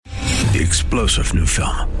The explosive new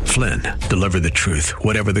film, Flynn, deliver the truth,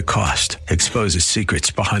 whatever the cost, exposes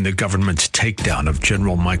secrets behind the government's takedown of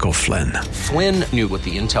General Michael Flynn. Flynn knew what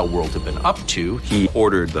the intel world had been up to. He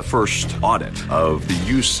ordered the first audit of the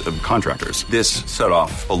use of contractors. This set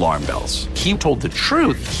off alarm bells. He told the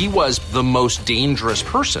truth. He was the most dangerous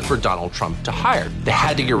person for Donald Trump to hire. They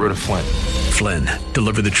had to get rid of Flynn. Flynn,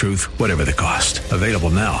 deliver the truth, whatever the cost. Available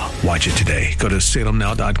now. Watch it today. Go to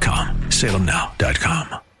salemnow.com.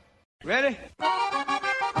 salemnow.com. Ready?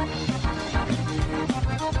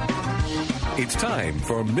 It's time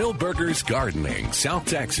for Milberger's Gardening, South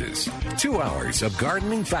Texas. 2 hours of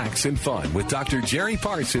gardening facts and fun with Dr. Jerry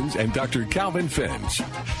Parsons and Dr. Calvin Finch.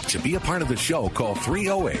 To be a part of the show, call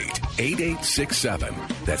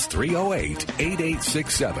 308-8867. That's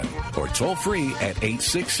 308-8867. Or toll free at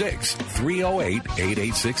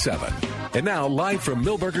 866-308-8867. And now, live from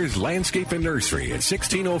Milberger's Landscape and Nursery at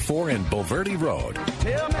 1604 and Bulverde Road.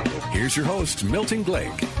 Here's your host, Milton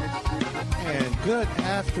Blake. And good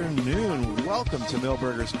afternoon. Welcome to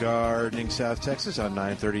Milberger's Gardening, South Texas on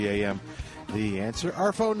 9:30 a.m. The Answer.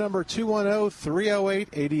 Our phone number,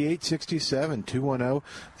 210-308-8867.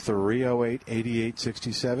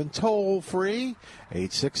 210-308-8867. Toll free,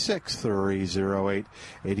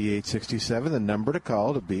 866-308-8867. The number to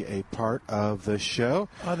call to be a part of the show.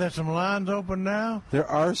 Are there some lines open now? There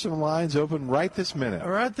are some lines open right this minute.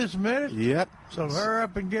 Right this minute? Yep. So hurry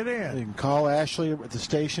up and get in. You can call Ashley at the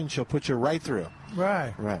station. She'll put you right through.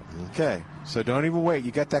 Right. Right. Okay. So don't even wait.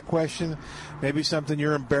 You got that question? Maybe something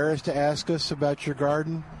you're embarrassed to ask us about your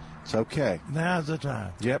garden? It's okay. Now's the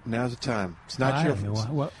time. Yep, now's the time. It's not your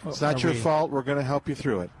fault. We're going to help you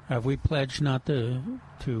through it. Have we pledged not to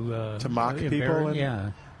mock people?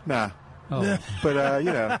 Yeah. Nah. Oh. But,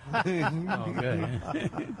 you know. Oh, good.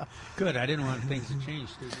 Good. I didn't want things to change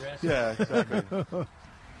too drastically. Yeah, exactly.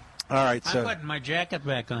 All right, so I'm putting my jacket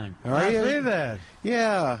back on. I see that.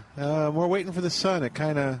 Yeah, we're waiting for the sun. It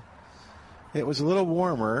was a little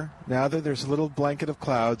warmer. Now that there's a little blanket of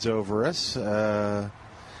clouds over us,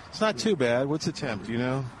 it's not too bad. What's the temp? Do you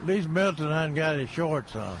know? At least Milton hasn't got his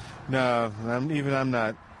shorts on. No, I'm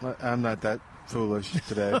not that foolish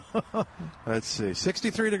today. Let's see,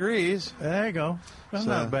 63 degrees. There you go. That's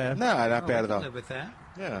not bad. No, not bad at all. Live with that.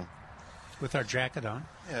 Yeah. With our jacket on.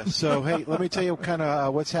 Yeah. So, hey, let me tell you kind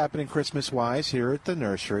of what's happening Christmas-wise here at the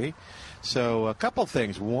nursery. So, a couple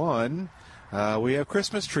things. One, we have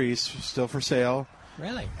Christmas trees still for sale.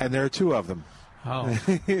 Really? And there are 2 of them. Oh.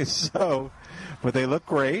 But they look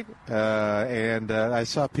great. And I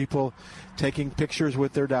saw people taking pictures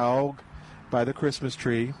with their dog by the Christmas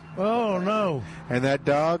tree. Oh, no. And that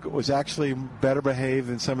dog was actually better behaved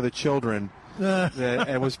than some of the children.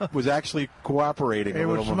 And was actually cooperating. It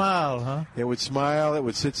would smile, huh? It would smile. It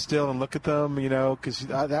would sit still and look at them, because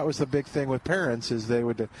that was the big thing with parents is they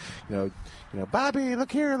would, Bobby,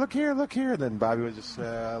 look here. And then Bobby would just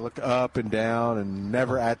look up and down and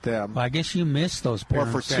never at them. Well, I guess you missed those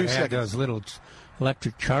parents for 2 that had seconds. those little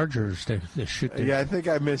electric chargers to shoot them. Yeah, I think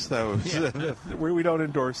I missed those. Yeah. We don't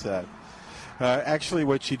endorse that. Actually,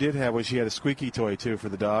 what she did have was she had a squeaky toy, too, for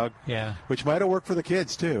the dog. Yeah. Which might have worked for the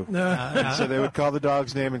kids, too. So they would call the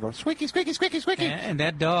dog's name and go, squeaky, squeaky, squeaky, squeaky. And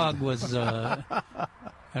that dog was, I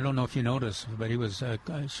don't know if you noticed, but she was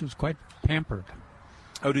quite pampered.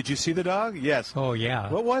 Oh, did you see the dog? Yes. Oh,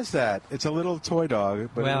 yeah. What was that? It's a little toy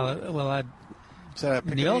dog. But in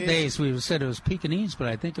the old days, we said it was Pekingese, but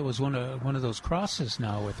I think it was one of those crosses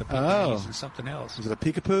now with the Pekingese and something else. Is it a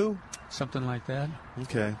peekapoo? Something like that.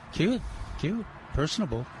 Okay. Cute,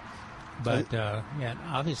 personable, but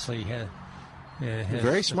obviously has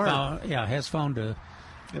very smart. Has found a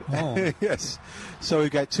home. Yes. So we've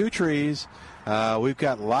got 2 trees. We've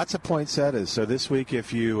got lots of poinsettias. So this week,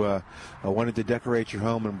 if you wanted to decorate your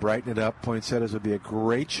home and brighten it up, poinsettias would be a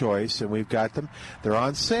great choice. And we've got them. They're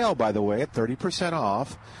on sale, by the way, at 30%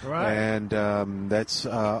 off. Right. And that's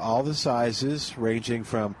all the sizes, ranging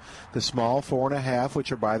from the small 4.5,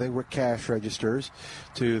 which are by the cash registers,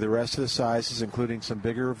 to the rest of the sizes, including some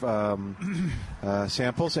bigger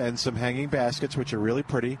samples and some hanging baskets, which are really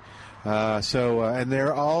pretty. And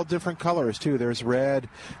they're all different colors, too. There's red.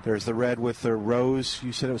 There's the red with the rose.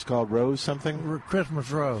 You said it was called rose something? Christmas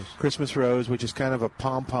rose. Christmas rose, which is kind of a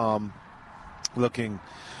pom-pom looking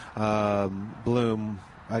bloom.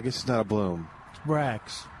 I guess it's not a bloom. It's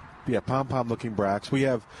brax. Yeah, pom-pom looking brax. We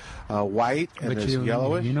have white and there's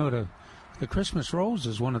yellowish. The Christmas rose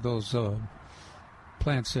is one of those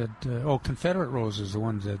plants that, Confederate roses, the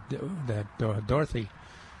ones that Dorothy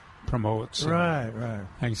promotes. Right.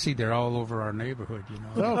 I can see they're all over our neighborhood,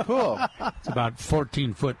 Oh, cool. It's about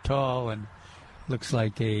 14 foot tall and looks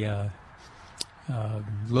like a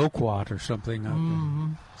loquat or something out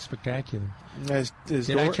there. Spectacular.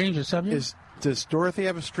 Did I change the subject? Does Dorothy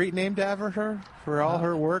have a street named after her for all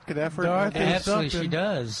her work and effort? Absolutely, she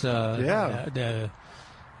does.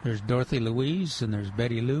 There's Dorothy Louise, and there's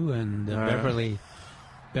Betty Lou, and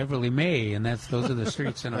Beverly May, and those are the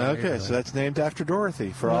streets in our Okay, neighborhood. so that's named after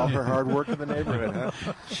Dorothy for all her hard work in the neighborhood,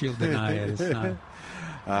 huh? She'll deny it. It's not.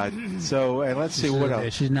 And let's see what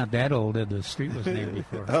else. She's not that old. The street was named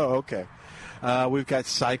before. Oh, okay. We've got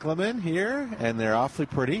cyclamen here, and they're awfully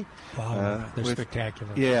pretty. Wow, they're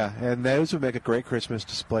spectacular. Yeah, and those would make a great Christmas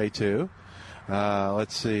display, too.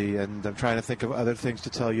 Let's see, and I'm trying to think of other things to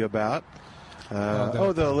tell you about.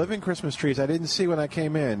 The living Christmas trees. I didn't see when I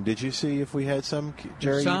came in. Did you see if we had some,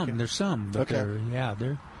 Jerry? There's some. But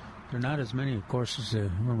okay. They're not as many, of course, as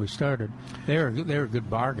when we started. They're a good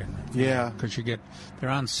bargain. Yeah, because they're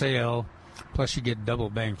on sale. Plus, you get double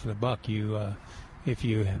bang for the buck.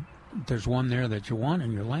 There's one there that you want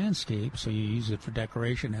in your landscape, so you use it for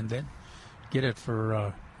decoration, and then get it for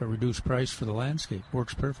a reduced price for the landscape.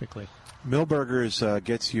 Works perfectly. Milberger's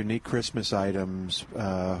gets unique Christmas items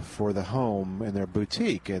for the home in their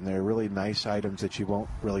boutique, and they're really nice items that you won't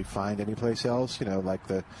really find anyplace else, like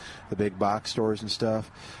the big box stores and stuff.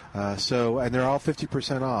 And they're all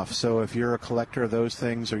 50% off. So if you're a collector of those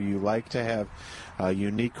things, or you like to have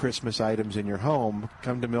unique Christmas items in your home,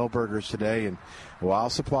 come to Milberger's today, and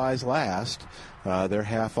while supplies last, they're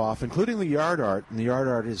half off, including the yard art. And the yard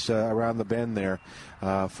art is around the bend there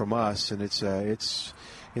from us, and it's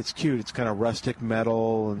cute. It's kind of rustic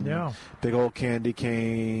metal and big old candy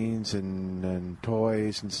canes and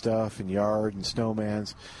toys and stuff and yard and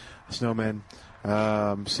snowmen.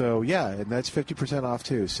 And that's 50% off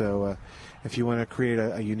too. So if you want to create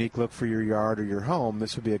a unique look for your yard or your home,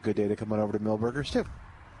 this would be a good day to come on over to Milberger's too.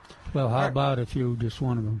 Well, how about if you just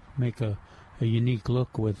want to make a unique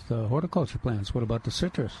look with horticulture plants? What about the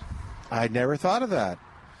citrus? I never thought of that.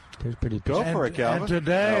 They're pretty Go for it, Calvin.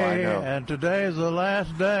 And today is the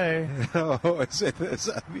last day.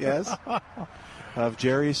 Yes. Of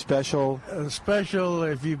Jerry's special. Special,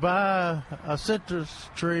 if you buy a citrus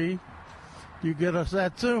tree, you get a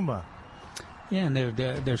satsuma. Yeah, and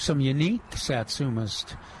there's some unique satsumas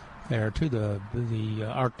there too. The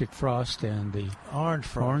Arctic frost and the orange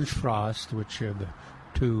frost, which are the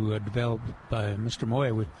two developed by Mr.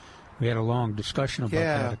 Moy. We had a long discussion about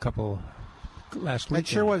that a couple last week. That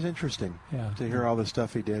sure was interesting. To hear all the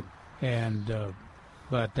stuff he did. And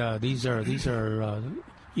but these are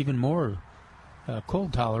even more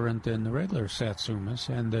cold tolerant than the regular satsumas,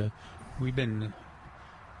 and we've been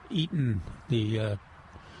eating the.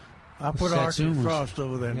 I put Arctic frost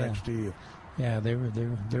over there next to you. Yeah,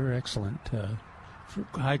 they're excellent.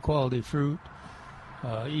 High quality fruit,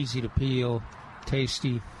 easy to peel,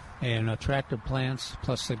 tasty, and attractive plants.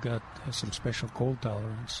 Plus, they've got some special cold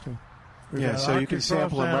tolerance too. Yeah, so you can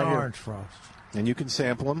sample them right here. Orange frost. And you can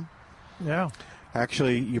sample them. Yeah.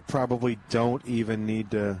 Actually, you probably don't even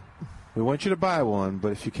need to. We want you to buy one,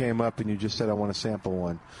 but if you came up and you just said, I want to sample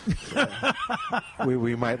one,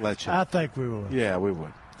 we might let you. I think we would. Yeah, we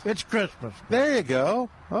would. It's Christmas. There you go.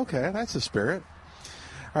 Okay, that's the spirit.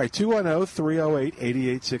 All right,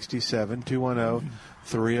 210-308-8867,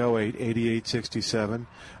 210-308-8867.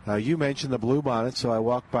 You mentioned the bluebonnets, so I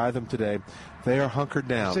walked by them today. They are hunkered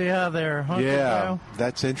down. See how they're hunkered down? Yeah,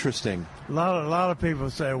 that's interesting. A lot of people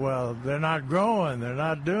say, well, they're not growing, they're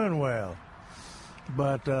not doing well.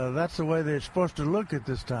 But that's the way they're supposed to look at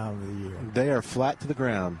this time of the year. They are flat to the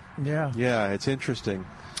ground. Yeah. Yeah, it's interesting.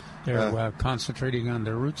 They're concentrating on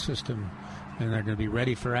their root system, and they're going to be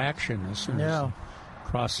ready for action as soon as they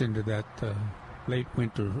cross into that late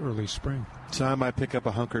winter, early spring. So I might pick up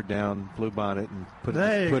a hunkered down bluebonnet and put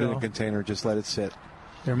it in a container, just let it sit.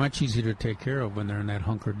 They're much easier to take care of when they're in that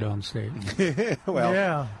hunkered down state.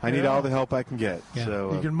 Well, I need all the help I can get. Yeah.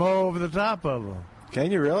 So you can mow over the top of them.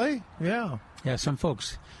 Can you really? Yeah. Yeah, some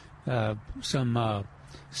folks, some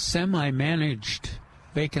semi-managed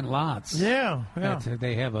vacant lots. Yeah.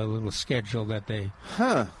 They have a little schedule that they.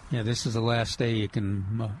 This is the last day you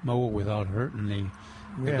can mow without hurting the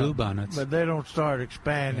bluebonnets. But they don't start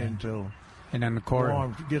expanding until and then it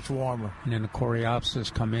gets warmer. And then the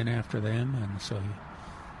coreopsis come in after them, and so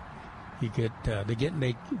you get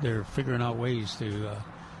they're figuring out ways to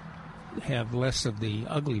have less of the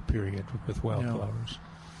ugly period with wildflowers.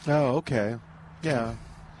 Oh, okay. Yeah.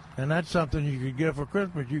 And that's something you could get for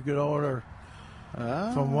Christmas. You could order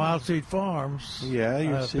from Wild Seed Farms. Yeah,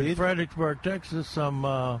 your seed. In Fredericksburg, Texas, some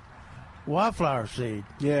wildflower seed.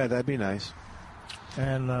 Yeah, that'd be nice.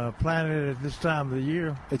 And plant it at this time of the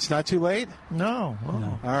year. It's not too late? No.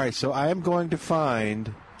 All right, so I am going to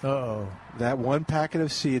find Uh-oh. That one packet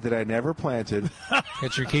of seed that I never planted.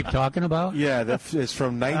 That you keep talking about? Yeah, that is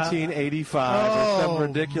from 1985 or some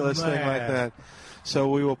ridiculous thing like that. So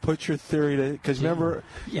we will put your theory to, because remember,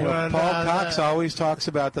 Paul Cox always talks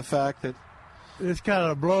about the fact that this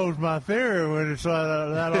kind of blows my theory when it's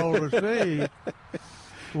that old a seed.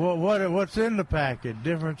 What's in the packet?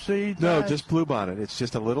 Different seeds? No, just bluebonnet. It's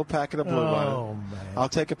just a little packet of bluebonnet. Oh, man. I'll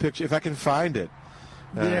take a picture if I can find it.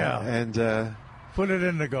 And put it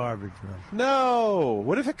in the garbage, man. No.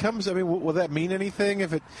 What if it comes? I mean, will that mean anything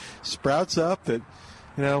if it sprouts up? That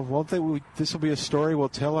won't they? This will be a story we'll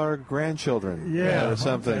tell our grandchildren. Yeah, or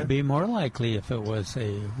something. It'd be more likely if it was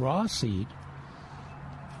a raw seed.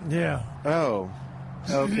 Yeah. Oh.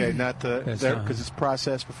 Okay, not because it's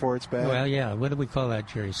processed before it's bad. Well, yeah. What do we call that,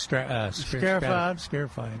 Jerry? Scarified.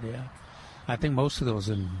 Scarified, yeah. I think most of those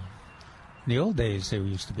in the old days they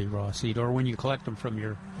used to be raw seed, or when you collect them from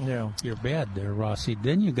your bed, they're raw seed.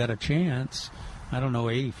 Then you got a chance. I don't know,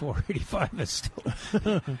 84, 85 is still.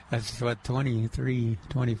 That's what 23,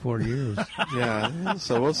 24 years. Yeah.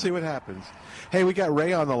 So we'll see what happens. Hey, we got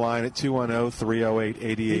Ray on the line at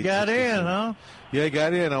 210-308-8866. You got in, huh? Yeah,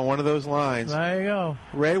 got in on one of those lines. There you go.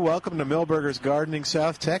 Ray, welcome to Milberger's Gardening,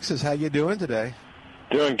 South Texas. How you doing today?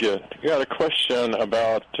 Doing good. Got a question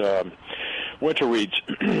about winter weeds.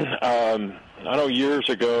 I know years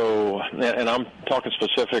ago, and I'm talking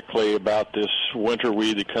specifically about this winter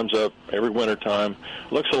weed that comes up every wintertime,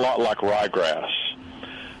 looks a lot like ryegrass.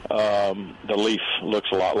 The leaf looks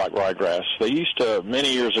a lot like ryegrass. They used to,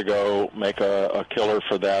 many years ago, make a killer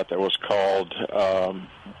for that was called,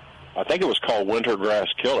 I think it was called wintergrass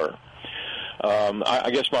killer.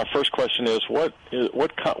 I guess my first question is, what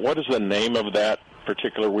is the name of that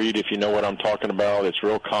particular weed, if you know what I'm talking about? It's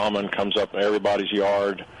real common, comes up in everybody's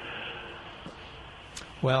yard.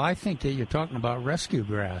 Well, I think that you're talking about rescue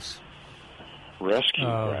grass. Rescue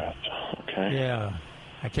grass, okay. Yeah,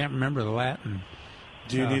 I can't remember the Latin.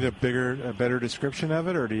 Do you need a better description of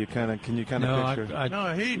it, or can you kind of picture?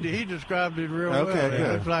 No, he described it real well. Okay, good.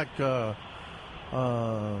 It looks like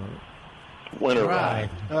winter rye.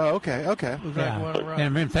 Oh, okay.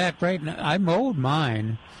 And in fact, right now, I mowed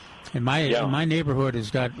mine, and my neighborhood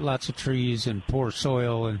has got lots of trees and poor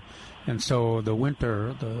soil, and so the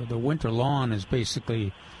winter lawn is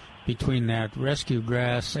basically between that rescue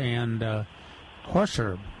grass and horse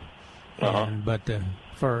herb. But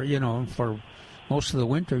for most of the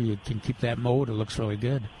winter, you can keep that mowed. It looks really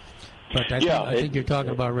good. But I think you're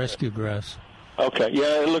talking about rescue grass. Okay,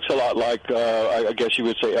 yeah, it looks a lot like, I guess you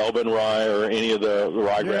would say Elbin rye or any of the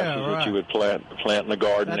ryegrasses that you would plant in the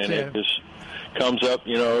garden. It just comes up,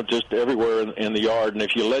 just everywhere in the yard. And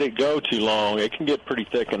if you let it go too long, it can get pretty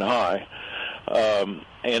thick and high.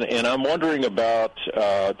 And I'm wondering about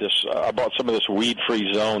this. I bought some of this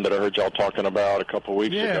weed-free zone that I heard y'all talking about a couple of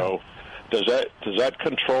weeks ago. Does that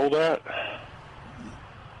control that?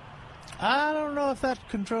 I don't know if that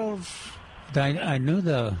controls. I knew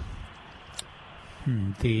the.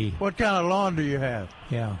 What kind of lawn do you have?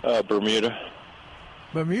 Yeah. Bermuda.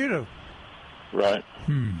 Bermuda. Right.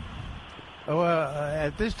 Well,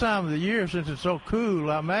 at this time of the year, since it's so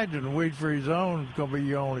cool, I imagine the weed-free zone is going to be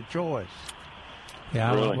your only choice.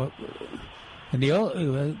 Yeah. Really? And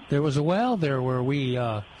there was a while there where we,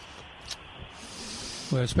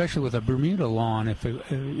 especially with a Bermuda lawn,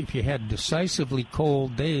 if you had decisively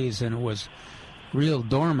cold days and it was real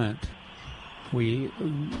dormant, we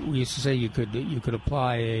used to say you could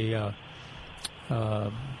apply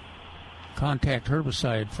a contact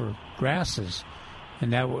herbicide for grasses,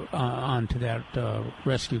 and that onto that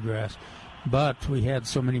rescue grass. But we had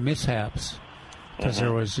so many mishaps because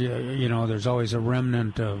there was there's always a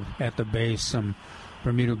remnant of at the base some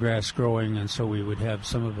Bermuda grass growing, and so we would have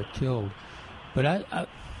some of it killed. But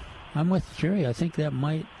I'm with Jerry. I think that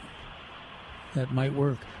might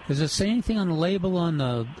work. Does it say anything on the label on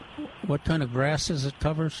what kind of grasses it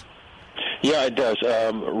covers? Yeah, it does.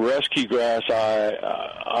 Rescue grass.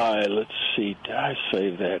 Let's see. Did I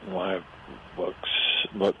save that in my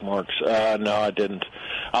bookmarks? No, I didn't.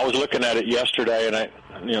 I was looking at it yesterday, and I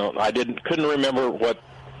couldn't remember what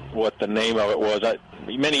the name of it was.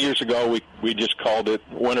 Many years ago, we just called it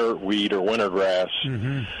winter weed or winter grass.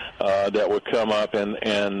 That would come up,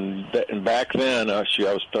 and back then, that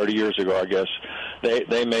was 30 years ago, I guess.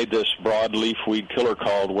 They made this broadleaf weed killer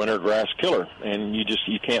called wintergrass killer, and you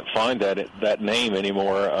can't find that name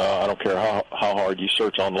anymore. I don't care how hard you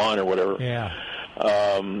search online or whatever. Yeah.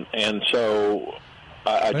 And so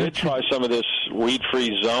I did try some of this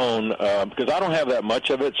weed-free zone because I don't have that much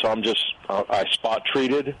of it, so I spot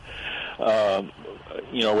treated.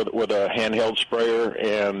 With a handheld sprayer,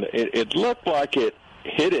 and it looked like it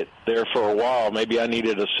hit it there for a while. Maybe I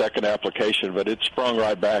needed a second application, but it sprung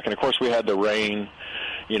right back. And, of course, we had the rain,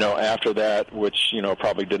 after that, which,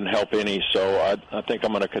 probably didn't help any. So I think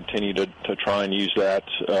I'm going to continue to try and use that.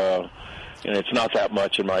 And it's not that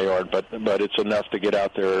much in my yard, but it's enough to get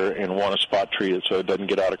out there and want to spot treat it so it doesn't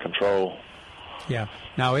get out of control. Yeah.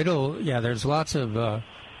 Now, there's lots of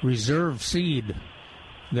reserve seed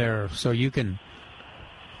there, so you could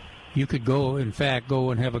go and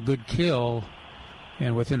have a good kill,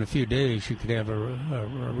 and within a few days you could have a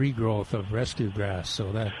regrowth of rescue grass.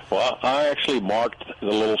 So that. Well, I actually marked the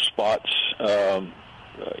little spots,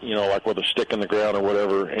 like with a stick in the ground or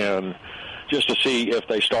whatever, and just to see if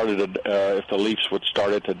they started if the leaves would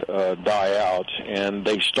start to die out, and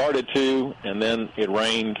they started to, and then it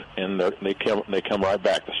rained, and they come right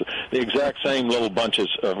back. The exact same little bunches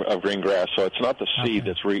of green grass. So it's not the seed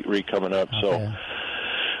that's coming up. Okay. So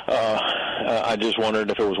I just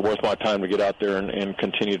wondered if it was worth my time to get out there and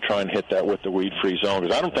continue to try and hit that with the weed-free zone,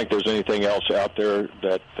 because I don't think there's anything else out there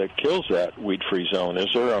that kills that weed-free zone, is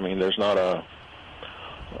there? I mean, there's not a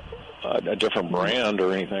different brand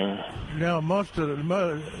or anything. No, most of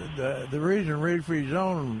the reason weed-free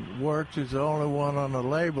zone works is the only one on the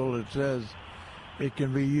label that says it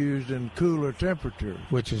can be used in cooler temperatures,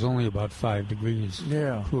 which is only about 5 degrees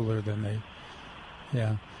cooler than they.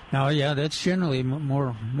 Yeah. Now, that's generally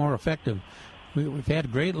more effective. We've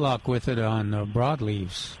had great luck with it on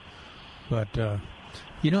broadleaves, but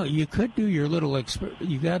you could do your little.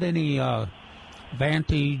 You got any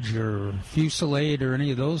Vantage or Fusilade or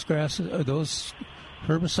any of those those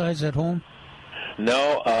herbicides at home?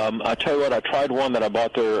 No, I tell you what, I tried one that I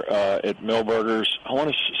bought there at Milberger's. I want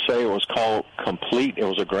to say it was called Complete. It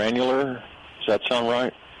was a granular. Does that sound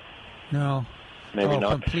right? No. Maybe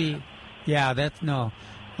not. Complete. Yeah, no.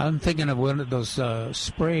 I'm thinking of one of those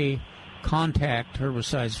spray contact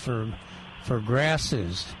herbicides for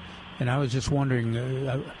grasses, and I was just wondering.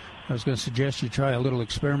 I was going to suggest you try a little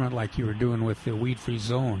experiment like you were doing with the weed-free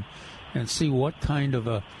zone, and see what kind of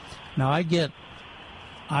a. Now I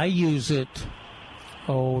use it,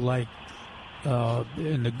 in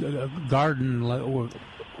the garden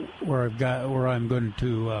where I'm going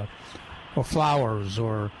to, or flowers,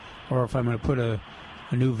 or if I'm going to put a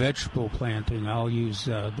new vegetable planting, I'll use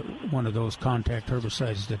one of those contact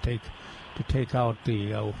herbicides to take out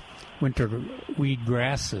the winter weed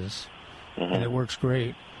grasses, and it works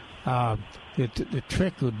great. The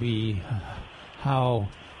trick would be how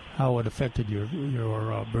it affected your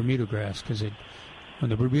Bermuda grass, because when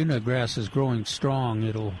the Bermuda grass is growing strong,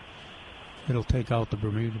 it'll take out the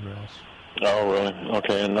Bermuda grass. Oh, really?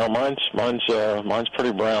 Okay. No, mine's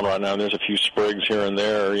pretty brown right now. There's a few sprigs here and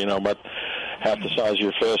there, but half the size of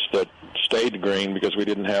your fist that stayed green because we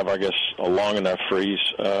didn't have, I guess, a long enough freeze.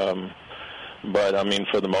 But I mean,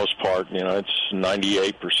 for the most part, it's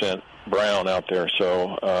 98% brown out there.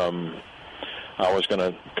 So I was going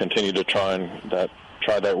to continue to try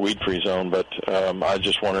that weed-free zone, but I was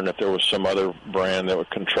just wondering if there was some other brand that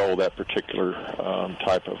would control that particular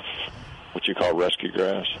type of what you call rescue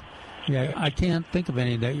grass. Yeah, I can't think of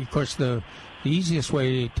any. Of course, the easiest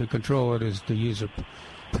way to control it is to use a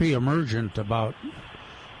pre-emergent about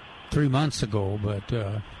 3 months ago, but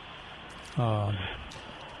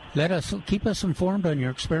keep us informed on your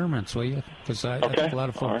experiments, will you? Because I think a lot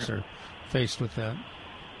of folks are faced with that.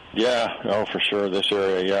 Yeah, for sure. This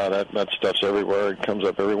area, that stuff's everywhere. It comes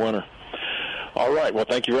up every winter. All right. Well,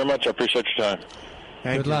 thank you very much. I appreciate your time.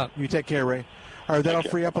 Good luck. You take care, Ray. All right, that'll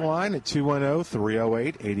free up a line at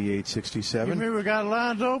 210-308-8867. You mean we got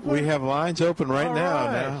lines open? We have lines open right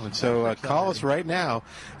now. And so call us right now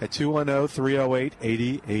at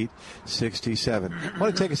 210-308-8867. I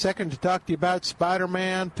want to take a second to talk to you about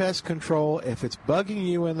Spider-Man Pest Control if it's bugging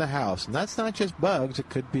you in the house. And that's not just bugs. It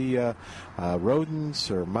could be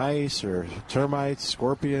rodents or mice or termites,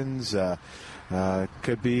 scorpions,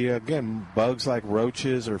 could be, again, bugs like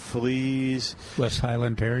roaches or fleas. West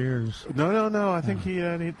Highland Terriers. No. I think he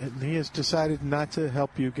has decided not to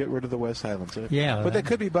help you get rid of the West Highlands. Yeah. But they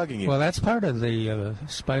could be bugging you. Well, that's part of the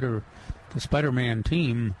Spider-Man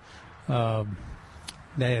team.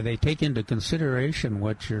 They take into consideration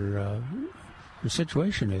what your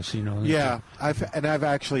situation is, Yeah, I've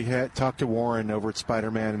actually talked to Warren over at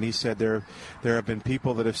Spider-Man, and he said there have been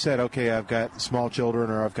people that have said, okay, I've got small children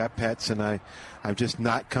or I've got pets, and I'm just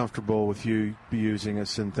not comfortable with you using a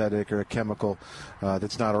synthetic or a chemical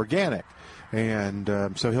that's not organic. And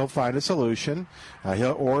so he'll find a solution,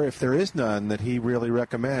 or if there is none that he really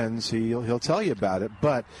recommends, he'll tell you about it.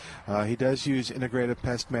 But he does use integrated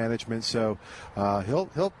pest management, so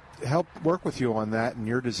he'll help work with you on that and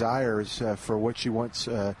your desires for what you want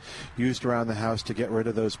used around the house to get rid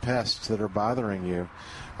of those pests that are bothering you.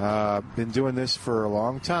 Been doing this for a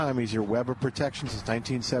long time. He's your web of protection since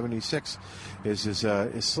 1976 is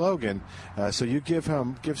his slogan. So you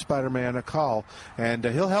give Spider-Man a call, and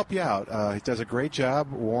he'll help you out. He does a great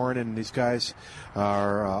job. Warren and these guys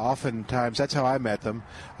are oftentimes, that's how I met them.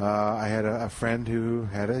 I had a friend who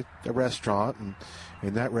had a restaurant, and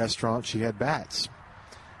in that restaurant she had bats.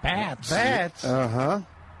 Bats? Uh-huh.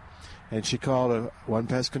 And she called one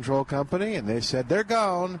pest control company, and they said they're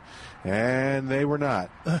gone, and they were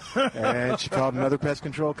not. And she called another pest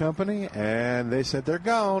control company, and they said they're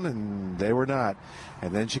gone, and they were not.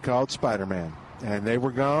 And then she called Spider-Man, and they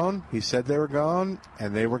were gone. He said they were gone,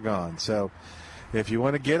 and they were gone. So if you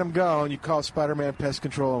want to get them going, you call Spider-Man Pest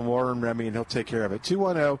Control and Warren Remy, and he'll take care of it.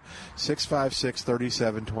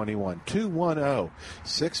 210-656-3721.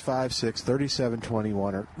 210-656-3721.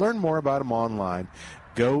 Or learn more about them online.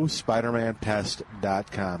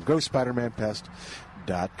 GoSpidermanPest.com.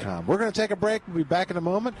 GoSpidermanPest.com. We're going to take a break. We'll be back in a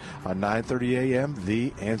moment on 9:30 a.m.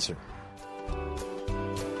 The Answer.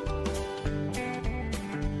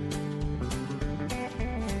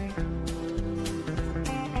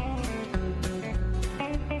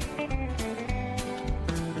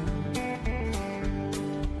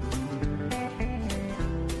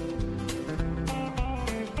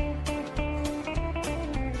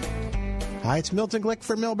 Hi, it's Milton Glick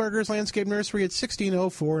for Milberger's Landscape Nursery at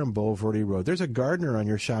 1604 on Boulevardy Road. There's a gardener on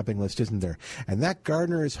your shopping list, isn't there? And that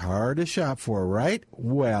gardener is hard to shop for, right?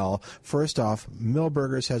 Well, first off,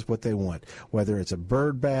 Milberger's has what they want. Whether it's a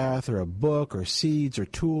bird bath or a book or seeds or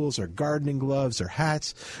tools or gardening gloves or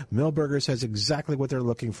hats, Milberger's has exactly what they're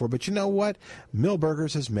looking for. But you know what?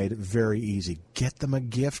 Milberger's has made it very easy. Get them a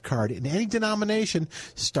gift card in any denomination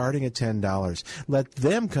starting at $10. Let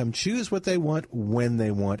them come choose what they want when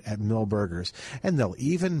they want at Milberger's. And they'll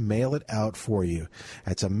even mail it out for you.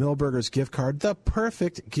 That's a Milberger's gift card, the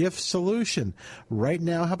perfect gift solution. Right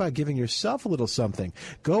now, how about giving yourself a little something?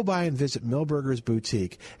 Go by and visit Milberger's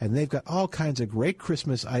Boutique, and they've got all kinds of great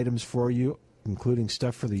Christmas items for you, including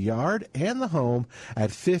stuff for the yard and the home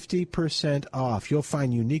at 50% off. You'll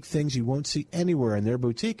find unique things you won't see anywhere in their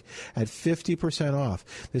boutique at 50% off.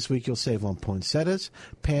 This week you'll save on poinsettias,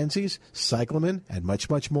 pansies, cyclamen, and much,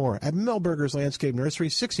 much more at Milberger's Landscape Nursery,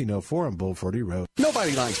 1604 on Boulevardy Road.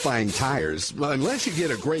 Nobody likes buying tires unless you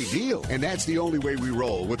get a great deal. And that's the only way we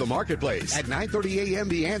roll with the marketplace at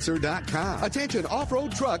 930amtheanswer.com. Attention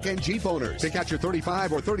off-road truck and Jeep owners. Pick out your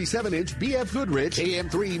 35 or 37-inch BF Goodrich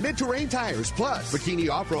AM3 mid-terrain tires. Plus, Bikini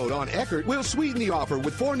Off-Road on Eckert will sweeten the offer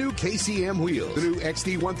with 4 new KCM wheels. The new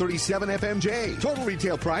XD137 FMJ. Total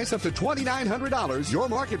retail price up to $2,900. Your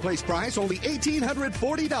marketplace price only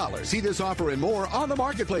 $1,840. See this offer and more on the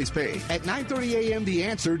marketplace page at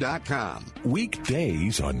 930amtheanswer.com.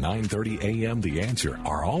 Weekdays on 9:30 a.m. The Answer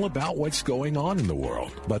are all about what's going on in the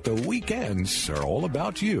world. But the weekends are all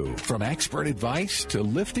about you. From expert advice to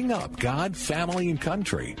lifting up God, family, and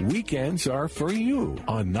country, weekends are for you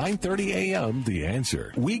on 9:30 a.m. The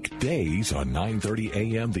Answer. Weekdays on 9:30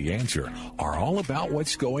 a.m. The Answer are all about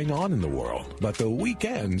what's going on in the world. But the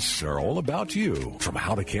weekends are all about you. From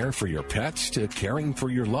how to care for your pets to caring for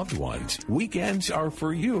your loved ones, weekends are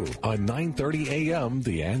for you on 9:30 a.m.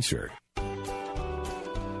 The Answer.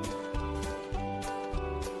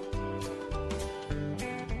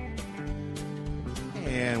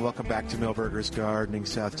 And welcome back to Milberger's Gardening,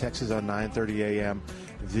 South Texas on 9:30 a.m.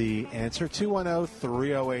 The Answer,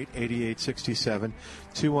 210-308-8867,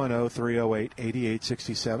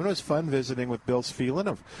 210-308-8867. It was fun visiting with Bill Sphelan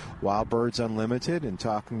of Wild Birds Unlimited and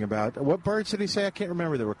talking about, what birds did he say? I can't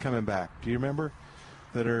remember that were coming back. Do you remember?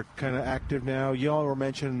 That are kind of active now? You all were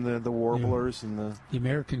mentioning the warblers and the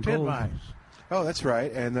American goldfinches. Oh, that's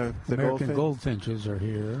right. And the American goldfinches are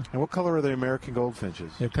here. And what color are the American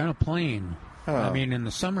goldfinches? They're kind of plain. Oh. I mean, in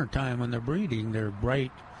the summertime when they're breeding, they're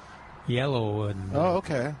bright yellow and. Oh,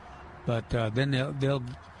 okay. But then they'll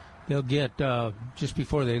get just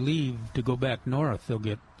before they leave to go back north, they'll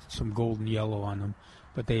get some golden yellow on them.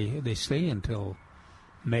 But they stay until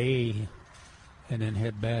May, and then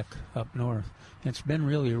head back up north. It's been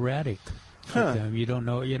really erratic. Huh. You don't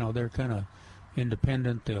know. They're kind of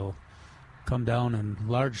independent. They'll come down in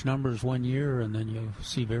large numbers one year, and then you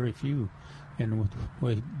see very few. And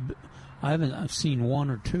I've seen one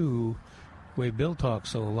or two way Bill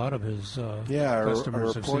talks, so a lot of his are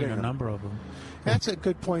customers have seen reporting a them. number of them. That's a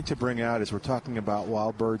good point to bring out as we're talking about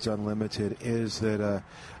Wild Birds Unlimited, is that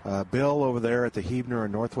Bill over there at the Huebner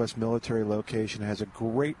and Northwest Military location has a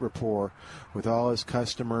great rapport with all his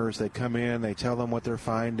customers. They come in, they tell them what they're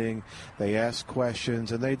finding, they ask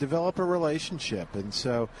questions, and they develop a relationship. And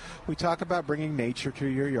so we talk about bringing nature to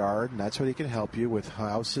your yard, and that's what he can help you with,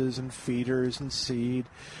 houses and feeders and seed.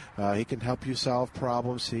 He can help you solve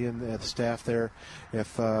problems, he and the staff there,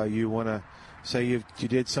 if you want to say you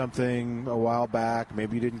did something a while back,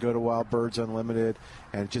 maybe you didn't go to Wild Birds Unlimited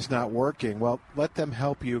and it's just not working. Well, let them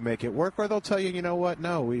help you make it work, or they'll tell you, you know what,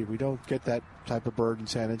 no, we don't get that type of bird in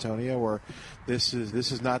San Antonio, or this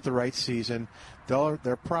is not the right season.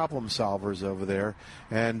 They're problem solvers over there,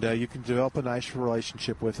 and you can develop a nice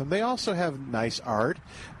relationship with them. They also have nice art,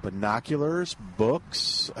 binoculars,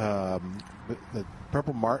 books, the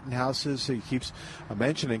Purple Martin houses he keeps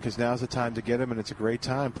mentioning, because now's the time to get them, and it's a great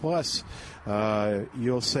time. Plus,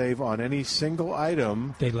 you'll save on any single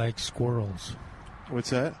item. They like squirrels. What's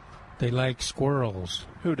that? They like squirrels.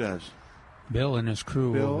 Who does? Bill and his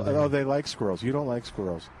crew. Bill? Oh, they like squirrels. You don't like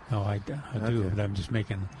squirrels. Oh, I do, Okay. but I'm just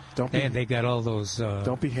making. They got all those.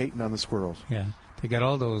 Don't be hating on the squirrels. Yeah, they got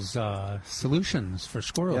all those solutions for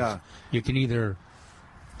squirrels. Yeah. You can either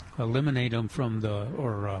eliminate them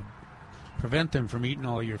or prevent them from eating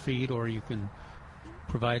all your feed, or you can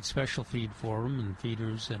provide special feed for them and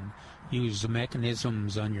feeders, and use the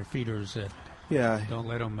mechanisms on your feeders that don't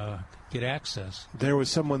let them get access. There was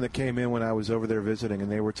someone that came in when I was over there visiting,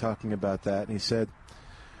 and they were talking about that, and he said,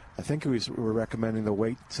 I think we were recommending the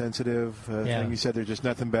weight-sensitive thing. He said there's just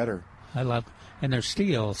nothing better. I love, and they're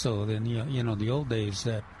steel, so then, you know, the old days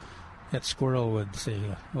that squirrel would say,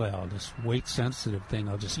 well, this weight-sensitive thing,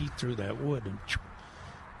 I'll just eat through that wood.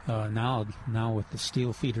 And now with the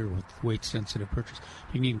steel feeder with weight-sensitive perches,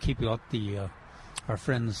 you can even keep out our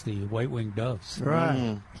friends, the white-winged doves.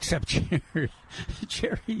 Right. Except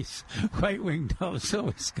Jerry's white-winged doves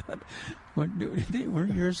always got.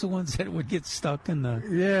 Weren't yours the ones that would get stuck in the?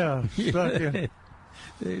 Yeah, stuck in.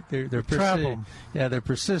 They're Trap 'em. Yeah, they're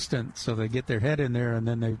persistent, so they get their head in there, and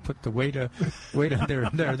then they put the weight on there.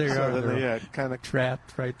 There they So are. then They're they kind of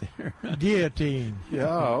trapped right there. Guillotine.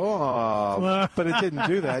 Yeah, but it didn't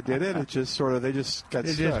do that, did it? It just sort of, they just got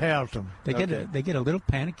It stuck. just helped them. They get a little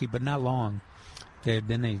panicky, but not long.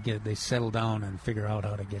 Then they settle down and figure out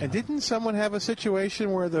how to get And out. didn't someone have a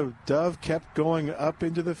situation where the dove kept going up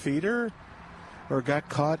into the feeder, or got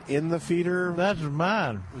caught in the feeder? That's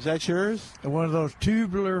mine. Was that yours? One of those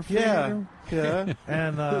tubular feeder. Yeah.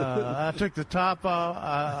 And I took the top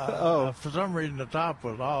off. For some reason, the top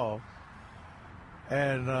was off.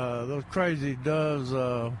 And those crazy doves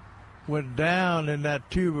went down in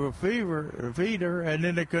that tubular feeder, and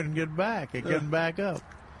then they couldn't get back. They couldn't back up.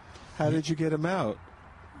 How did you get them out?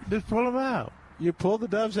 Just pull them out. You pulled the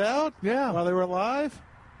doves out? Yeah. While they were alive?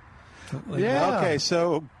 Yeah. Okay,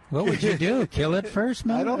 so What would you do? Kill it first,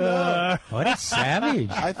 man? I don't know. What a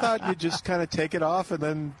savage! I thought you'd just kind of take it off and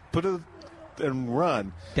then put it and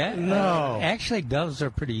run. No. Actually, doves are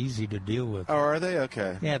pretty easy to deal with. Oh, are they?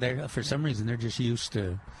 Okay. Yeah, they're for some reason they're just used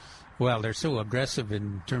to. Well, they're so aggressive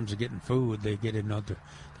in terms of getting food. They get in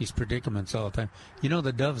these predicaments all the time. You know,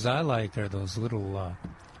 the doves I like are those little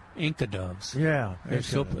Inca doves. Yeah. They're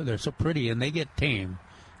so pretty, and they get tame.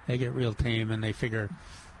 They get real tame, and they figure.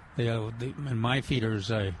 In my feeders,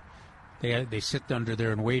 they sit under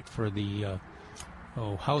there and wait for the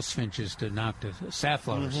house finches to knock the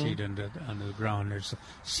safflower seed onto the ground. There's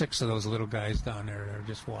 6 of those little guys down there that are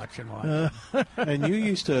just watching. And you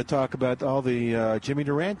used to talk about all the Jimmy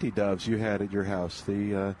Durante doves you had at your house,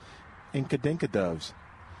 the Inca Dinka doves.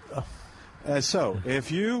 So,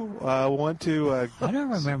 if you want to... I don't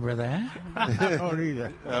remember that. I don't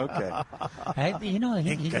either. Okay. He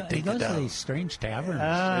goes to these strange taverns.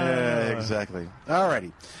 Yeah, exactly. All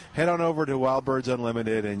righty. Head on over to Wild Birds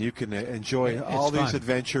Unlimited, and you can enjoy all these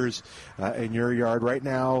adventures in your yard. Right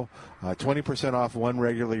now, 20% off one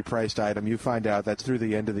regularly priced item. You find out. That's through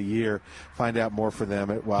the end of the year. Find out more for them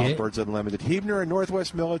at Wild Birds Unlimited. Huebner and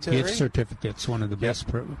Northwest Military. Gift certificates, one of the best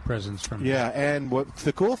presents from Yeah, and what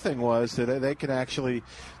the cool thing was that they can actually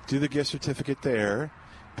do the gift certificate there,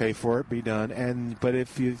 pay for it, be done. But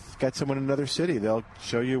if you've got someone in another city, they'll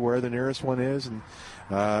show you where the nearest one is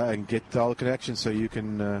and get all the connections so you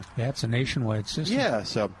can... it's a nationwide system. Yeah,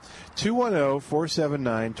 so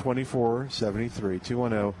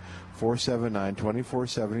 210-479-2473,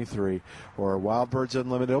 210-479-2473, or Wild Birds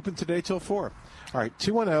Unlimited, open today till 4. All right,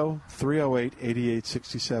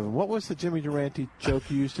 210-308-8867. What was the Jimmy Durante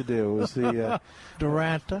joke you used to do? It was the...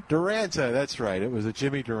 Duranta. Duranta, that's right. It was a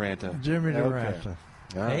Jimmy Duranta. Jimmy Duranta. Okay.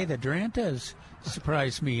 Hey, the Durantas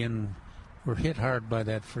surprised me and were hit hard by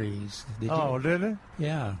that freeze. Did it?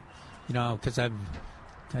 Yeah. You know, because I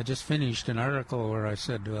just finished an article where I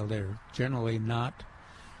said, well, they're generally not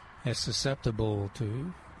as susceptible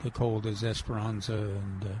to the cold as Esperanza,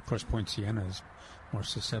 and, of course, Point Siena is more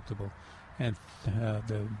susceptible. And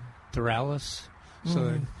the Doralis.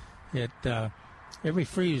 So every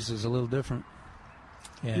freeze is a little different.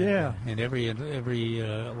 And, and every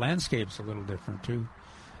landscape's a little different, too.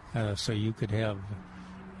 So you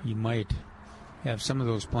might have some of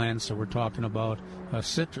those plants that we're talking about.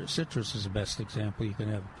 Citrus is the best example.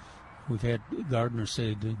 We've had gardeners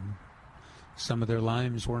say that some of their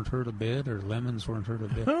limes weren't hurt a bit, or lemons weren't hurt a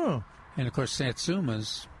bit. Oh. And of course,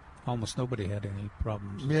 Satsumas, almost nobody had any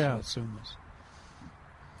problems with Satsumas.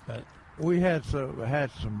 But we had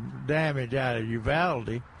some damage out of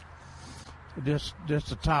Uvalde, just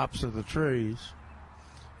the tops of the trees,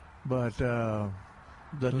 but the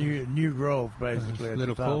new growth basically. It's a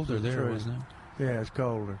little colder there, wasn't it? Yeah, it's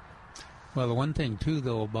colder. Well, the one thing too,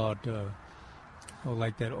 though, about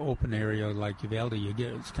like that open area like Uvalde,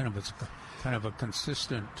 it's kind of a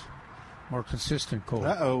consistent, more consistent cold.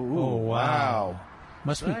 Oh wow!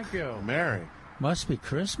 Thank you, Mary. Must be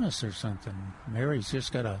Christmas or something. Mary's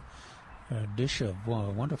just got a dish of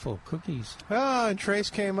wonderful cookies. Oh, and Trace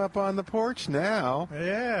came up on the porch now.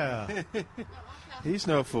 Yeah. He's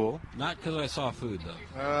no fool. Not because I saw food,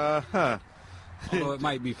 though. Uh-huh. Although it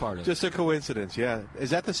might be part of it. Just a coincidence, yeah. Is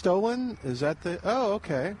that the stolen? Is that the... Oh,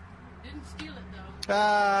 okay. Didn't steal it, though.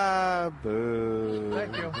 Ah, boo.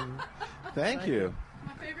 Thank you. Thank you.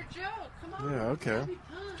 My favorite joke. Come on. Yeah, okay.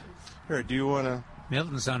 Here, do you want to...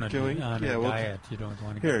 Milton's on a diet. You don't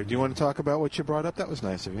want to... Here, do you want to talk about what you brought up? That was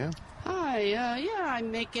nice of you. Hi. I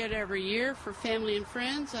make it every year for family and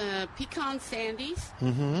friends. Pecan sandies.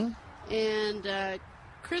 Mm-hmm. And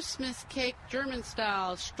Christmas cake, German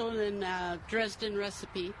style, stolen Dresden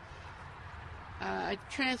recipe. I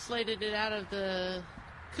translated it out of the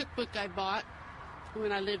cookbook I bought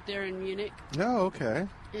when I lived there in Munich. Oh, okay.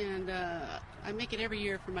 And I make it every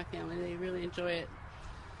year for my family. They really enjoy it.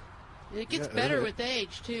 And it gets better with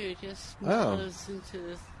age, too. It just mellows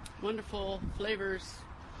into wonderful flavors.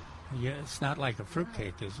 Yeah, it's not like a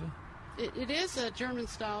fruitcake, is it? It is a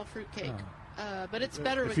German-style fruitcake. But it's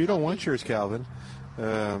better with If you don't coffee. want yours, Calvin.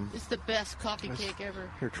 It's the best coffee cake ever.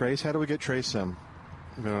 Here, Trace, how do we get Trace some?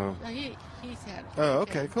 No. He's had it. Oh,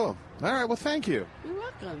 okay, cool. All right, well, thank you. You're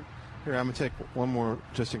welcome. Here, I'm going to take one more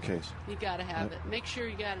just in case. You got to have it. Make sure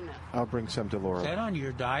you got enough. I'll bring some to Laura. Is that on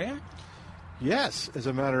your diet? Yes, as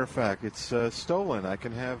a matter of fact. It's stolen. I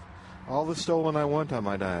can have all the stolen I want on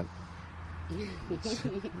my diet.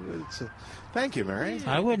 Thank you, Mary.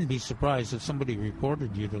 I wouldn't be surprised if somebody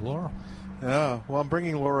reported you to Laura. Oh, well, I'm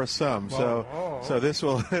bringing Laura some, so this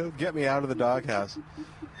will get me out of the doghouse.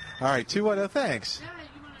 All right, 210, thanks. Yeah,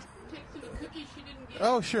 you want to take some of the cookies she didn't get?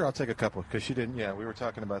 Oh, sure, I'll take a couple, because she didn't. Yeah, we were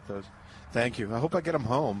talking about those. Thank you. I hope I get them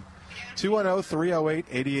home.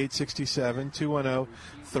 210-308-8867,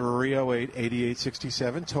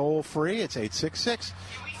 210-308-8867. Toll free, it's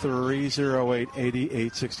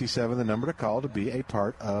 866-308-8867, the number to call to be a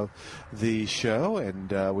part of the show.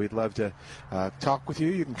 And we'd love to talk with you.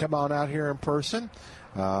 You can come on out here in person,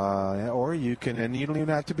 or you can, and you don't even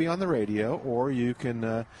have to be on the radio, or you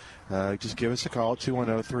can just give us a call,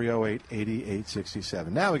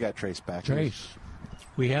 210-308-8867. Now we got Trace back. Trace,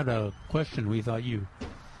 we had a question we thought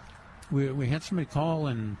we had somebody call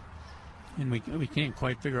and we can't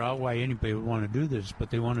quite figure out why anybody would want to do this, but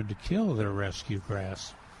they wanted to kill their rescue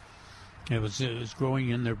grass. It was growing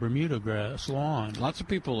in their Bermuda grass lawn. Lots of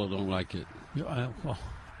people don't like it. Well,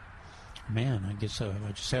 man, I guess I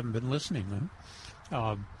just haven't been listening.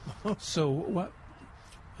 So what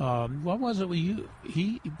was it?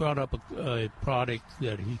 He brought up a product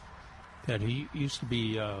that he used to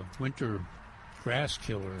be winter grass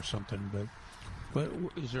killer or something, but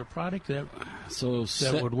is there a product that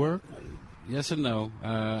would work? Yes and no.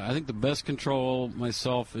 I think the best control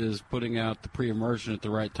myself is putting out the pre-emergent at the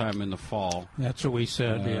right time in the fall. That's what we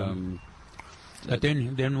said. Yeah. But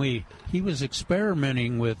then he was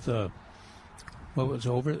experimenting with what was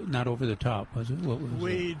not over the top, was it? What was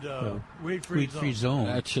weed-free zone.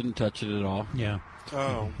 That shouldn't touch it at all. Yeah.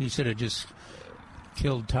 Oh. He said it just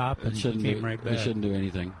killed top and came right back. It shouldn't do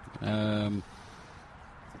anything.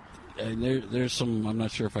 And there's some. I'm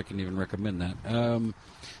not sure if I can even recommend that.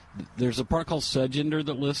 There's a product called Sedgender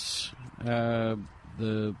that lists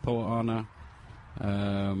the Poa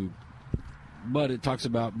annua, but it talks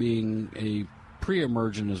about being a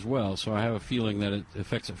pre-emergent as well. So I have a feeling that it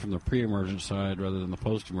affects it from the pre-emergent side rather than the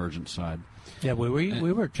post-emergent side. Yeah, we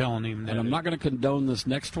were telling him that. And I'm not going to condone this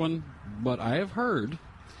next one, but I have heard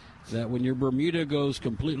that when your Bermuda goes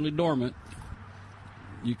completely dormant,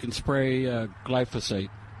 you can spray glyphosate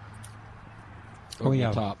over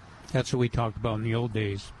the top. That's what we talked about in the old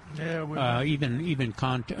days. Yeah, even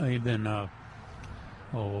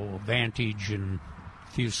Vantage and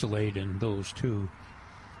Fusilade and those two.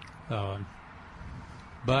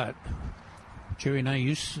 But Jerry and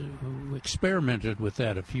I experimented with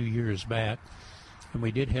that a few years back, and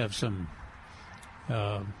we did have some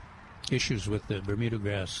issues with the Bermuda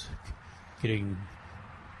grass getting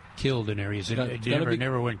killed in areas. It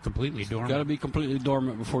never went completely dormant. Got to be completely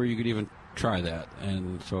dormant before you could even try that.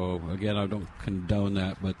 And so, again, I don't condone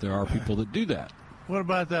that, but there are people that do that. What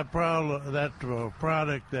about that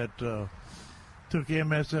product that took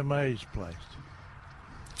MSMA's place?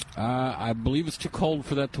 I believe it's too cold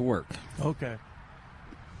for that to work. Okay.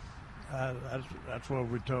 That's what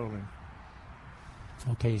we told him.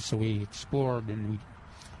 Okay, so we explored, and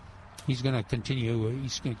he's going to continue.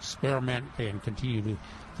 He's going to experiment and continue to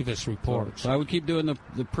give us reports. So I would keep doing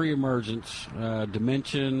the pre-emergence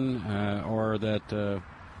dimension or that the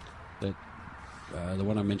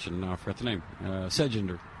one I mentioned. Now I forgot the name.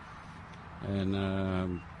 Sedgender.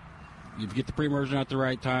 And if you get the pre-emergent at the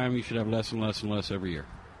right time, you should have less and less and less every year.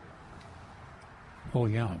 Oh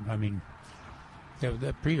yeah, I mean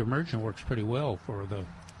that pre-emergent works pretty well for the.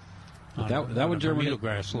 That would germinate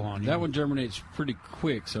grass lawn. That one germinates pretty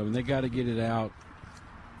quick, so they got to get it out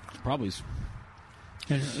probably.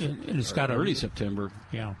 And it's got early September.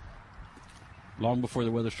 Yeah. Long before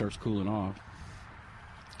the weather starts cooling off.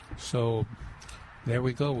 So there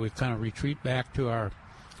we go. We kind of retreat back to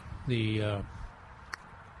the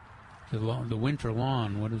winter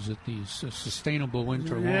lawn. What is it? The sustainable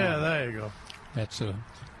winter lawn. Yeah, there you go. That's a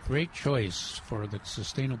great choice for the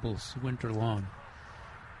sustainable winter lawn.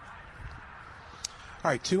 All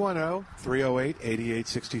right,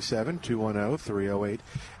 210-308-8867,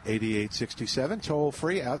 210-308-8867. Toll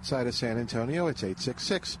free outside of San Antonio. It's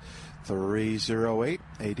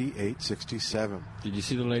 866-308-8867. Did you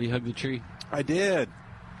see the lady hug the tree? I did.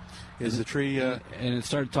 Is the tree... And it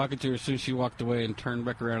started talking to her as soon as she walked away and turned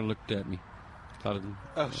back around and looked at me.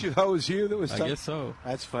 That was you that was I guess so.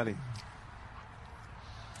 That's funny.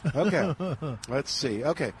 Okay, let's see.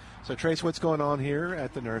 Okay, so Trace, what's going on here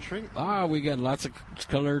at the nursery? We got lots of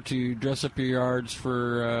color to dress up your yards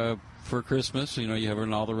for Christmas. You know, you have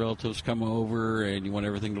all the relatives come over, and you want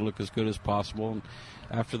everything to look as good as possible. And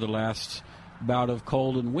after the last bout of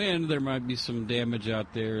cold and wind, there might be some damage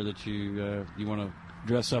out there that you want to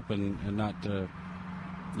dress up and not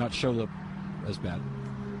show up as bad.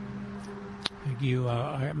 Thank you.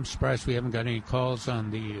 I'm surprised we haven't got any calls on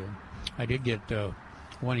the. I did get.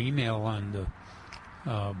 One email on the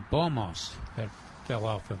ball moss that fell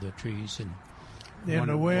off of the trees and in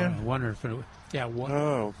the wind. Wonder if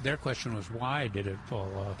their question was, why did it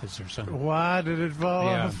fall off? Is there something? Why did it fall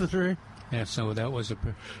off the tree? Yeah, so that was a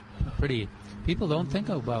pretty. People don't think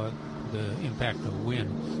about the impact of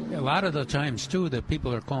wind. A lot of the times too, that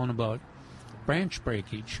people are calling about branch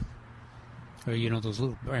breakage. Or, those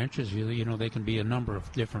little branches. They can be a number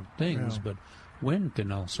of different things, but wind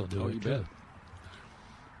can also do it too. Bet.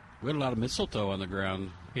 We had a lot of mistletoe on the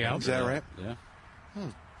ground. Yeah. Is that right? Yeah.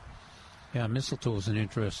 Yeah, mistletoe is an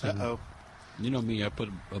interesting. Uh-oh. You know me, I put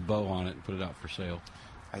a bow on it and put it out for sale.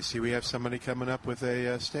 I see we have somebody coming up with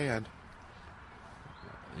a stand.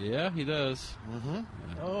 Yeah, he does. Mm-hmm.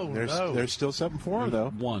 Oh, there's still something for him,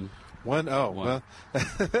 though. One. Well.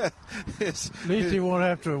 At least he won't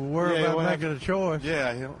have to worry about making a choice.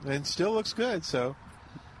 Yeah, and still looks good, so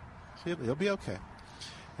he'll be okay.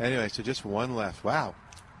 Anyway, so just one left. Wow.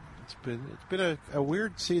 It's been a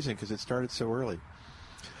weird season because it started so early.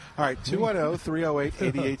 All right,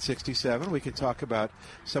 210-308-8867. We can talk about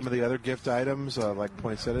some of the other gift items like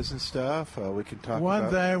poinsettias and stuff. We can talk One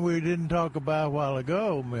about... thing we didn't talk about a while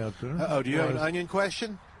ago, Milton. Do you have an onion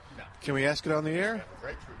question? No. Can we ask it on the air? I have a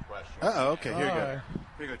grapefruit question. Okay, here you go.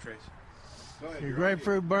 Here you go, Trace. Go ahead, your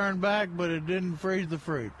grapefruit burned back, but it didn't freeze the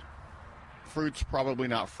fruit. Fruit's probably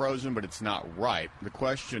not frozen, but it's not ripe. The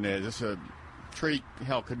question is, this is a tree,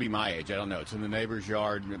 hell, could be my age. I don't know. It's in the neighbor's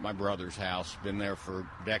yard at my brother's house. Been there for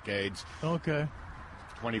decades. Okay.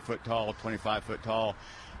 20 foot tall, 25 foot tall.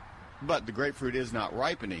 But the grapefruit is not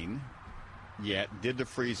ripening yet. Did the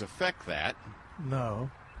freeze affect that? No.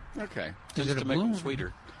 Okay. Does it make them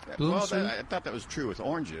sweeter? Well, I thought that was true with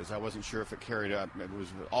oranges. I wasn't sure if it carried up. It was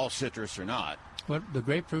all citrus or not. What the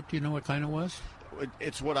grapefruit? Do you know what kind it was?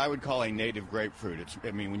 It's what I would call a native grapefruit.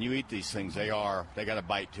 When you eat these things, they got a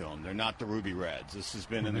bite to them. They're not the ruby reds. This has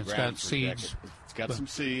been in the ground for decades. It's got some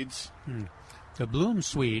seeds. The bloom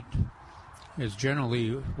sweet is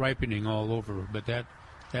generally ripening all over, but that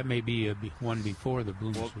That may be one before the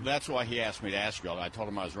bloom Well, sweet. that's why he asked me to ask y'all. I told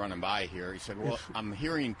him I was running by here. He said, well, I'm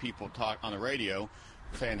hearing people talk on the radio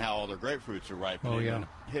saying how all their grapefruits are ripening. Oh, yeah.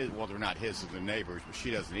 Well, they're not his, they're the neighbors, but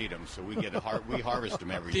she doesn't eat them, so we get we harvest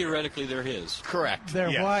them every year. Theoretically, they're his. Correct. They're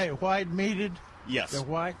yes. white meated. Yes. They're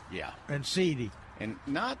white. Yeah. And seedy. And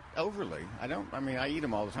not overly. I eat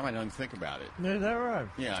them all the time. I don't even think about it. Is that right?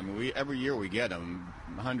 Yeah, I mean, every year we get them,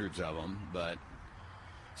 hundreds of them, but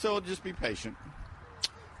so just be patient.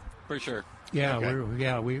 For sure. Yeah,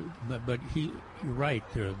 Okay. but you're right.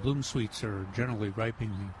 The bloom sweets are generally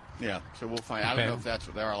ripening. Yeah, so we'll find. I don't know if that's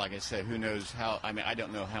what they are. Like I said, who knows how? I mean, I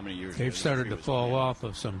don't know how many years. They've started to fall off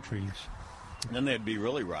of some trees. Then they'd be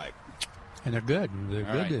really ripe. And they're good. They're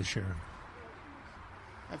All good right. this year.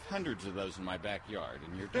 I have hundreds of those in my backyard,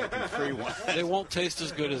 and you're taking free ones. They won't taste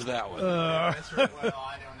as good as that one. That's right. Well,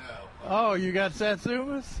 I don't know. Oh, you got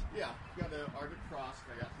Satsumas? Yeah, got an Arctic Frost.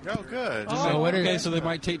 Oh, good. So so they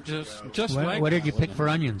might take just what did you pick for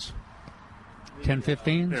onions? 10,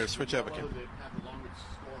 15? Here, switch up again.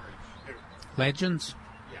 Legends?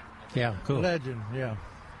 Yeah, cool. Legend, yeah.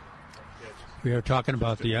 We were talking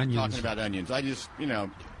about the onions. Talking about onions. I just,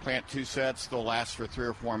 plant 2 sets. They'll last for 3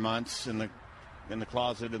 or 4 months in the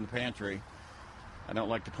closet in the pantry. I don't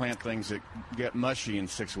like to plant things that get mushy in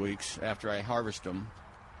 6 weeks after I harvest them.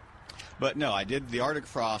 But no, I did the Arctic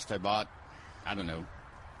Frost. I bought, I don't know,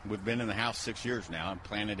 we've been in the house 6 years now. I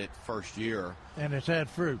planted it first year. And it's had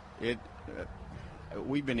fruit.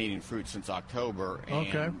 We've been eating fruit since October, and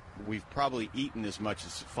Okay. we've probably eaten as much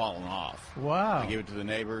as fallen off. Wow. I give it to the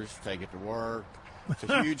neighbors, take it to work. It's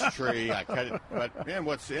a huge tree. I cut it. But man,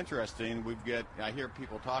 what's interesting, I hear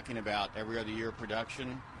people talking about every other year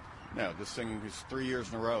production. No, this thing is 3 years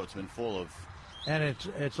in a row. It's been full of. And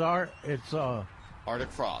it's Arctic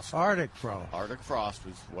Frost. Arctic Frost. Arctic Frost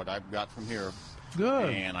is what I've got from here.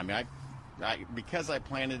 Good. And I mean, because I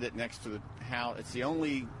planted it next to the house, it's the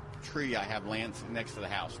only tree I have next to the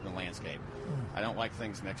house in the landscape. I don't like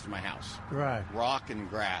things next to my house. Right. Rock and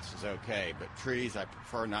grass is okay, but trees I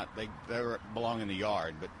prefer not. They belong in the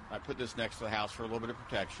yard, but I put this next to the house for a little bit of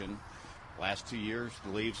protection. Last 2 years,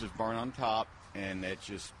 the leaves have burned on top, and it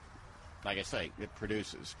just, like I say, it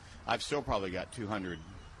produces. I've still probably got 200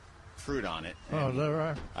 fruit on it. Oh, is that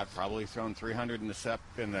right? I've probably thrown 300 in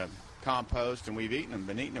the compost, and we've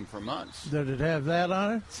been eating them for months. Did it have that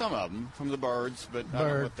on it? Some of them from the birds, but I don't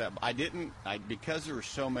know what that. Because there were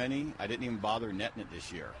so many, I didn't even bother netting it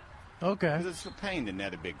this year. Okay. Because it's a pain to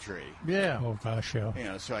net a big tree. Yeah. Oh, gosh,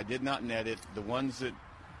 yeah. So I did not net it. The ones that,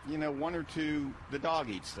 1 or 2, the dog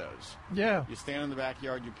eats those. Yeah. You stand in the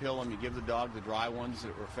backyard, you peel them, you give the dog the dry ones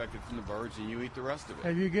that were affected from the birds, and you eat the rest of it.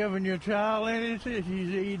 Have you given your child any? She's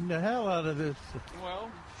eating the hell out of this. Well,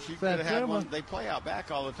 she could have had one. They play out back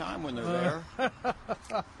all the time when they're there.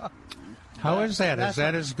 How is that? Is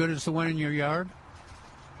that as good as the one in your yard?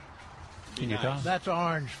 Can you tell? That's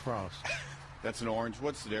orange frost. That's an orange.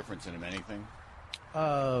 What's the difference in them? Anything?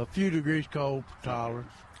 A few degrees cold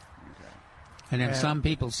tolerance. And then some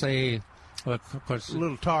people say, well, of course, a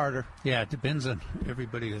little tartar. Yeah, it depends on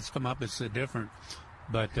everybody that's come up. It's different,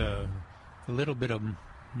 but a little bit of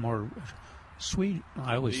more sweet.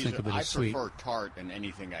 I always think of it as sweet. I prefer tart in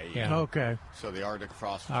anything I eat. Yeah. Okay. So the Arctic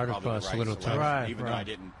Frost was Arctic probably Frost, the right a little selection, tart. even Right. though I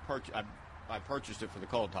didn't purchase. I purchased it for the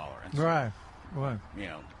cold tolerance. Right. Right.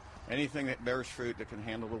 Anything that bears fruit that can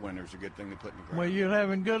handle the winter is a good thing to put in the ground. Well, you're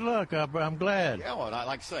having good luck. I'm glad. Yeah, well, I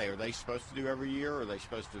like to say, are they supposed to do every year, or are they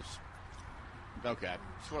supposed to? Okay,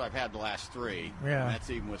 that's what I've had the last 3. Yeah. And that's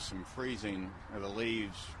even with some freezing of the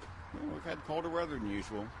leaves. We've had colder weather than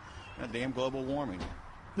usual. That damn global warming.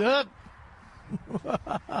 Yep.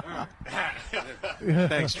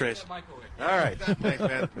 Thanks, Trace. All right. Thanks,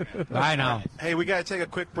 man. Bye now. Hey, we got to take a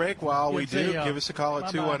quick break. While we See do, ya. give us a call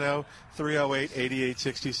at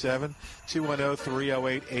 210-308-8867.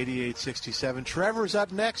 210-308-8867. Trevor's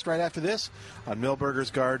up next right after this on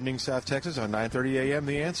Millburgers Gardening, South Texas on 9:30 a.m.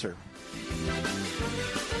 The Answer.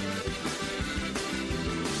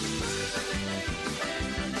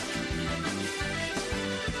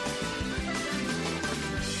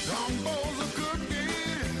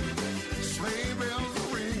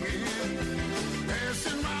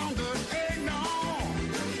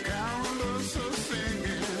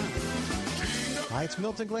 It's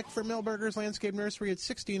Milton Glick for Millburgers Landscape Nursery at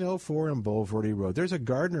 1604 on Boulevardy Road. There's a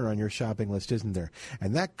gardener on your shopping list, isn't there?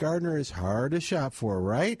 And that gardener is hard to shop for,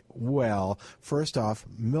 right? Well, first off,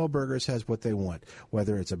 Millburgers has what they want.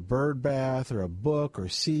 Whether it's a bird bath or a book or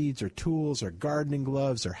seeds or tools or gardening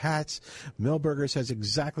gloves or hats, Millburgers has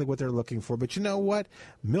exactly what they're looking for. But you know what?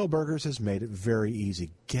 Millburgers has made it very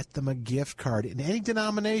easy. Get them a gift card in any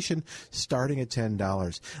denomination starting at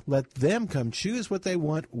 $10. Let them come choose what they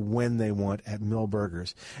want when they want at Millburgers,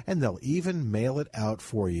 and they'll even mail it out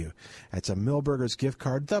for you. It's a Millburgers gift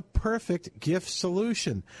card, the perfect gift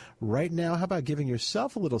solution. Right now, how about giving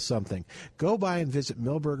yourself a little something? Go by and visit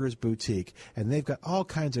Millburgers Boutique, and they've got all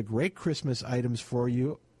kinds of great Christmas items for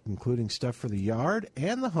you, including stuff for the yard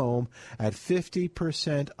and the home at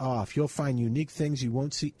 50% off. You'll find unique things you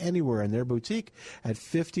won't see anywhere in their boutique at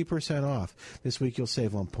 50% off. This week you'll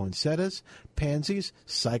save on poinsettias, pansies,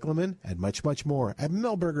 cyclamen, and much, much more at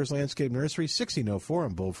Millburgers Landscape Nursery, 1604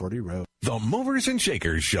 on Boulevardy Road. The Movers and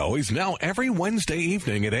Shakers Show is now every Wednesday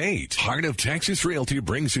evening at 8. Heart of Texas Realty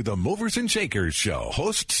brings you the Movers and Shakers Show.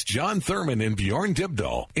 Hosts John Thurman and Bjorn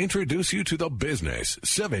Dibdal introduce you to the business,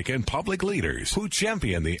 civic, and public leaders who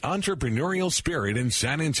champion the entrepreneurial spirit in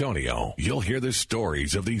San Antonio. You'll hear the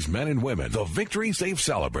stories of these men and women, the victories they've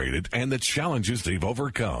celebrated, and the challenges they've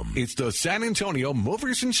overcome. It's the San Antonio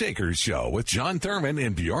Movers and Shakers Show with John Thurman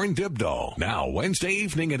and Bjorn Dibdal. Now, Wednesday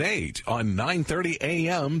evening at 8 on 9:30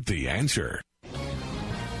 a.m. The Answer.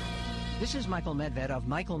 This is Michael Medved of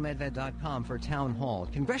michaelmedved.com for Town Hall.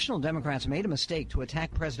 Congressional Democrats made a mistake to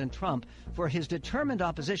attack President Trump for his determined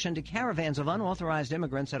opposition to caravans of unauthorized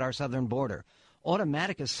immigrants at our southern border.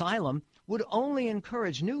 Automatic asylum would only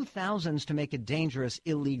encourage new thousands to make a dangerous,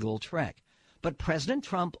 illegal trek. But President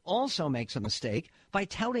Trump also makes a mistake by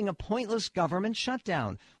touting a pointless government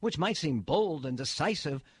shutdown, which might seem bold and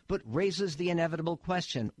decisive, but raises the inevitable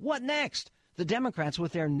question, what next? The Democrats,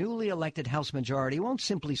 with their newly elected House majority, won't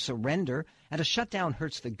simply surrender, and a shutdown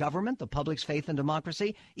hurts the government, the public's faith in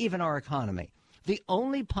democracy, even our economy. The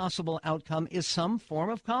only possible outcome is some form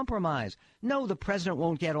of compromise. No, the president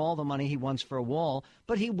won't get all the money he wants for a wall,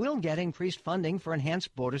 but he will get increased funding for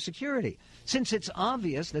enhanced border security. Since it's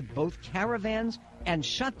obvious that both caravans and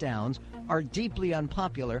shutdowns are deeply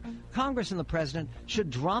unpopular, Congress and the president should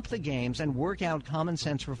drop the games and work out common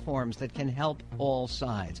sense reforms that can help all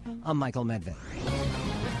sides. I'm Michael Medved.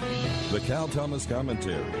 The Cal Thomas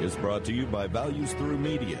Commentary is brought to you by Values Through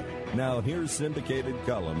Media. Now here's syndicated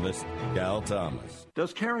columnist Cal Thomas.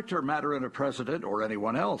 Does character matter in a president or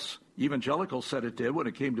anyone else? Evangelicals said it did when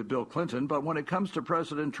it came to Bill Clinton, but when it comes to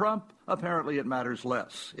President Trump, apparently it matters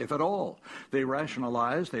less, if at all. They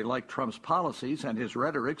rationalize they like Trump's policies and his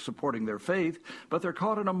rhetoric supporting their faith, but they're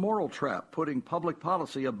caught in a moral trap, putting public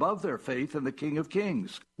policy above their faith in the King of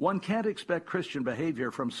Kings. One can't expect Christian behavior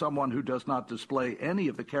from someone who does not display any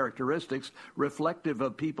of the characteristics reflective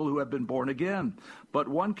of people who have been born again. But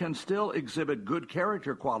one can still exhibit good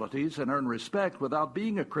character qualities and earn respect without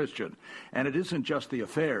being a Christian. And it isn't just the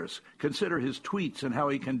affairs. Consider his tweets and how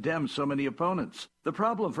he condemns so many opponents. The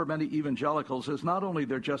problem for many evangelicals is not only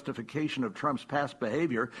their justification of Trump's past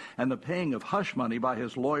behavior and the paying of hush money by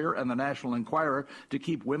his lawyer and the National Enquirer to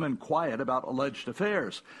keep women quiet about alleged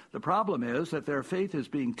affairs. The problem is that their faith is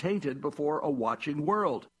being tainted before a watching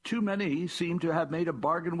world. Too many seem to have made a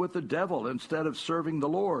bargain with the devil instead of serving the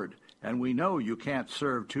Lord. And we know you can't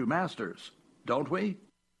serve two masters, don't we?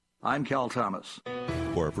 I'm Cal Thomas.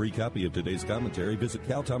 For a free copy of today's commentary, visit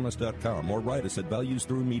calthomas.com or write us at Values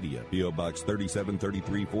Through Media, P.O. Box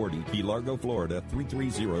 373340, Key Largo, Florida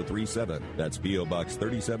 33037. That's P.O. Box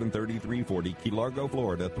 373340, Key Largo,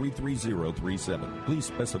 Florida 33037. Please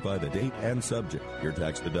specify the date and subject. Your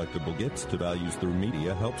tax-deductible gifts to Values Through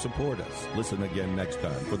Media help support us. Listen again next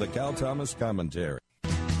time for the Cal Thomas Commentary.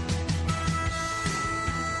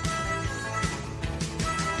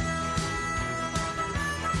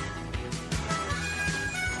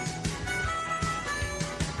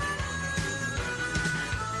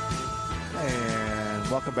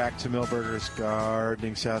 Welcome back to Millburgers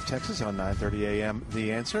Gardening, South Texas on 9:30 a.m.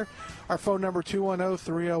 The Answer. Our phone number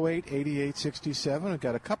 210-308-8867. We've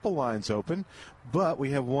got a couple lines open, but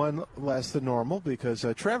we have one less than normal because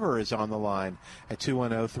Trevor is on the line at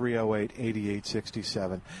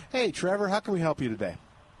 210-308-8867. Hey, Trevor, how can we help you today?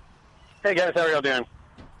 Hey, guys. How are y'all doing?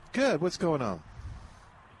 Good. What's going on?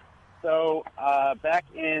 So, back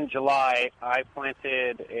in July, I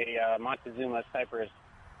planted a Montezuma cypress,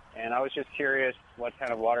 and I was just curious what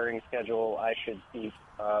kind of watering schedule I should keep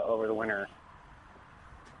over the winter.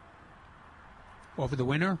 Over the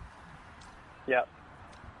winter? Yep.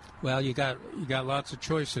 Well, you got lots of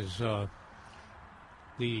choices. The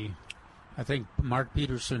I think Mark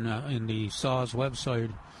Peterson in the SAWS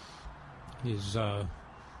website is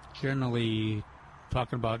generally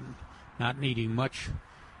talking about not needing much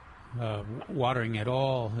watering at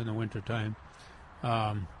all in the wintertime.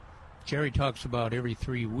 Jerry talks about every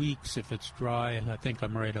 3 weeks if it's dry. I think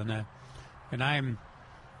I'm right on that. And I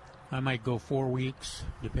might go 4 weeks,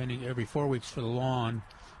 depending, every 4 weeks for the lawn.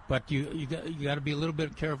 But you got to be a little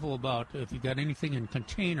bit careful about if you got anything in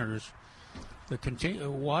containers. The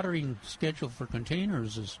watering schedule for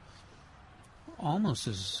containers is almost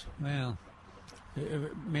as, well,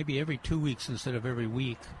 maybe every 2 weeks instead of every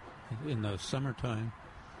week in the summertime.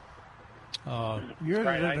 You're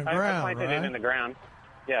right, in the ground, I planted it in the ground.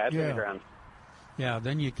 Yeah, it's in the ground. Yeah,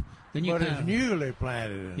 then you but it's newly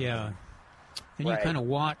planted. Yeah. Then you kind of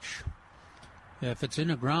watch. If it's in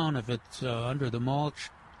the ground, if it's under the mulch,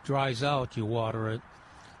 dries out, you water it.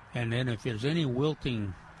 And then if there's any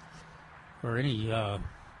wilting or any, you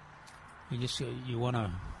want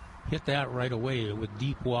to hit that right away with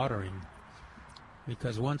deep watering.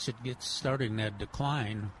 Because once it gets starting that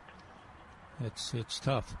decline, it's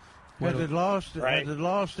tough. Has it lost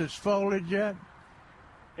its foliage yet?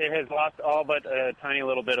 It has lost all but a tiny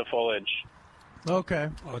little bit of foliage. Okay.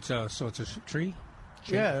 Oh, it's a tree?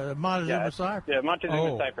 Yeah, Montezuma cypress. Yeah,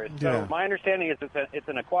 Montezuma cypress. So my understanding is it's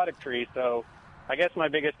an aquatic tree. So I guess my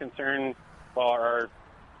biggest concern, I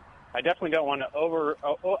definitely don't want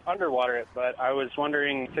to underwater it, but I was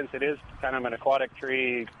wondering, since it is kind of an aquatic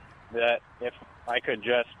tree, that if I could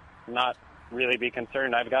just not really be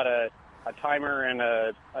concerned. I've got a timer and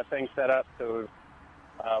a thing set up to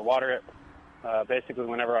water it basically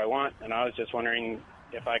whenever I want, and I was just wondering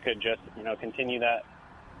if I could just continue that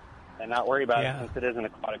and not worry about it, since it is an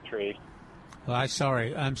aquatic tree. Well, I'm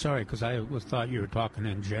sorry because I thought you were talking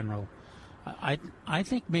in general. I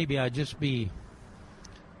think maybe I'd just be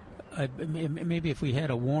maybe if we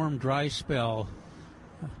had a warm, dry spell,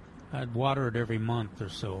 I'd water it every month or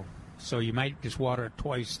so. So you might just water it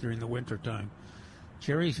twice during the winter time.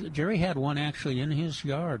 Jerry had one actually in his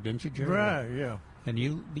yard, didn't you, Jerry? Right, yeah. And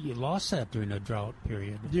you lost that during the drought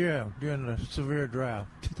period. Yeah, during the severe drought.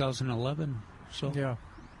 2011. So yeah.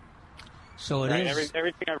 So it is.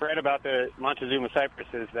 Everything I've read about the Montezuma cypress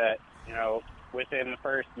is that within the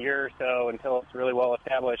first year or so, until it's really well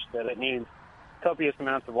established, that it needs copious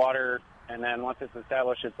amounts of water, and then once it's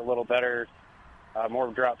established, it's a little better, more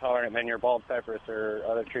drought tolerant than your bald cypress or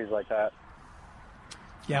other trees like that.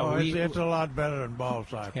 Yeah, it's a lot better than bald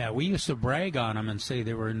cypress. Yeah, we used to brag on them and say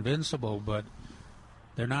they were invincible, but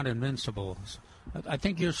they're not invincible. I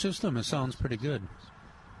think your system sounds pretty good.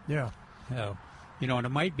 Yeah. Yeah. And it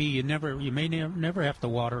might be you may never have to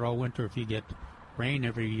water all winter if you get rain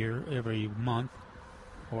every month,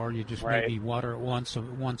 or you just maybe water it once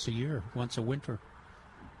a year, once a winter.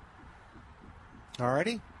 All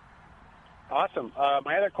righty. Awesome.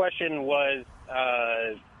 My other question was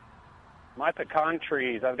my pecan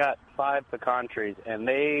trees. I've got 5 pecan trees, and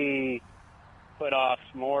they put off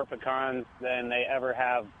more pecans than they ever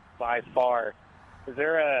have by far. Is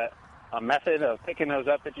there a method of picking those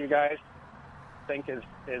up that you guys think is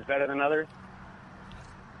better than others?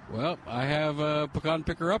 Well, I have pecan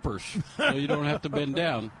picker-uppers, so you don't have to bend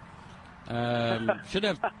down. Should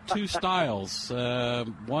have 2 styles.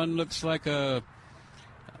 One looks like a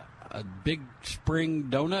big spring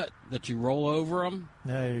donut that you roll over them.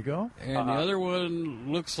 There you go. And the other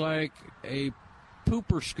one looks like a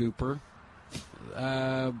pooper scooper,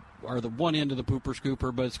 or the one end of the pooper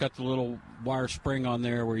scooper, but it's got the little wire spring on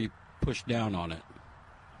there where you push down on it.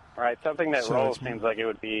 All right, something that rolls seems like it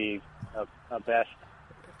would be a best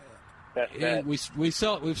and bet. we've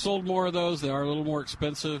sold more of those. They are a little more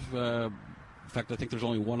expensive. In fact, I think there's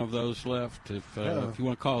only one of those left. If you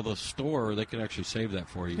want to call the store, they can actually save that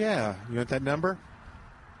for you. Yeah, you want that number?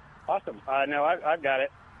 Awesome. No, I've got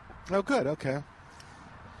it. Oh, good. Okay.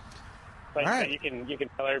 But all right. You can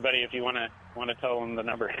tell everybody if you want to tell them the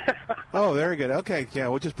number. Oh, very good. Okay, yeah,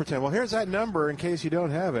 we'll just pretend. Well, here's that number in case you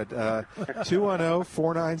don't have it.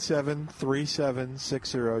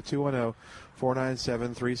 210-497-3760.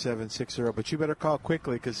 210-497-3760. But you better call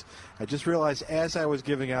quickly because I just realized as I was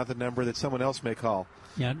giving out the number that someone else may call.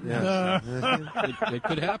 Yeah. It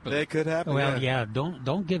could happen. It could happen. Well, yeah.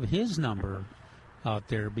 Don't give his number out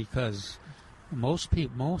there because most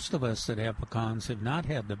of us that have pecans have not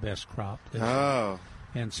had the best crop. Oh.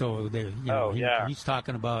 And so he's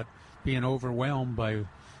talking about being overwhelmed by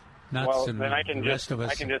nuts and then the rest of us.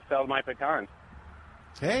 I can just sell my pecans.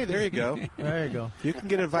 Hey, there you go. There you go. You can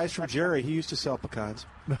get advice from Jerry. He used to sell pecans.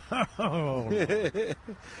 Oh.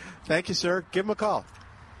 Thank you, sir. Give him a call.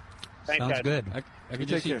 Thanks, Sounds guys. good. I could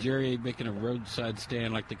just see Jerry making a roadside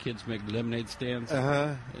stand like the kids make lemonade stands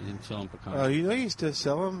and selling pecans. Oh, you used to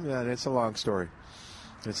sell them? Yeah, it's a long story.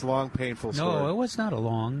 It's a long, painful story. No, it was not a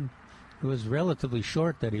long. It was relatively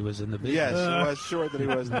short that he was in the business. Yes, it was short that he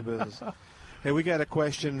was in the business. Hey, we got a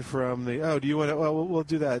question from the... Oh, do you want to... Well, we'll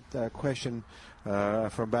do that question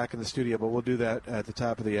from back in the studio, but we'll do that at the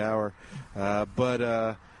top of the hour. But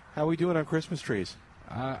how are we doing on Christmas trees?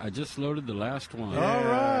 I just loaded the last one. All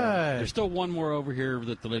right. There's still one more over here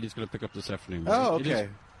that the lady's going to pick up this afternoon. Oh, okay.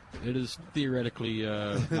 It is theoretically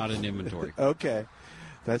not in inventory. Okay.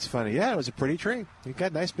 That's funny. Yeah, it was a pretty tree. You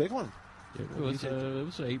got a nice big one. It was an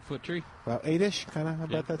 8-foot tree. About 8-ish, kind of,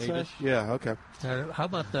 about that size? 8-ish. Yeah, okay. How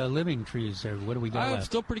about the living trees there? What do we got left?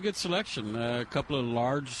 Still pretty good selection. A couple of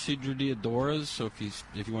large Cedro Diodoras. So if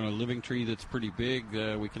you want a living tree that's pretty big,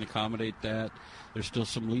 we can accommodate that. There's still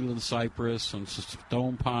some Leland cypress, some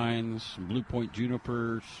stone pines, some Blue Point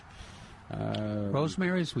junipers.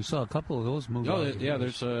 Rosemaries, we saw a couple of those move. Oh, yeah.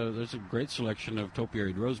 There's a great selection of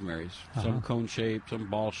topiary rosemaries. Some cone shaped, some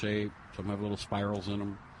ball shaped, some have little spirals in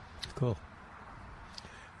them. Cool.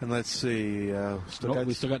 And let's see.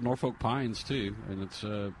 We still got Norfolk pines too, and it's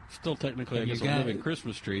still technically, I guess, a living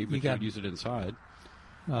Christmas tree, but you could use it inside.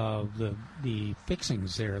 The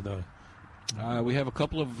fixings there, though. We have a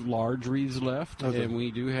couple of large wreaths left, and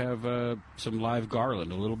we do have some live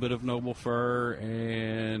garland, a little bit of noble fir,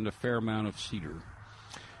 and a fair amount of cedar.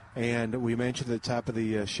 And we mentioned at the top of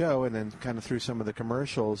the show, and then kind of through some of the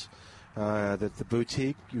commercials, that the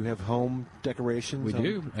boutique, you have home decorations. We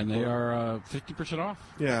do, and they are 50% off.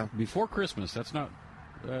 Yeah. Before Christmas. That's not,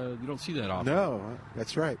 you don't see that often. No,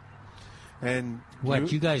 that's right. And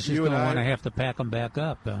you guys just don't want to have to pack them back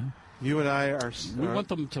up, huh? You and I are... We want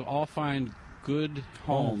them to all find good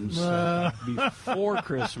homes before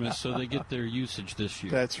Christmas so they get their usage this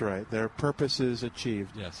year. That's right. Their purpose is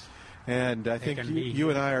achieved. Yes. And I think you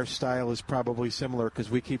and I, our style is probably similar because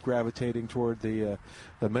we keep gravitating toward the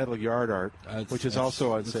metal yard art, which is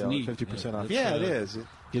also on sale, 50% off. Yeah, it is. It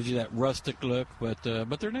gives you that rustic look, but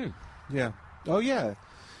they're new. Yeah. Oh, yeah.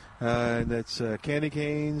 And that's candy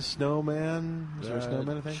canes, snowman. Is there a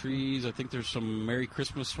snowman, I think? Trees. I think there's some Merry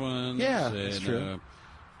Christmas ones. Yeah, that's true.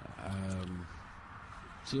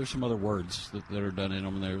 So there's some other words that are done in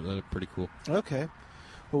them, and they're pretty cool. Okay.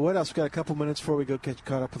 Well, what else? We've got a couple minutes before we go get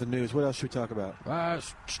caught up with the news. What else should we talk about?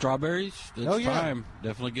 Strawberries. It's time.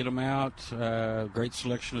 Definitely get them out. Great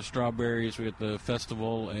selection of strawberries. We got the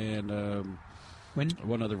festival and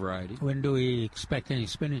one other variety. When do we expect any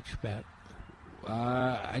spinach back?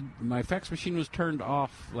 My fax machine was turned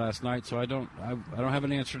off last night, so I don't have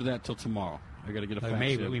an answer to that till tomorrow. I got to get a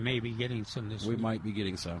fax. We may be getting some this week. We might be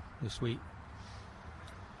getting some this week.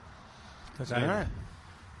 All right.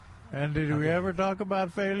 And did we ever talk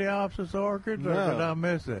about Phalaenopsis orchids, or did I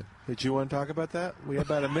miss it? Did you want to talk about that? We have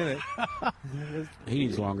about a minute. He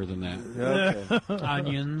needs longer than that. Okay.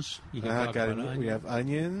 Onions. You can talk about onions. We have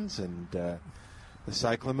onions and the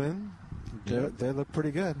cyclamen. They look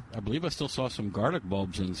pretty good. I believe I still saw some garlic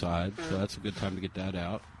bulbs inside, so that's a good time to get that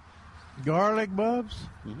out. Garlic bulbs?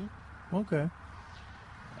 Mm-hmm. Okay.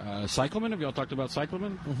 Cyclamen, have y'all talked about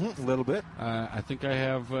cyclamen? Mm-hmm. A little bit. I think I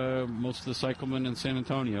have most of the cyclamen in San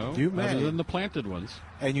Antonio. You may. Other than the planted ones.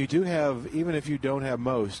 And you do have, even if you don't have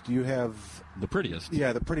most, you have... The prettiest.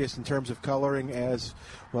 Yeah, the prettiest in terms of coloring as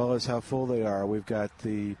well as how full they are. We've got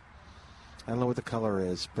the... I don't know what the color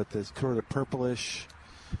is, but the sort of purplish...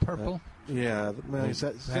 Purple? Yeah, it's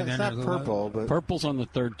not purple, but... Purple's on the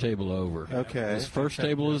third table over. Okay. This first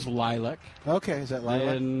table is lilac. Okay, is that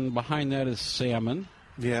lilac? And behind that is salmon.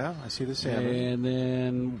 Yeah, I see the salmon. And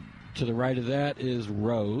then to the right of that is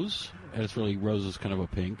rose. And it's really, rose is kind of a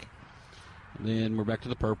pink. And then we're back to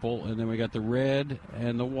the purple. And then we got the red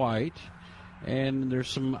and the white. And there's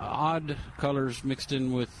some odd colors mixed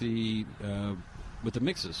in with the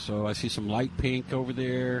mixes. So I see some light pink over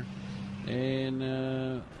there. And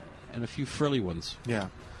a few frilly ones. Yeah.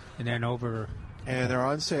 And then over... And they're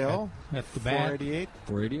on sale. At the back. $488?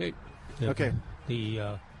 $488. Okay.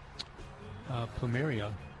 The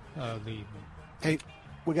plumeria. Hey,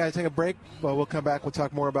 we got to take a break. Well, we'll come back. We'll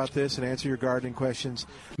talk more about this and answer your gardening questions.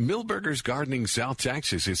 Millburgers Gardening South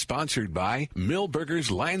Texas is sponsored by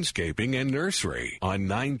Millburgers Landscaping and Nursery on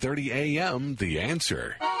 9:30 a.m. The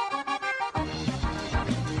Answer.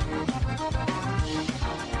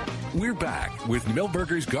 We're back with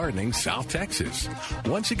Millburgers Gardening South Texas.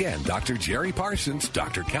 Once again, Dr. Jerry Parsons,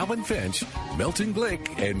 Dr. Calvin Finch, Milton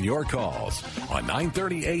Glick, and your calls on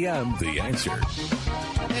 9:30 a.m. The Answer.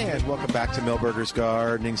 And welcome back to Millburgers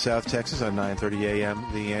Gardening, South Texas on 9:30 a.m.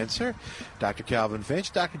 The Answer. Dr. Calvin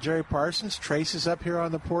Finch, Dr. Jerry Parsons. Trace is up here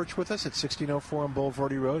on the porch with us at 1604 on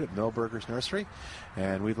Boulevardy Road at Millburgers Nursery.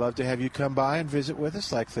 And we'd love to have you come by and visit with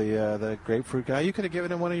us like the grapefruit guy. You could have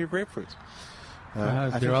given him one of your grapefruits.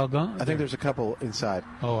 They're all gone? I think there's a couple inside.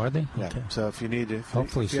 Oh, are they? Yeah. Okay. So if you need to,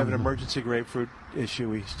 if you have an emergency grapefruit issue,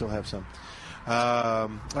 we still have some. All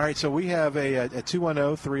right, so we have a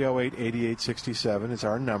 210-308-8867 is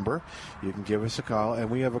our number. You can give us a call,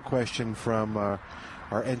 and we have a question from our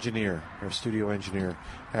engineer, our studio engineer.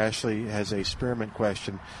 Ashley has a spearmint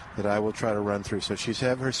question that I will try to run through. So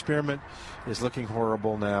her spearmint is looking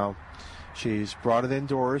horrible now. She's brought it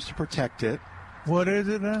indoors to protect it. What is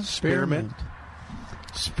it now? Spearmint.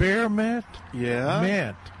 Spearmint? Yeah.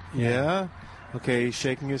 Mint. Yeah. Okay, he's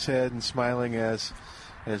shaking his head and smiling as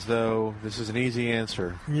though this is an easy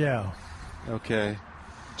answer. Yeah. Okay.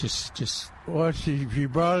 Just. What, she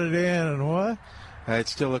brought it in and what?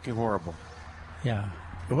 It's still looking horrible. Yeah.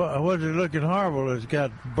 What's it looking horrible? It's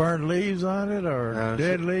got burnt leaves on it or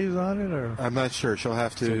dead leaves on it? Or I'm not sure. She'll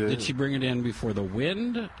have to... So did she bring it in before the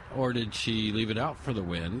wind, or did she leave it out for the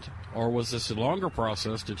wind? Or was this a longer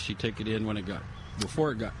process? Did she take it in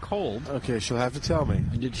before it got cold? Okay, she'll have to tell me.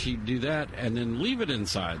 And did she do that and then leave it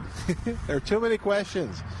inside? There are too many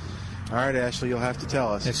questions. All right, Ashley, you'll have to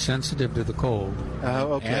tell us. It's sensitive to the cold.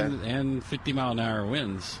 Okay. And 50-mile-an-hour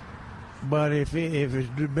winds. But if it's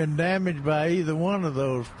been damaged by either one of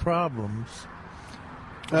those problems,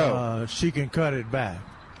 she can cut it back.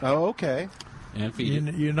 Oh, okay. And feed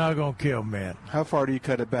it. You're not going to kill mint. How far do you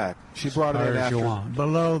cut it back? She brought it in after.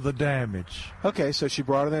 Below the damage. Okay, so she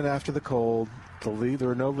brought it in after the cold. There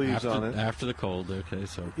are no leaves on it. After the cold, okay.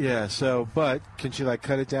 So yeah, but can she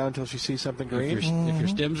cut it down until she sees something green? If your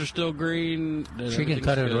stems are still green, she can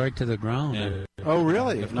cut it right to the ground. Yeah. Oh,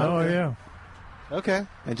 really? If not, yeah. Okay,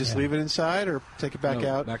 and just leave it inside or take it back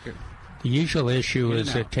out? The usual issue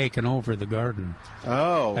is it taking over the garden.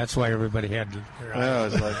 Oh. That's why everybody had to... Oh,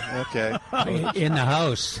 it's like, okay. In the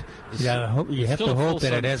house. You have to hope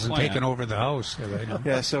that it hasn't taken over the house.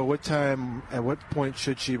 Yeah, so at what point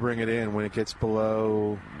should she bring it in? When it gets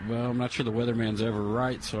below... Well, I'm not sure the weatherman's ever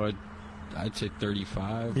right, so I'd say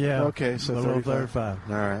 35. Yeah. Okay, so below 35.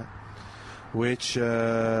 All right. Which...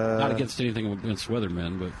 not against anything against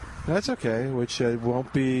weathermen, but... That's okay, which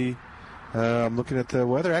won't be... I'm looking at the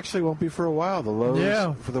weather. Actually, won't be for a while. The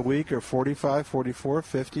lows for the week are 45, 44,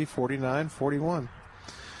 50, 49, 41.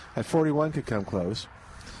 At 41 could come close.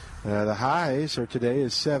 The highs are today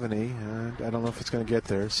is 70. I don't know if it's going to get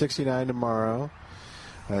there. 69 tomorrow.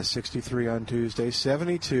 63 on Tuesday.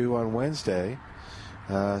 72 on Wednesday.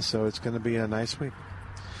 So it's going to be a nice week.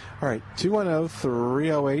 All right,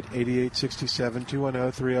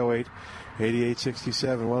 210-308-8867.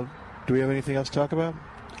 210-308-8867. Well, do we have anything else to talk about?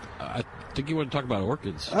 I think you want to talk about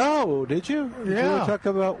orchids. Oh, did you? Yeah. You want to talk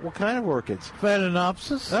about what kind of orchids?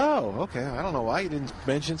 Phalaenopsis. Oh, okay. I don't know why you didn't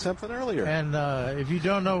mention something earlier. And if you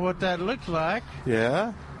don't know what that looks like,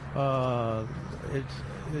 yeah,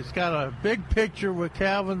 it's got a big picture with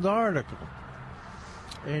Calvin's article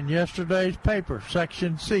in yesterday's paper,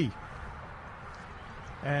 Section C.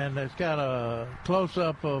 And it's got a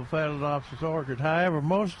close-up of Phalaenopsis orchid. However,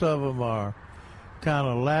 most of them are kind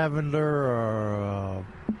of lavender or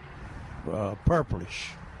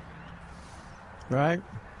purplish, right?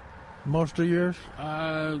 Most of yours?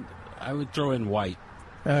 I would throw in white.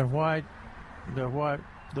 And white, the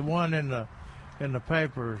one in the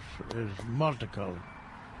papers is multicolored,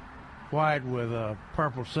 white with a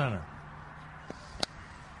purple center.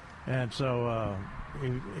 And so,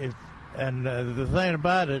 the thing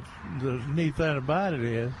about it, the neat thing about it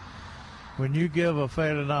is, when you give a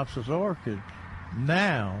Phalaenopsis orchid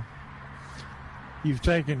now, you've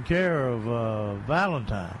taken care of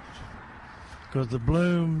Valentine's, because the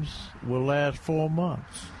blooms will last 4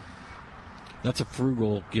 months. That's a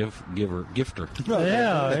frugal gifter.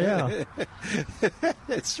 Yeah.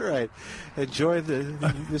 That's right. Enjoy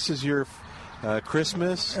this is your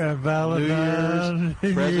Christmas, Valentine's, New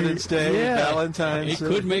Year's, President's Day, Valentine's. It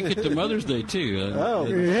could make it to Mother's Day, too.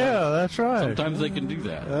 Yeah, that's right. Sometimes they can do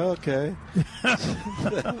that. Okay.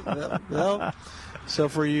 Well, so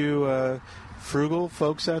for you frugal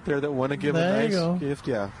folks out there that want to give a nice gift,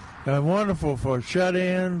 wonderful for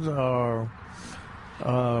shut-ins or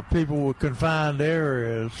people with confined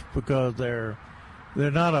areas, because they're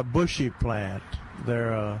not a bushy plant.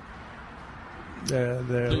 They're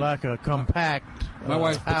like a compact. My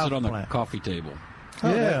wife puts it on the plant. coffee table.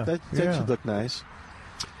 Oh, yeah, that should look nice.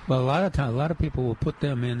 Well, a lot of people will put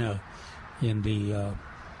them in the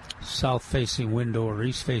south-facing window or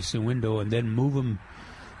east-facing window, and then move them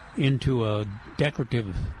into a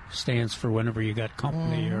decorative stance for whenever you got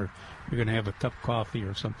company or you're going to have a cup of coffee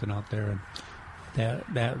or something out there, and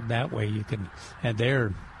that way you can. And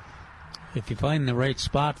there, if you find the right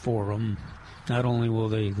spot for them, not only will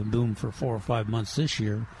they bloom for 4 or 5 months this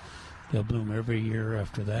year, they'll bloom every year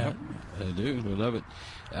after that. Yep, they do. They love it.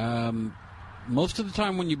 Most of the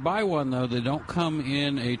time when you buy one, though, they don't come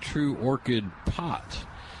in a true orchid pot.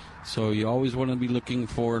 So you always want to be looking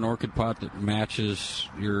for an orchid pot that matches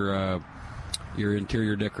your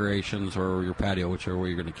interior decorations or your patio, whichever way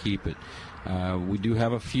you're going to keep it. We do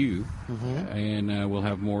have a few, and we'll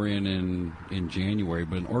have more in January.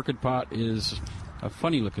 But an orchid pot is a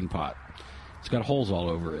funny-looking pot. It's got holes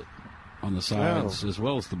all over it on the sides as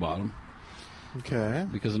well as the bottom. Okay.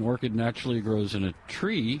 Because an orchid naturally grows in a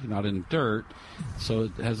tree, not in dirt, so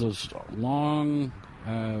it has those long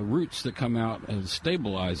roots that come out and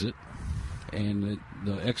stabilize it, and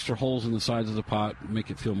the extra holes in the sides of the pot make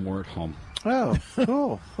it feel more at home. Oh,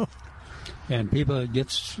 cool. And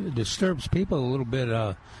it disturbs people a little bit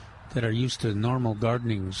that are used to normal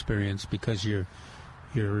gardening experience, because you're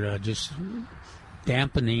just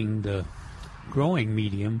dampening the growing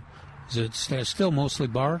medium. Is it still mostly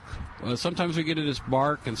bark? Well, sometimes we get it as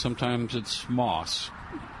bark, and sometimes it's moss.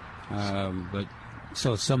 But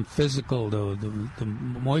so some physical, the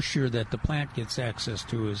moisture that the plant gets access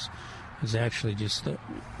to is actually just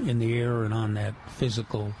in the air and on that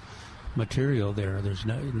physical material there. There's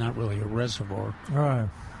not really a reservoir. Right.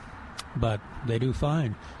 But they do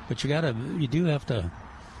fine. But you do have to.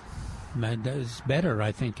 It's better,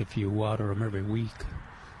 I think, if you water them every week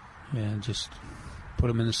and just put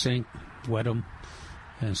them in the sink, wet them,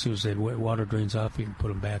 and as soon as the water drains off, you can put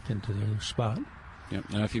them back into their spot. Yep.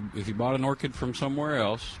 Now, if you bought an orchid from somewhere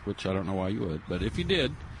else, which I don't know why you would, but if you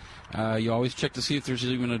did, you always check to see if there's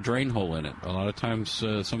even a drain hole in it. A lot of times,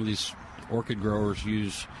 some of these orchid growers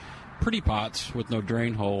use pretty pots with no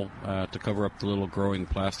drain hole to cover up the little growing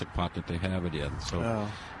plastic pot that they have it in. So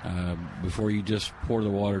before you just pour the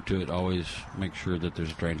water to it, always make sure that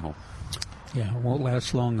there's a drain hole. Yeah, it won't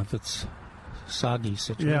last long if it's soggy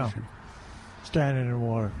situation. Yeah. Standing in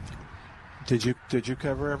water. Did you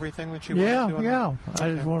cover everything that you wanted to do? Yeah. I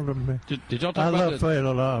just wanted to be. Did y'all talk about that?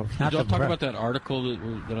 Did y'all talk about that article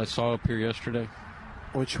that I saw up here yesterday?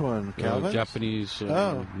 Which one? Calvin's? Japanese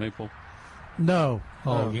maple. No.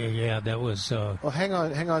 Oh, yeah, that was... Well, hang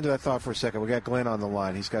on to that thought for a second. We got Glenn on the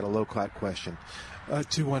line. He's got a low-cut question.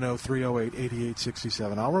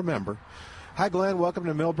 210-308-8867. I'll remember. Hi, Glenn. Welcome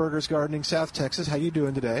to Millburgers Gardening, South Texas. How you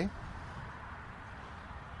doing today?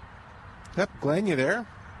 Yep, Glenn, you there?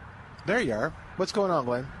 There you are. What's going on,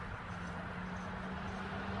 Glenn?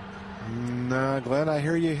 No, Glenn, I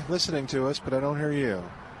hear you listening to us, but I don't hear you.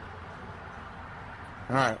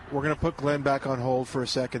 All right, we're going to put Glenn back on hold for a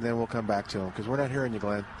second, then we'll come back to him, because we're not hearing you,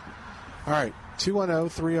 Glenn. All right,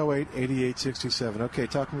 210-308-8867. Okay,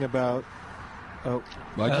 talking about... Oh,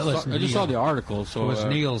 well, I just saw the article. So it was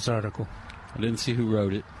Neil's article. I didn't see who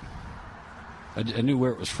wrote it. I knew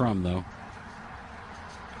where it was from, though.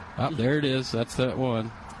 Oh, there it is. That's that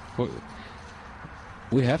one.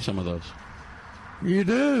 We have some of those. You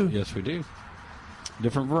do? Yes, we do.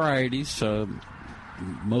 Different varieties.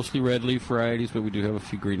 Mostly red leaf varieties, but we do have a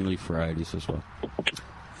few green leaf varieties as well.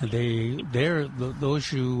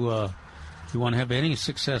 Those you want to have any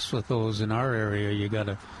success with those in our area, you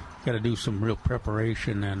got to do some real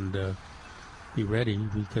preparation and be ready,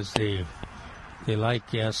 because they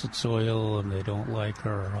like acid soil and they don't like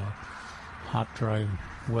our hot, dry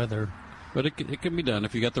weather. But it can be done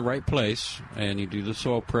if you got the right place and you do the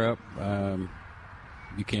soil prep.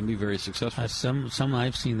 You can be very successful. Some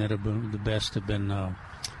I've seen that have been the best have been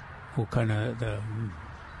kind of the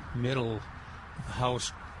middle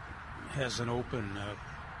house has an open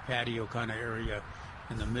patio kind of area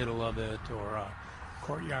in the middle of it, or a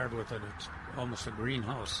courtyard with it. It's almost a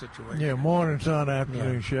greenhouse situation. Yeah, morning sun,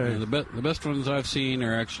 afternoon shade. Yeah, the best ones I've seen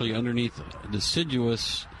are actually underneath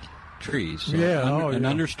deciduous trees. So an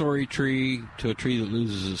understory tree to a tree that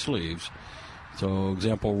loses its leaves. So,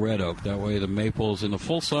 example, red oak. That way the maple's in the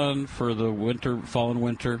full sun for the fall and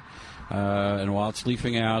winter, and while it's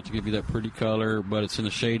leafing out to give you that pretty color, but it's in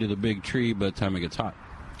the shade of the big tree by the time it gets hot.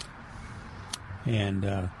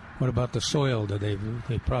 And what about the soil? Do they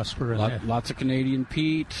prosper in that? Lots of Canadian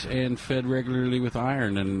peat and fed regularly with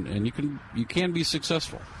iron, and you can be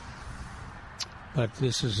successful. But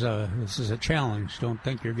this is a challenge. Don't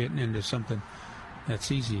think you're getting into something that's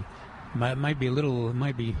easy. It might be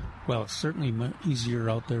it's certainly easier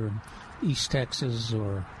out there in East Texas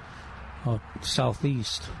or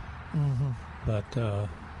southeast. Mm-hmm. But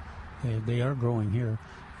they are growing here.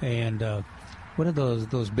 And what are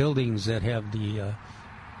those buildings that have the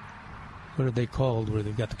what are they called, where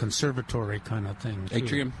they've got the conservatory kind of thing, too.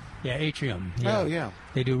 Atrium? Yeah, atrium. Oh, yeah.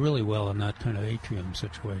 They do really well in that kind of atrium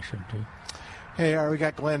situation, too. Hey, all right, we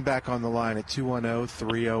got Glenn back on the line at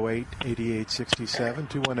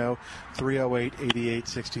 210-308-8867,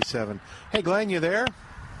 210-308-8867. Hey, Glenn, you there?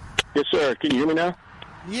 Yes, sir. Can you hear me now?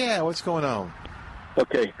 Yeah, what's going on?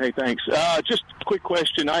 Okay. Hey, thanks. Just a quick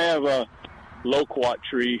question. I have a loquat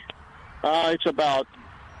tree. It's about,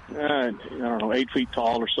 I don't know, 8 feet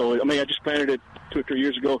tall or so. I mean, I just planted it 2 or 3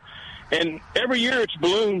 years ago. And every year it's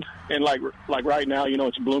bloomed. And like right now,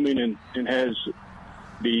 it's blooming and has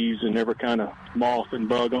bees and every kind of moth and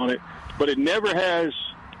bug on it. But it never has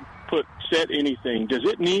set anything. Does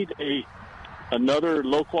it need another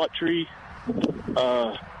loquat tree?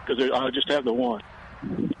 Because I just have the one.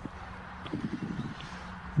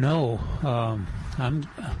 No.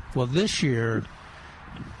 Well, this year,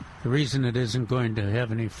 the reason it isn't going to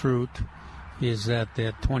have any fruit is that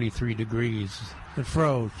at 23 degrees. It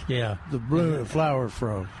froze. Yeah. The flower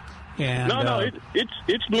froze. And, no,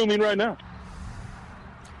 it's blooming right now.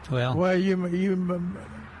 Well,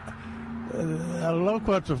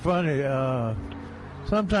 loquats are funny.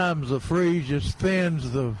 Sometimes the freeze just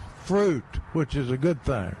thins the fruit, which is a good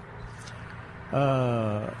thing.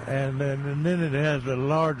 And then it has a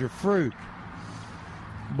larger fruit.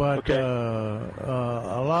 But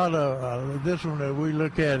a lot of this one that we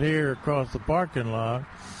look at here across the parking lot,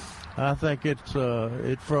 I think it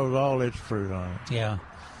froze all its fruit on it. Yeah,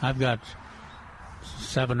 I've got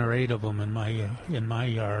 7 or 8 of them in my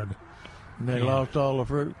yard. And they lost all the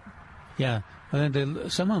fruit. Yeah, and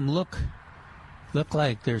some of them look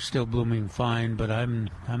like they're still blooming fine, but I'm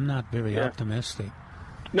not very optimistic.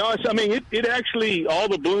 No, it actually, all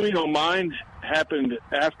the blooming on mine happened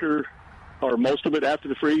after, or most of it after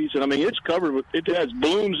the freeze. And it's covered with, it has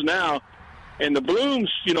blooms now, and the blooms,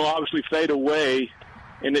 obviously fade away,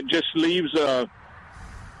 and it just leaves like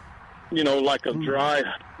a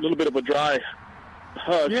little bit of a dry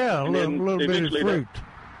husk. Yeah, a little bit of fruit.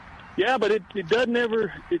 Yeah, but it doesn't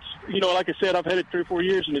ever, it's, like I said, I've had it 3 or 4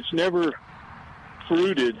 years, and it's never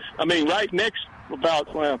fruited. Right next, about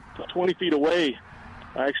 20 feet away,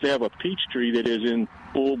 I actually have a peach tree that is in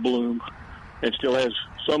full bloom and still has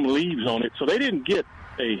some leaves on it. So they didn't get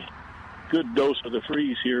a good dose of the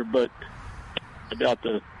freeze here, but I doubt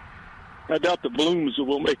the blooms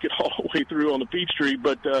will make it all the way through on the peach tree.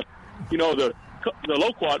 But the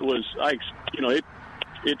loquat was,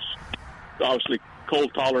 it's obviously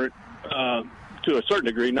cold tolerant to a certain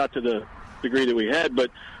degree, not to the degree that we had,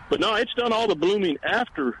 but no, it's done all the blooming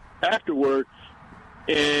afterward.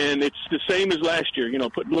 And it's the same as last year,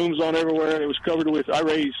 put blooms on everywhere. It was covered with, I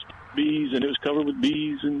raised bees, and it was covered with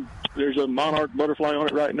bees, and there's a monarch butterfly on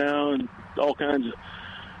it right now, and all kinds of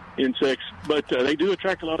insects. But they do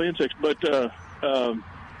attract a lot of insects. But and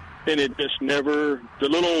it just never, the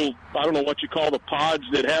little, I don't know what you call the pods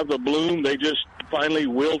that have the bloom, they just finally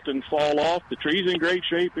wilt and fall off. The tree's in great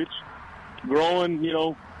shape. It's growing,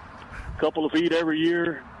 a couple of feet every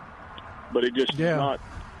year, but it just not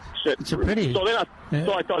set. It's a pretty. So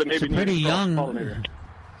I thought it maybe it's a pretty young.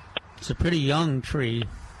 It's a pretty young tree.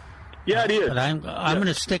 Yeah, it is. But I'm going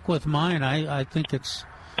to stick with mine. I think it's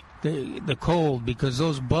the cold, because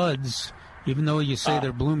those buds, even though you say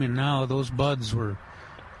they're blooming now, those buds were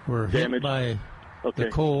hit by the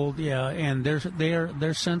cold. Yeah, and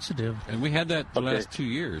they're sensitive. And we had that the last 2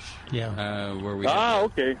 years. Yeah. Where we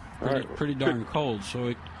pretty darn cold. So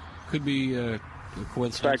it could be a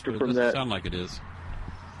coincidence, but it doesn't sound like it is.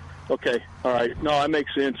 Okay, all right. No, that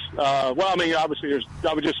makes sense.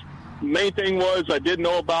 Obviously, main thing was I didn't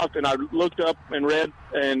know about, and I looked up and read,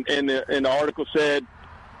 and the article said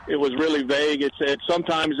it was really vague. It said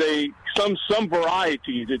sometimes some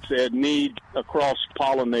varieties, it said, need a cross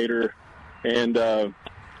pollinator, and I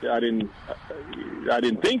didn't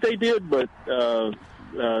think they did, but no,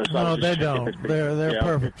 they don't. They're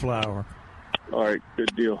perfect flower. All right,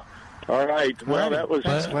 good deal. All right. Well, that was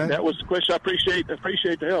the question. I appreciate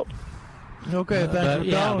the help. Okay, thanks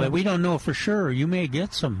for calling. But we don't know for sure. You may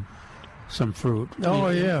get some fruit. Oh,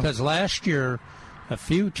 yeah. Because last year,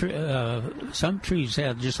 some trees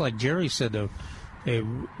had, just like Jerry said, a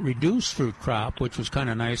reduced fruit crop, which was kind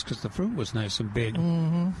of nice because the fruit was nice and big.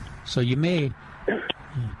 Mm-hmm. So you may.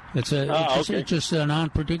 It's just an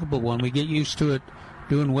unpredictable one. We get used to it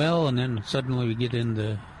doing well, and then suddenly we get in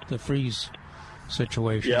the freeze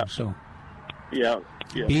situation. Yeah. So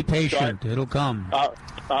be patient. It'll come.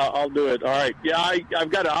 I'll do it. All right. Yeah,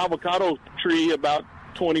 I've got an avocado tree about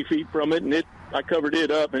 20 feet from it, and I covered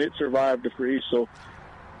it up, and it survived the freeze. So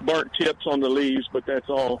burnt tips on the leaves, but that's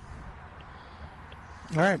all.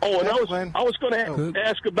 All right. Oh, and I was going to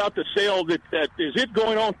ask about the sale. That is it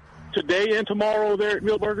going on today and tomorrow there at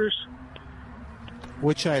Millburgers?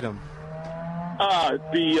 Which item?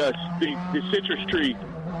 The citrus tree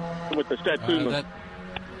with the Satsuma.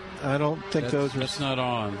 I don't think those are. That's not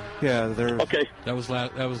on. Yeah, they're okay. That was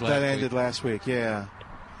last. That ended last week. Yeah.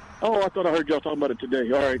 Oh, I thought I heard y'all talking about it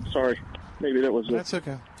today. All right, sorry. Maybe that was. That's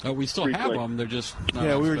okay. Oh, we still have them. They're just.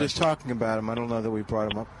 Yeah, we were just talking about them. I don't know that we brought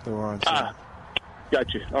them up. They were on sale.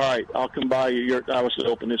 Got you. All right, I'll come by. I was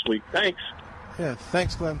open this week. Thanks. Yeah,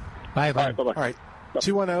 thanks, Glenn. Bye. All right, bye-bye. All right.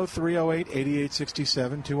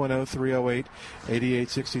 210-308-8867.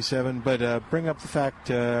 210-308-8867. But bring up the fact,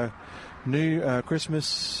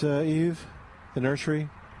 Christmas Eve, the nursery.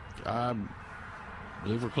 I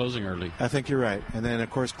believe we're closing early. I think you're right. And then, of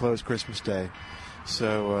course, close Christmas Day.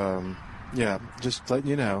 So, yeah, just letting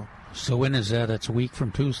you know. So when is that? That's a week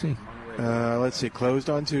from Tuesday? Let's see. Closed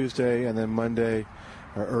on Tuesday and then Monday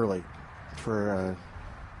early. But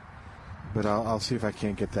I'll see if I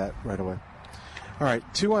can't get that right away. All right,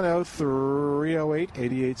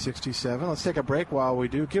 210-308-8867. Let's take a break. While we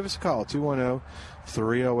do, give us a call,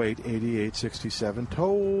 210-308-8867.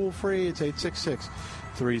 Toll free, it's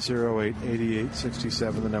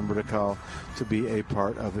 866-308-8867, the number to call to be a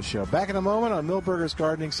part of the show. Back in a moment on Millburgers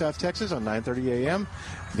Gardening, South Texas on 9:30 a.m.,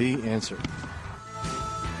 The Answer.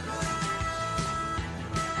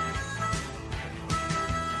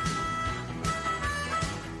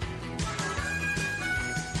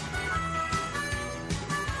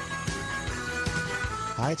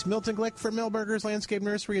 Hi, it's Milton Glick from Millburgers Landscape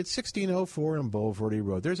Nursery at 1604 on Boulevardy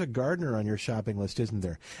Road. There's a gardener on your shopping list, isn't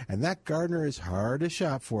there? And that gardener is hard to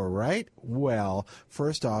shop for, right? Well,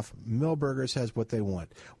 first off, Millburgers has what they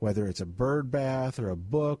want. Whether it's a bird bath or a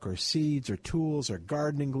book or seeds or tools or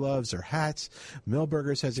gardening gloves or hats,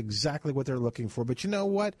 Millburgers has exactly what they're looking for. But you know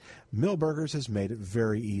what? Millburgers has made it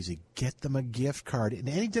very easy. Get them a gift card in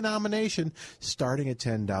any denomination starting at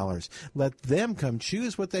 $10. Let them come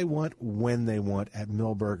choose what they want when they want at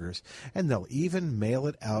Millburgers, and they'll even mail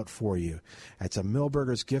it out for you. That's a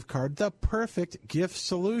Millburgers gift card, the perfect gift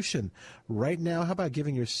solution. Right now, how about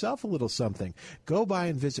giving yourself a little something? Go by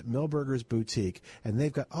and visit Millburgers Boutique, and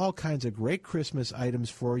they've got all kinds of great Christmas items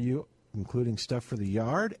for you, including stuff for the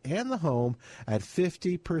yard and the home at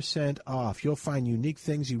 50% off. You'll find unique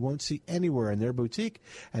things you won't see anywhere in their boutique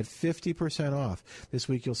at 50% off. This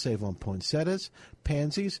week you'll save on poinsettias,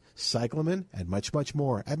 pansies, cyclamen, and much, much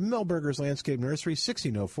more at Millburgers Landscape Nursery,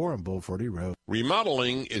 1604 on Boulevardy Road.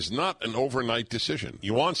 Remodeling is not an overnight decision.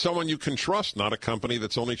 You want someone you can trust, not a company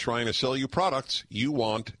that's only trying to sell you products. You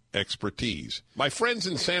want expertise. My friends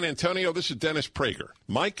in San Antonio, this is Dennis Prager.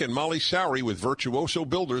 Mike and Molly Sowery with Virtuoso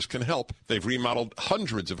Builders can help. They've remodeled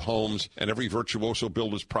hundreds of homes, and every Virtuoso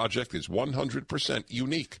Builders project is 100%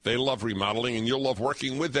 unique. They love remodeling, and you'll love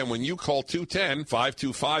working with them when you call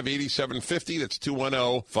 210-525-8750. That's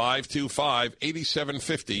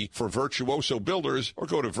 210-525-8750 for Virtuoso Builders, or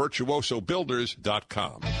go to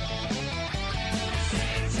virtuosobuilders.com.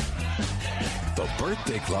 The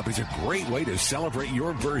Birthday Club is a great way to celebrate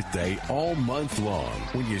your birthday all month long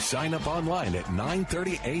when you sign up online at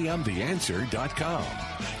 930amtheanswer.com.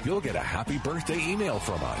 You'll get a happy birthday email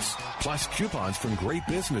from us, plus coupons from great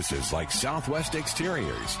businesses like Southwest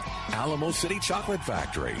Exteriors, Alamo City Chocolate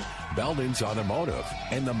Factory, Belden's Automotive,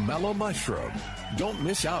 and the Mellow Mushroom. Don't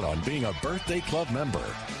miss out on being a Birthday Club member.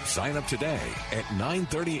 Sign up today at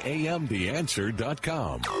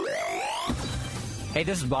 930amtheanswer.com. Hey,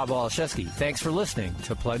 this is Bob Waliszewski. Thanks for listening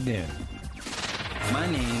to Plugged In. My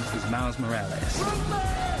name is Miles Morales.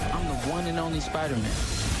 I'm the one and only Spider-Man.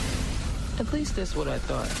 At least that's what I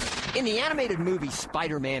thought. In the animated movie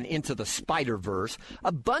Spider-Man Into the Spider-Verse,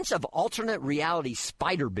 a bunch of alternate reality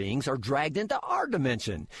spider beings are dragged into our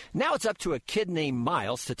dimension. Now it's up to a kid named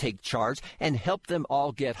Miles to take charge and help them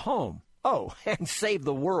all get home. Oh, and save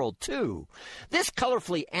the world, too. This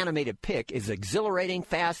colorfully animated pic is exhilarating,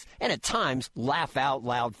 fast, and at times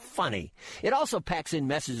laugh-out-loud funny. It also packs in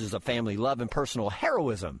messages of family love and personal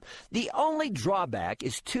heroism. The only drawback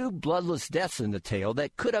is 2 bloodless deaths in the tale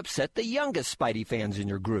that could upset the youngest Spidey fans in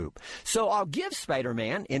your group. So I'll give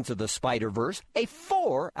Spider-Man Into the Spider-Verse a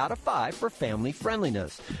 4 out of 5 for family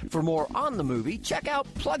friendliness. For more on the movie, check out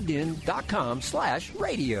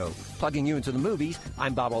pluggedin.com/radio. Plugging you into the movies,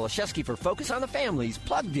 I'm Bob Waliszewski for Focus on the Family's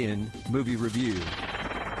Plugged In Movie Review.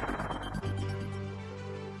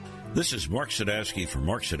 This is Mark Sadowski from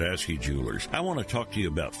Mark Sadowski Jewelers. I want to talk to you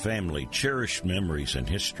about family, cherished memories, and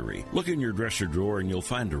history. Look in your dresser drawer and you'll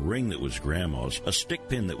find a ring that was Grandma's, a stick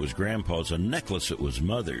pin that was Grandpa's, a necklace that was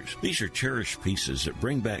Mother's. These are cherished pieces that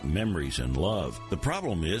bring back memories and love. The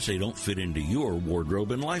problem is they don't fit into your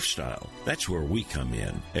wardrobe and lifestyle. That's where we come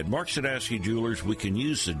in. At Mark Sadowski Jewelers, we can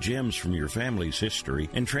use the gems from your family's history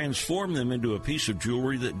and transform them into a piece of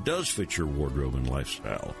jewelry that does fit your wardrobe and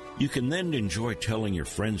lifestyle. You can then enjoy telling your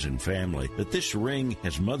friends and family that this ring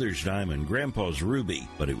has Mother's diamond, Grandpa's ruby,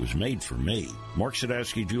 but it was made for me. Mark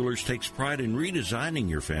Sadowski Jewelers takes pride in redesigning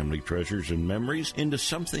your family treasures and memories into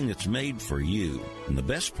something that's made for you. And the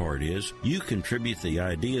best part is, you contribute the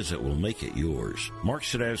ideas that will make it yours. Mark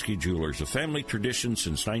Sadowski Jewelers, a family tradition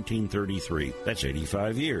since 1933. That's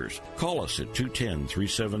 85 years. Call us at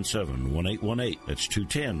 210-377-1818. That's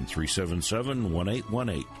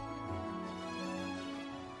 210-377-1818.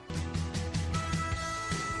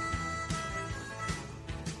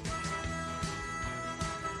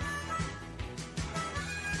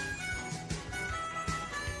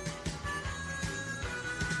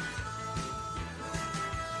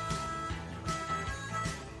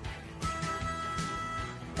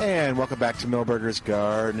 And welcome back to Millburgers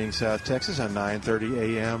Gardening, South Texas on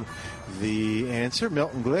 9:30 a.m. The Answer.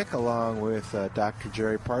 Milton Glick along with Dr.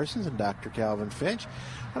 Jerry Parsons and Dr. Calvin Finch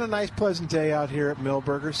on a nice, pleasant day out here at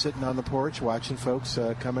Millburgers, sitting on the porch watching folks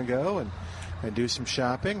come and go and do some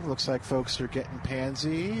shopping. Looks like folks are getting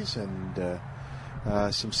pansies and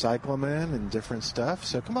some cyclamen and different stuff.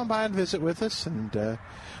 So come on by and visit with us, and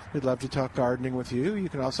we'd love to talk gardening with you. You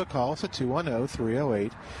can also call us at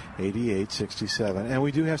 210-308-8867. And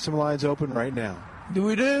we do have some lines open right now. Do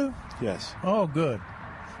we do? Yes. Oh, good.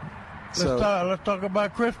 Let's talk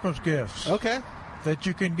about Christmas gifts. Okay. That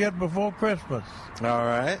you can get before Christmas. All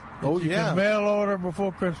right. You can mail order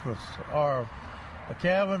before Christmas. Or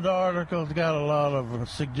Calvin's article's got a lot of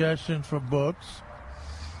suggestions for books.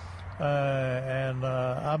 And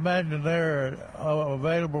I imagine they're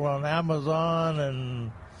available on Amazon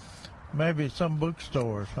and maybe some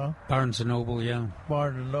bookstores, huh? Barnes & Noble, yeah.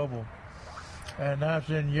 Barnes & Noble. And that's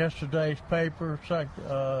in yesterday's paper,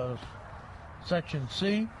 Section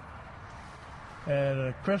C.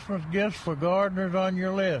 And Christmas gifts for gardeners on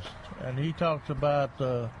your list. And he talks about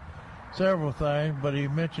several things, but he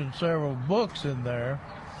mentioned several books in there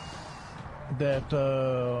that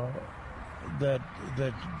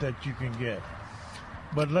you can get.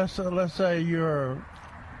 But let's say you're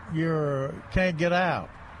can't get out.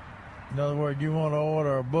 In other words, you want to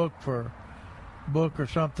order a book or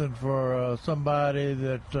something for somebody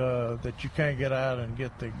that you can't get out and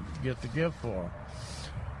get the gift for.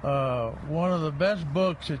 One of the best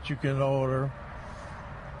books that you can order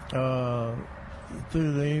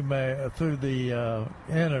through the email, through the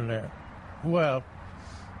internet, well,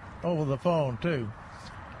 over the phone too.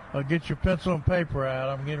 Get your pencil and paper out.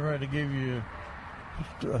 I'm getting ready to give you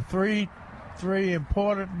three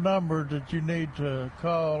important numbers that you need to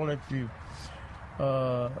call if you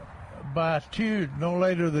by Tuesday, no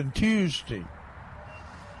later than Tuesday,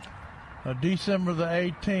 December the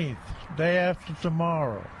 18th, day after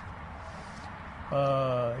tomorrow.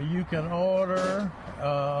 You can order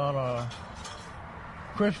on a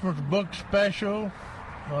Christmas book special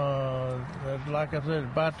that, like I said, is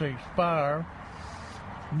about to expire.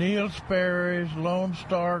 Neil Sperry's Lone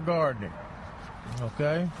Star Gardening.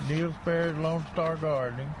 Okay, Neil Sperry's Lone Star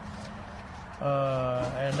Gardening,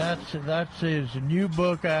 and that's his new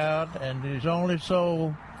book out, and it's only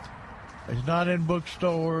sold. It's not in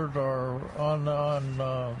bookstores or on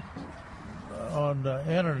the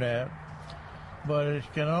internet, but it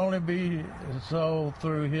can only be sold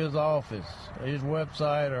through his office, his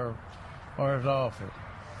website, or his office.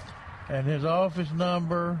 And his office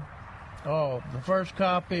number. Oh, the first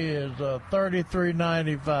copy is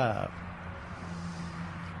 $33.95.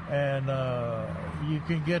 And you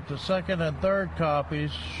can get the second and third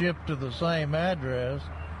copies shipped to the same address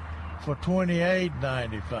for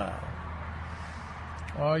 $28.95.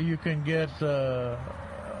 Or you can get a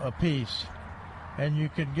piece, and you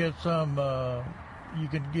can get some. You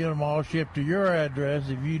can get them all shipped to your address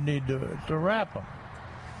if you need to wrap them.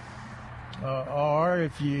 Or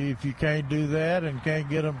if you can't do that and can't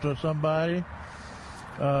get them to somebody,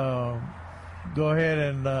 go ahead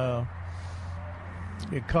and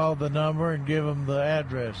you call the number and give them the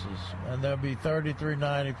addresses, and they'll be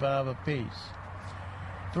 $33.95 a piece.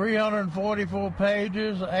 344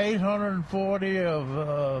 pages, 840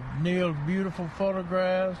 of Neil's beautiful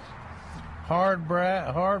photographs,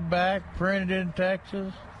 hardback, printed in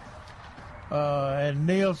Texas, and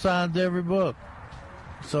Neil signs every book.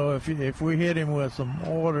 So if we hit him with some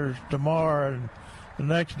orders tomorrow,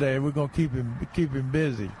 the next day. We're going to keep him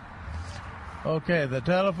busy. Okay, the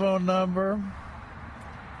telephone number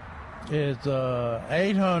is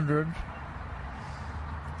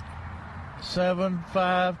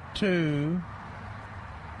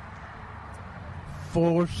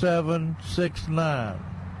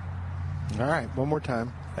All right, one more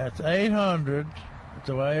time. That's 800. It's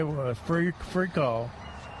a free call.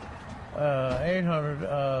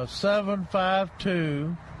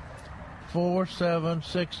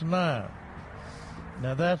 800-752-4769.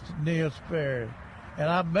 Now that's Neil Sperry, and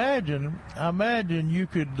I imagine you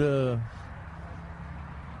could.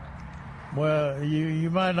 Well, you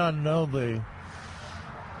might not know the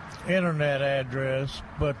internet address,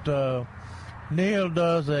 but Neil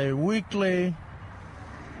does a weekly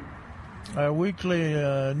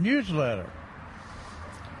newsletter,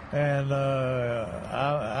 and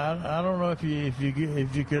I don't know if you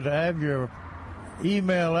could have your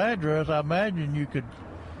email address. I imagine you could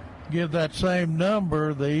give that same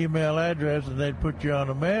number the email address, and they'd put you on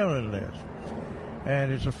a mailing list.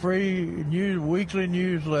 And it's a free weekly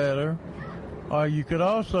newsletter. Or you could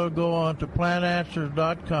also go on to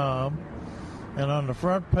plantanswers.com, and on the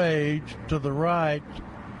front page to the right,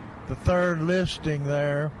 the third listing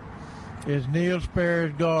there is Neil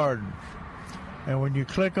Sperry's Gardens. And when you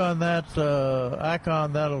click on that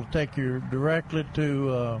icon, that'll take you directly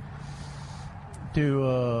to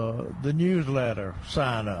the newsletter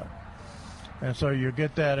sign up. And so you'll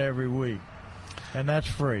get that every week. And that's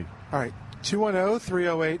free. All right.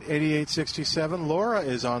 210-308-8867. Laura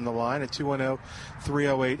is on the line at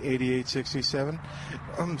 210-308-8867.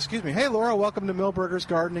 Excuse me. Hey, Laura, welcome to Millburgers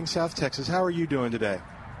Gardening, South Texas. How are you doing today?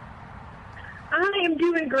 I am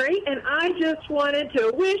doing great, and I just wanted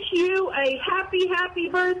to wish you a happy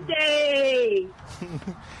birthday.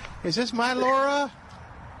 Is this my Laura?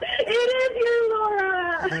 It is your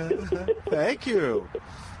Laura. Thank you.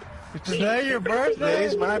 Is today your birthday?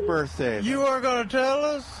 Today's my birthday. You are going to tell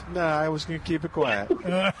us? No, I was going to keep it quiet.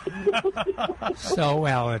 So,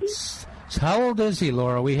 it's how old is he,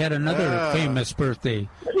 Laura? We had another famous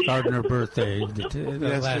gardener birthday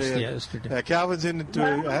yesterday. Calvin's into.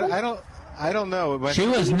 I don't know. She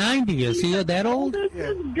was 90. Is he that old?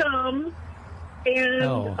 His gum and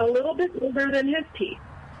a little bit older than his teeth.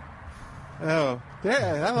 Oh,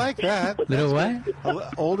 yeah, I like that. Little what?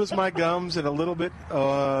 Old as my gums and a little bit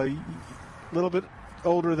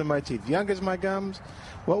older than my teeth. Young as my gums.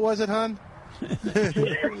 What was it, hon?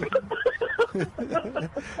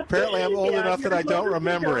 Apparently, I'm old enough that I don't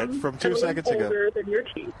remember it from 2 seconds ago. Older than your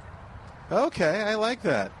teeth. Okay, I like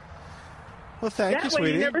that. Well, thank you,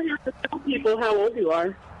 sweetie. That way you never have to tell people how old you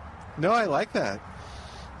are. No, I like that.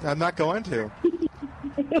 I'm not going to.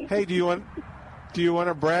 Hey, do you want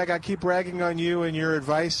to brag? I keep bragging on you and your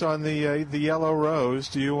advice on the yellow rose.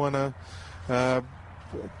 Do you want to?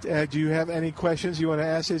 Do you have any questions you want to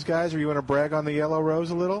ask these guys, or you want to brag on the yellow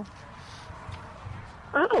rose a little?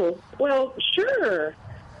 Oh, well, sure.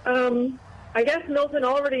 I guess Milton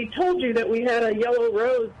already told you that we had a yellow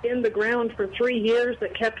rose in the ground for 3 years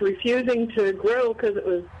that kept refusing to grow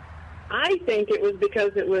because I think it was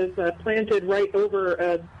because it was planted right over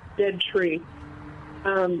a dead tree.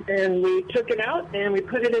 And we took it out and we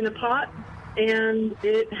put it in a pot, and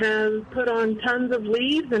it has put on tons of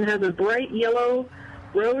leaves and has a bright yellow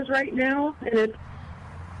rose right now. And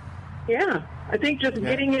I think just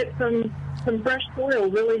getting it some fresh soil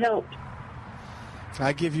really helped.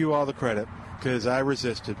 I give you all the credit because I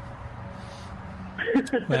resisted.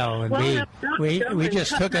 Well, we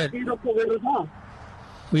just took it.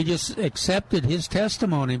 We just accepted his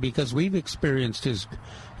testimony because we've experienced his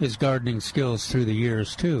gardening skills through the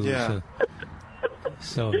years too. Yeah.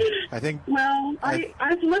 So I think. Well,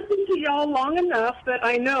 I've listened to y'all long enough that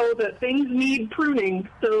I know that things need pruning.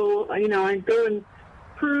 So I go and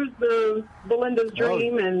prune the Belinda's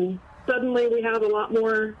Dream, and suddenly we have a lot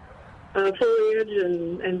more foliage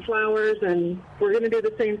and flowers, and we're going to do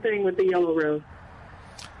the same thing with the yellow rose.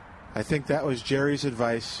 I think that was Jerry's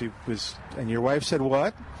advice. And your wife said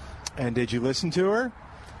what? And did you listen to her?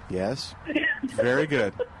 Yes. Very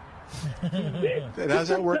good. And how's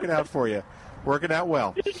that working out for you? Working out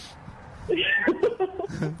well.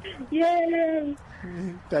 Yay!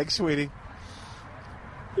 Thanks, sweetie.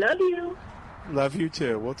 Love you. Love you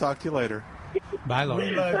too. We'll talk to you later. Bye, Laura.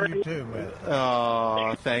 We love you too, man.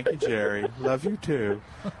 Oh, thank you, Jerry. Love you too.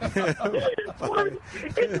 Bye.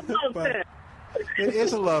 Bye. It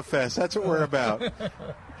is a love fest. That's what we're about. All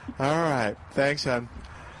right. Thanks, hon.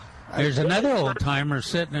 There's another old-timer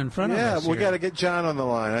sitting in front of us. Yeah, we got to get John on the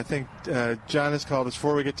line. I think John has called us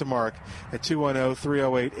before we get to Mark at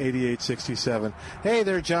 210-308-8867. Hey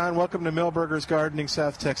there, John. Welcome to Millburgers Gardening,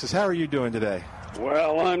 South Texas. How are you doing today?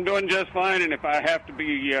 Well, I'm doing just fine, and if I have to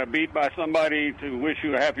be beat by somebody to wish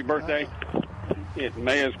you a happy birthday, it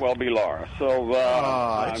may as well be Laura. So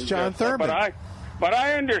it's John Thurman. But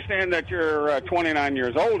I understand that you're 29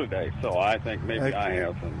 years old today, so I think maybe I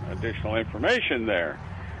have some additional information there.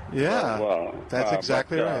 Yeah, that's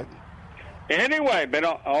exactly right. Anyway,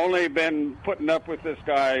 only been putting up with this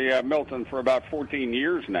guy Milton for about 14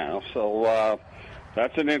 years now, so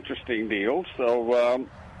that's an interesting deal. So,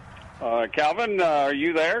 Calvin, are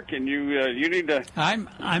you there? Can you? You need to. I'm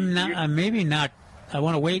not. I'm maybe not. I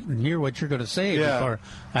want to wait and hear what you're going to say before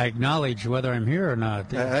I acknowledge whether I'm here or not.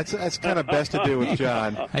 That's kind of best to do with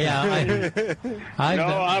John. Yeah,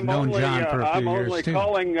 I've known John for a few years too. I'm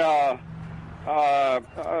only calling,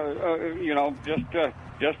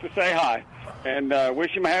 just to say hi and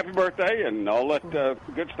wish him a happy birthday and all that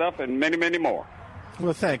good stuff and many, many more.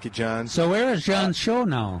 Well, thank you, John. So where is John's show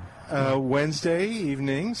now? Wednesday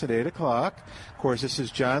evenings at 8 o'clock. Of course, this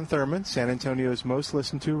is John Thurman, San Antonio's most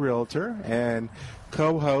listened to realtor and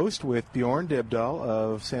co-host with Bjorn Dibdahl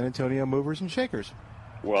of San Antonio Movers and Shakers.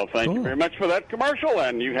 Well, thank you very much for that commercial,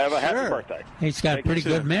 and you have a happy birthday. He's got a pretty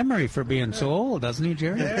good memory for being so old, doesn't he,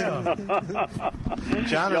 Jerry? Yeah.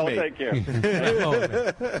 John Y'all and me. take care.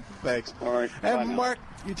 Thanks. All right. And Mark,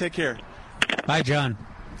 you take care. Bye, John.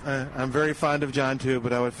 I'm very fond of John, too,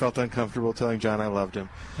 but I felt uncomfortable telling John I loved him.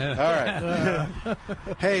 All right.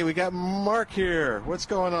 Hey, we got Mark here. What's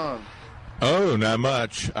going on? Oh, not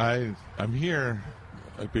much. I'm here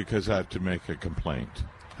because I have to make a complaint.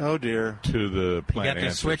 Oh, dear. To the plant. You got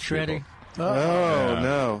the switch people. ready? Oh,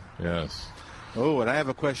 no. Yes. Oh, and I have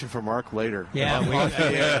a question for Mark later. Yeah,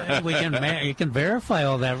 you can verify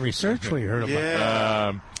all that research we heard about.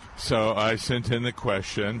 Yeah. So I sent in the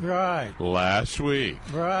question last week.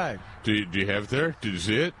 Right. Do you have it there? Did you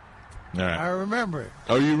see it? All right. I remember it.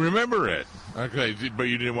 Oh, you remember it? Okay, but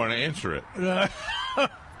you didn't want to answer it.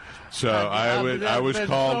 So I was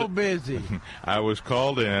called. So busy. I was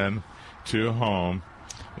called in to home,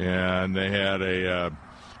 and they had a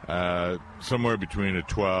somewhere between a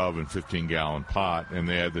 12 and 15 gallon pot, and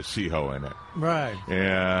they had the Seho in it. Right.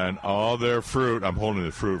 And all their fruit, I'm holding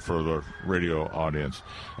the fruit for the radio audience,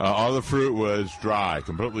 all the fruit was dry,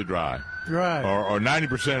 completely dry. Right. Or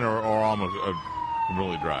 90% or almost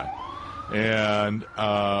completely dry. And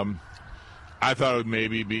I thought it would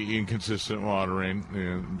maybe be inconsistent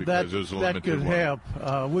watering because there's a limited that could water.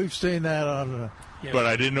 help. We've seen that on but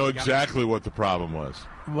I didn't know exactly what the problem was.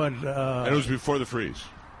 But and it was before the freeze.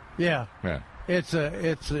 Yeah. Yeah. It's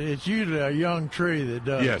usually a young tree that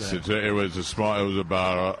does yes, that. it was a small. It was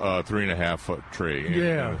about a 3.5 foot tree.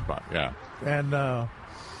 Yeah. Yeah. And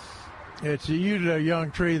it's usually a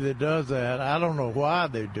young tree that does that. I don't know why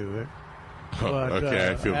they do it. But,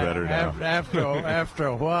 okay, I feel better now. After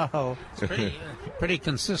a while, it's pretty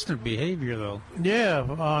consistent behavior, though. Yeah,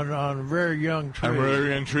 on very young trees. On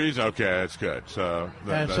very young trees. Okay, that's good. So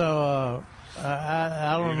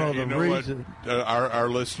I don't know the reason. Our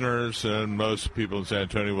listeners and most people in San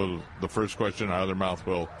Antonio will. The first question out of their mouth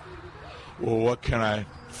will, well, what can I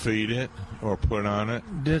feed it or put on it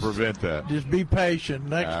to prevent that? Just be patient.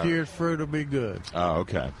 Next year's fruit will be good. Oh,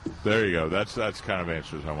 okay. There you go. That's kind of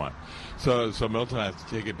answers I want. So Milton, I have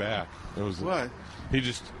to take it back. It was what? He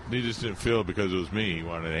just didn't feel because it was me. He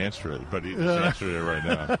wanted to answer it, but he just answered it right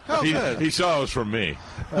now. He saw it was from me.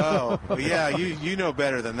 Oh, well, yeah. You know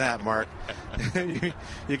better than that, Mark.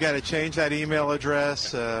 you got to change that email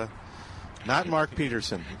address. Not Mark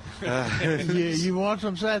Peterson. You want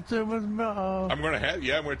some satsuma? I'm going to have.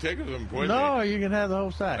 Yeah, I'm going to take it to them. No, you can have the whole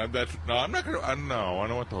sack. I'm not going to. No, I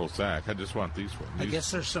don't want the whole sack. I just want these ones. I guess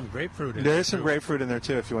there's some grapefruit in there. There's some grapefruit in there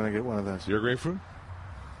too. If you want to get one of those. Your grapefruit?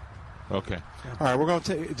 Okay. All right, we're going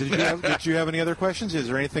to take. Did you have any other questions? Is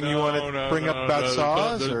there anything you want to bring up about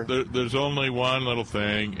saws? There's only one little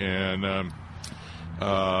thing, and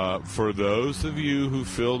for those of you who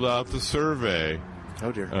filled out the survey.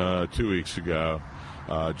 Oh dear. 2 weeks ago.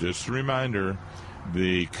 Just a reminder,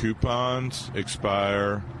 the coupons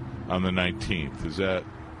expire on the 19th. Is that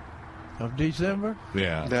of December?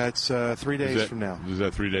 Yeah. That's 3 days from now. Is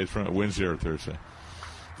that 3 days from Wednesday or Thursday?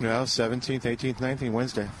 No, 17th, 18th, 19th,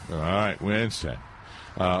 Wednesday. All right, Wednesday.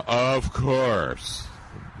 Of course,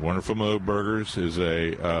 Wonderful Millburgers is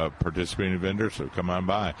a participating vendor, so come on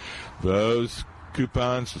by. Those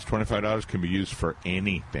coupons, it's $25, can be used for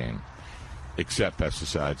anything except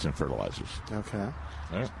pesticides and fertilizers. Okay.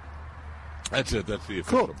 All right. That's it. That's the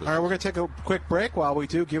Cool. official business. All right, we're going to take a quick break. While we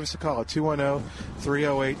do, give us a call at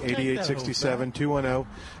 210-308-8867,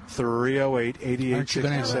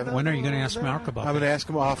 210-308-8867. When are you going to ask Mark about I'm going to ask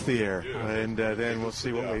him off the air, and then we'll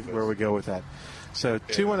see where we go with that. So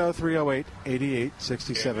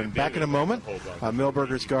 210-308-8867. Back in a moment on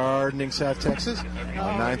Millburgers Gardening, South Texas,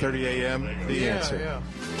 on 9:30 a.m. The Answer. Yeah.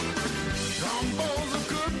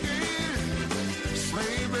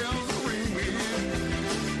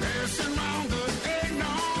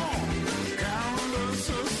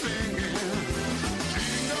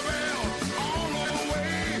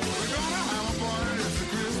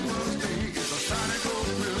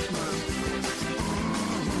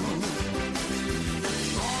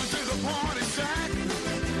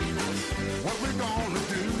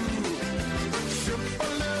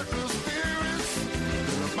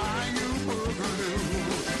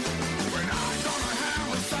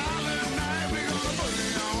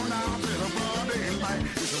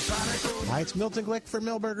 Hi, it's Milton Glick for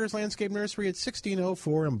Millburgers Landscape Nursery at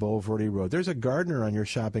 1604 on Boulevardy Road. There's a gardener on your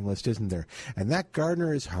shopping list, isn't there? And that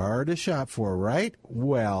gardener is hard to shop for, right?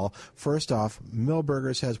 Well, first off,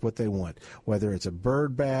 Millburgers has what they want. Whether it's a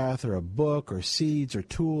bird bath or a book or seeds or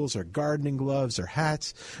tools or gardening gloves or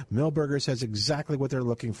hats, Millburgers has exactly what they're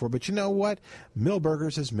looking for. But you know what?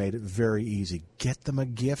 Millburgers has made it very easy. Get them a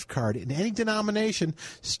gift card in any denomination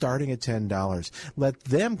starting at $10. Let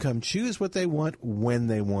them come choose what they want when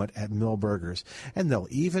they want at Millburgers, and they'll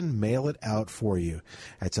even mail it out for you.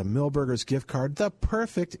 It's a Millburgers gift card, the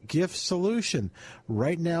perfect gift solution.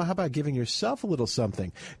 Right now, how about giving yourself a little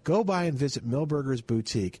something? Go by and visit Millburgers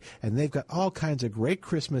Boutique, and they've got all kinds of great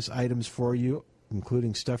Christmas items for you,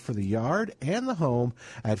 including stuff for the yard and the home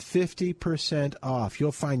at 50% off.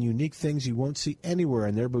 You'll find unique things you won't see anywhere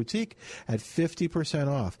in their boutique at 50%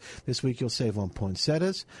 off. This week you'll save on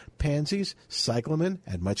poinsettias, pansies, cyclamen,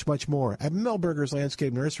 and much, much more at Millburgers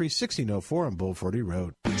Landscape Nursery, 1604 on Boulevardy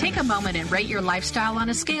Road. Take a moment and rate your lifestyle on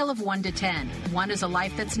a scale of 1 to 10. 1 is a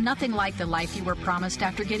life that's nothing like the life you were promised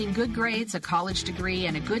after getting good grades, a college degree,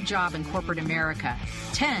 and a good job in corporate America.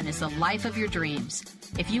 10 is the life of your dreams.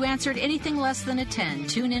 If you answered anything less than a 10,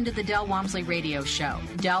 tune into the Del Walmsley Radio Show.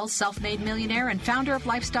 Del, self-made millionaire and founder of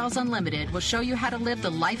Lifestyles Unlimited, will show you how to live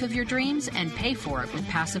the life of your dreams and pay for it with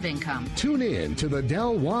passive income. Tune in to the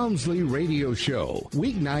Del Walmsley Radio Show,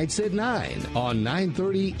 weeknights at 9 on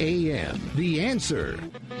 9:30 a.m. The Answer.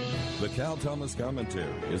 The Cal Thomas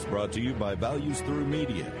Commentary is brought to you by Values Through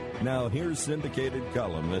Media. Now here's syndicated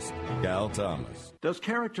columnist Cal Thomas. Does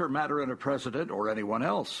character matter in a president or anyone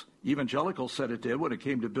else? Evangelicals said it did when it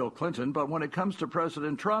came to Bill Clinton, but when it comes to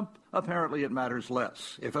President Trump, apparently it matters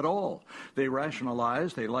less, if at all. They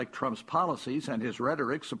rationalize they like Trump's policies and his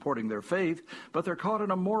rhetoric supporting their faith, but they're caught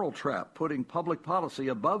in a moral trap, putting public policy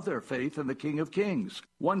above their faith in the King of Kings.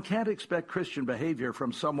 One can't expect Christian behavior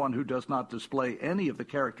from someone who does not display any of the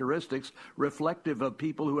characteristics reflective of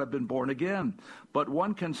people who have been born again. But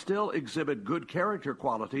one can still exhibit good character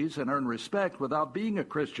qualities and earn respect without being a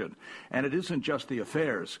Christian. And it isn't just the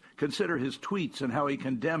affairs. Consider his tweets and how he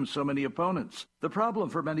condemns so many opponents. The problem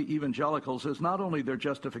for many evangelicals is not only their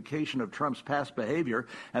justification of Trump's past behavior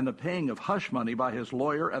and the paying of hush money by his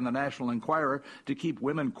lawyer and the National Enquirer to keep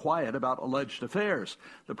women quiet about alleged affairs.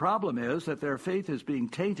 The problem is that their faith is being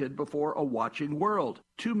tainted before a watching world.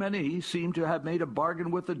 Too many seem to have made a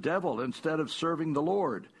bargain with the devil instead of serving the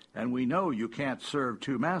Lord. And we know you can't serve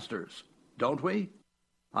two masters, don't we?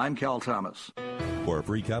 I'm Cal Thomas. For a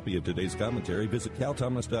free copy of today's commentary, visit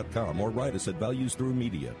calthomas.com or write us at Values Through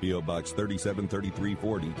Media, P.O. Box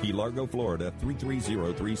 373340, Key Largo, Florida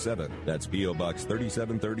 33037. That's P.O. Box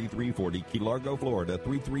 373340, Key Largo, Florida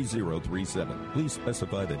 33037. Please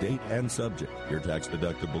specify the date and subject. Your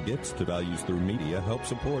tax-deductible gifts to Values Through Media help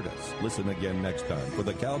support us. Listen again next time for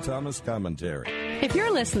the Cal Thomas Commentary. If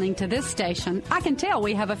you're listening to this station, I can tell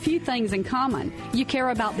we have a few things in common. You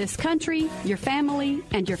care about this country, your family,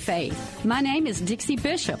 and your faith. My name is Dixie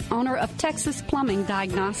Bishop, owner of Texas Plumbing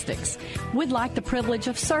Diagnostics. We'd like the privilege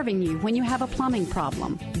of serving you when you have a plumbing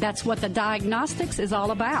problem. That's what the diagnostics is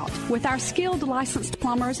all about. With our skilled licensed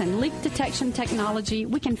plumbers and leak detection technology,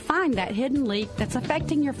 we can find that hidden leak that's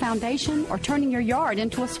affecting your foundation or turning your yard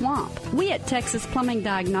into a swamp. We at Texas Plumbing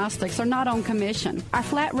Diagnostics are not on commission. Our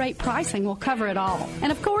flat rate pricing will cover it all.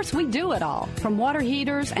 And of course, we do it all, from water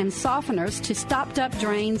heaters and softeners to stopped up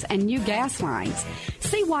drains and new gas lines.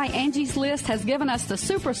 See why Angie's List has given us the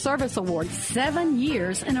Super Service Award 7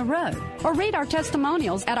 years in a row. Or read our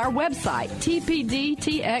testimonials at our website,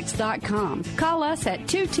 tpdtx.com. Call us at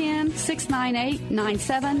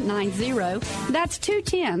 210-698-9790. That's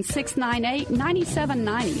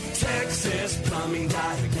 210-698-9790. Texas Plumbing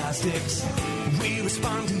Diagnostics. We We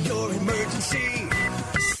respond to your emergency.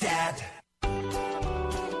 Stat.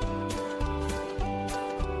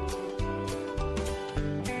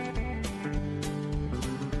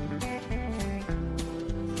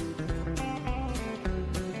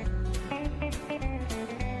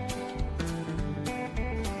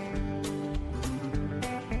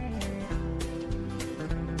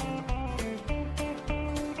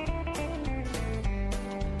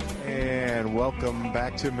 Welcome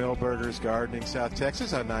back to Millburgers Gardening, South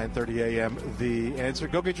Texas on 9:30 a.m. The Answer.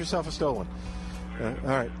 Go get yourself a stolen. All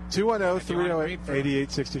right.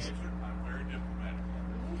 210-308-8860.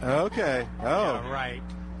 Okay. Oh. Yeah, right.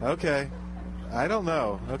 Okay. I don't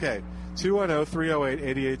know. Okay.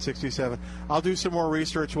 210-308-8867. I'll do some more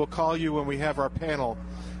research. We'll call you when we have our panel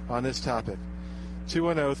on this topic.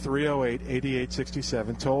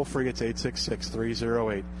 210-308-8867. Toll free, it's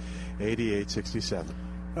 866-308-8867.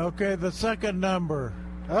 Okay, the second number.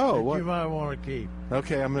 Oh, what? You might want to keep.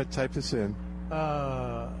 Okay, I'm going to type this in.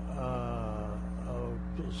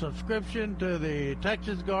 Subscription to the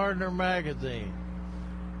Texas Gardener magazine.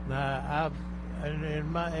 Now, in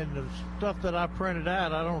the stuff that I printed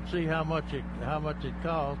out, I don't see how much it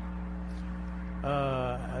costs.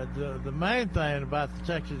 The main thing about the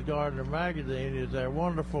Texas Gardener magazine is their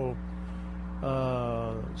wonderful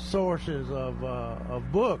sources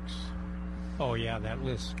of books. Oh yeah, that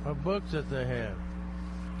list of books that they have,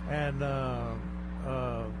 and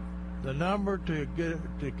the number to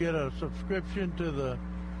get a subscription to the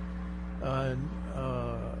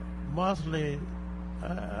monthly,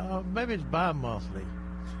 maybe it's bi-monthly,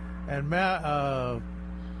 and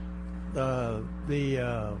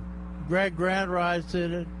the Greg Grant writes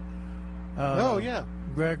in it. Oh yeah,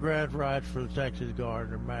 Greg Grant writes for the Texas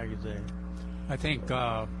Gardener magazine. I think.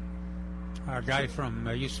 Our guy from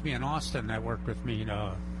used to be in Austin that worked with me,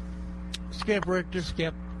 Skip Richter.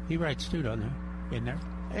 Skip, he writes too, doesn't he? In there.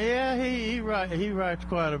 Yeah, he writes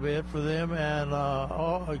quite a bit for them, and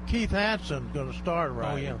Keith Hanson's going to start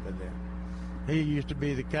writing in there. He used to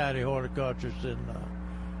be the county horticulturist in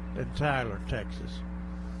Tyler, Texas.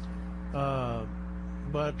 But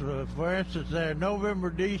for instance, their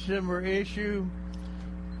November-December issue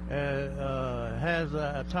has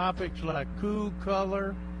topics like cool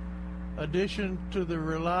color, addition to the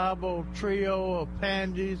reliable trio of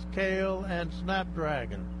pansies, kale, and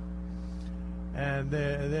snapdragon. And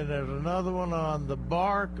then there's another one on the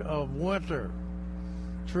bark of winter.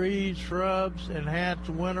 Trees, shrubs, enhance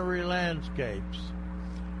wintry landscapes.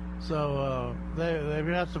 So they've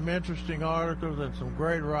got some interesting articles and some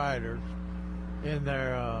great writers in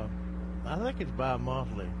their, I think it's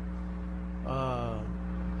bi-monthly.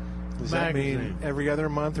 Does that mean every other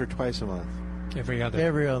month or twice a month? Every other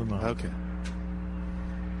month. Okay.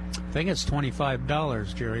 I think it's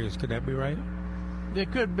 $25, Jerry. Could that be right? It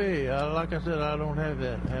could be. Like I said, I don't have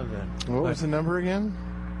that. What was the number again?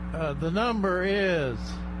 The number is.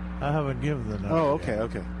 I haven't given the number. Oh, okay, yet.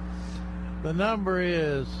 okay. The number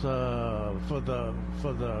is for the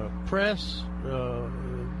press, the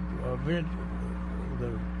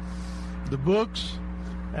books,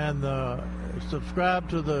 and the subscribe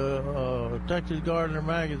to the Texas Gardener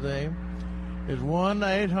magazine. Is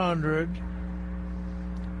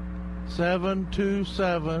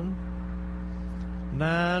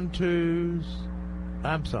 1-800-727-92.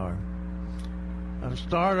 I'm sorry. I'll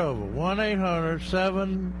start over.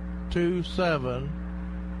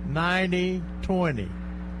 1-800-727-9020.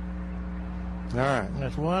 All right.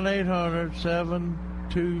 That's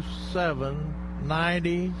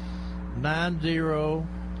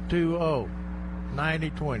 1-800-727-9020.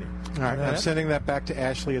 9020. All right, I'm sending that back to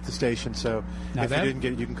Ashley at the station, so if you didn't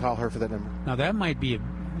get it, you can call her for that number. Now, that might be,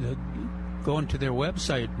 going to their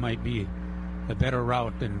website might be a better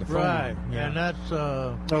route than the phone. Right, yeah. And that's...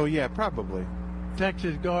 oh, yeah, probably.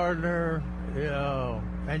 Texas Gardener,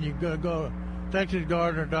 and you go to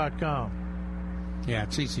TexasGardener.com. Yeah,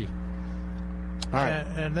 it's easy. All right.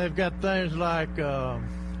 And they've got things like...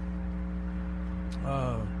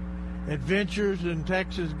 Adventures in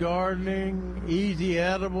Texas Gardening, Easy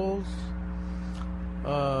Edibles,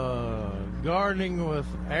 Gardening with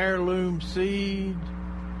Heirloom Seed.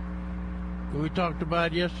 We talked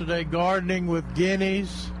about yesterday gardening with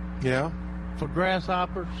guineas. Yeah. For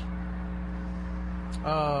grasshoppers.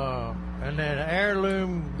 And then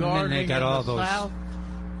heirloom gardening. And then they got in the South.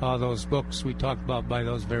 all those books we talked about by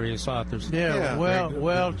those various authors. Yeah.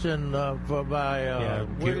 Welch and by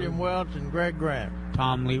William Welch and Greg Grant.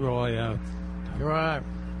 Tom Leroy. Right.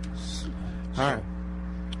 All right.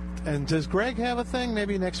 And does Greg have a thing?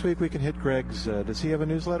 Maybe next week we can hit Greg's. Does he have a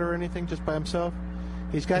newsletter or anything just by himself?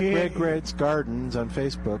 He's got Greg Grant's Gardens on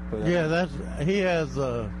Facebook. But he has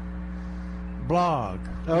blog.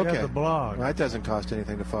 Okay. We have the blog. Well, that doesn't cost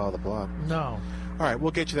anything to follow the blog. No. All right,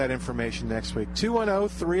 we'll get you that information next week.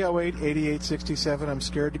 210-308-8867. I'm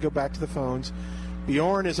scared to go back to the phones.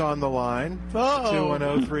 Bjorn is on the line.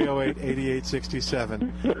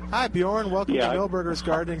 210-308-8867. Hi, Bjorn. Welcome to Milberger's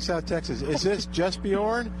Gardening, South Texas. Is this just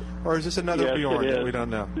Bjorn, or is this another Bjorn that we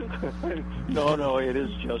don't know? No, it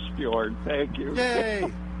is just Bjorn. Thank you.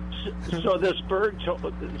 Yay! So this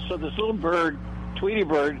little bird, Tweety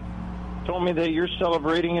Bird, told me that you're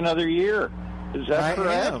celebrating another year. Is that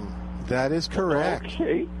correct? I am. That is correct.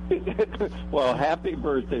 Okay. Well, happy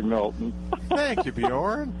birthday, Milton. Thank you,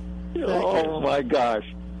 Bjorn. My gosh.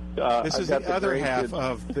 This is the other half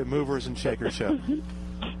of the Movers and Shakers show.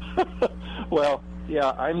 Well,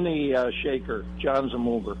 yeah, I'm the shaker. John's a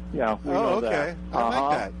mover. Yeah, we know okay. That. I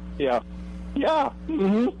like that. Yeah.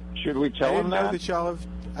 Mm-hmm. Should we tell him that?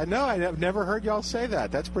 I know. I've never heard y'all say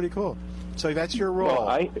that. That's pretty cool. So that's your role.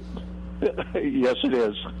 Well, yes, it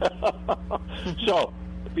is. So,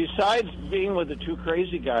 besides being with the two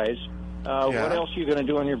crazy guys, what else are you going to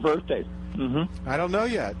do on your birthday? Mm-hmm. I don't know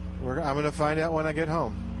yet. I'm going to find out when I get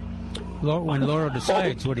home. When Laura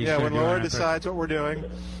decides what he's going to do. Yeah, when Laura decides what we're doing,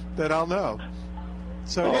 then I'll know.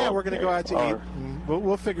 So, we're going to go out to eat. And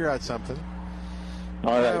we'll figure out something.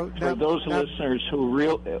 All right. For those listeners who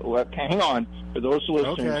hang on. For those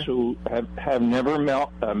listeners who have never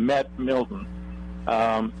met Milton,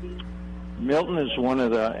 Milton is one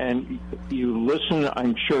of and you listen,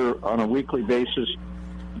 I'm sure, on a weekly basis.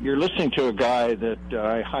 You're listening to a guy that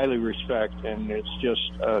I highly respect, and it's just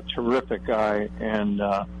a terrific guy, and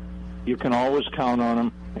you can always count on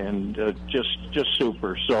him, and just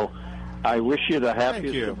super. So I wish you the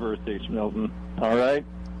happiest of birthdays, Milton. All right?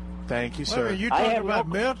 Thank you, sir. Wait, you talking about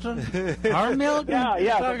Milton? Our Milton? Yeah.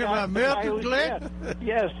 You're talking about Milton, Glenn?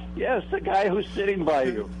 Yes, the guy who's sitting by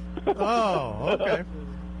you. Oh, okay.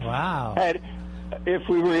 Wow. If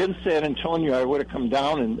we were in San Antonio, I would have come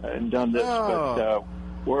down and done this, but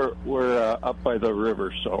we're up by the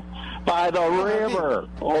river, so by the river,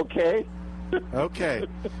 okay? Okay.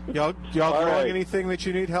 Y'all growing anything that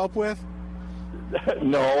you need help with?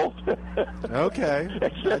 No. Okay.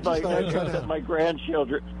 Except my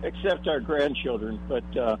grandchildren, except our grandchildren, but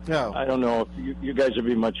I don't know if you guys would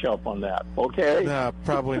be much help on that. Okay? No,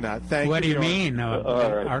 probably not. Thank you. What do you mean?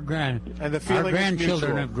 Right. Our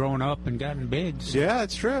grandchildren have grown up and gotten big. So. Yeah,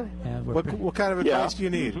 it's true. What kind of advice do you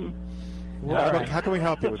need? How can we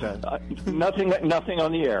help you with that? Nothing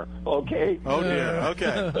on the air. Okay. Oh dear.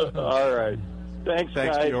 Okay. All right. Thanks,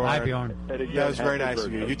 guys. Bjorn. Bye, Bjorn. That was very nice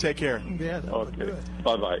of you. You take care. Yeah. Okay.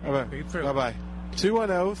 Bye-bye. Bye-bye.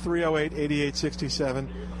 210-308-8867.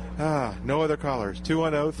 No other callers.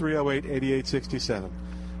 210-308-8867.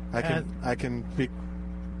 I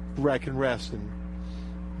can rest. And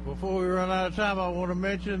before we run out of time, I want to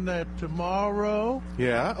mention that tomorrow.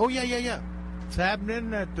 Yeah. Oh yeah. It's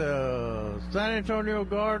happening at the San Antonio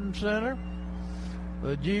Garden Center.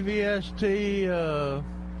 The GVST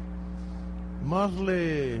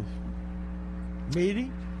monthly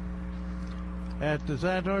meeting at the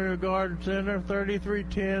San Antonio Garden Center,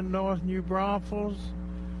 3310 North New Braunfels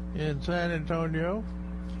in San Antonio.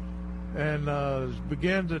 And it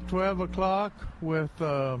begins at 12 o'clock with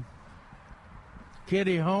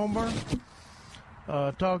Kitty Homer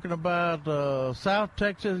talking about South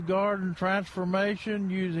Texas garden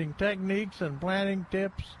transformation using techniques and planting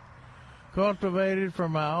tips cultivated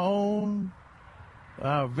from our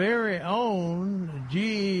very own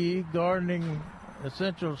GE Gardening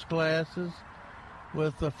Essentials classes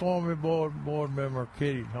with the former board member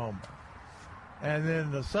Kitty Homer. And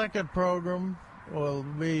then the second program will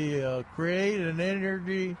be create an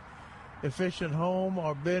energy-efficient home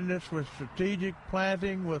or business with strategic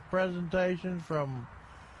planting with presentations from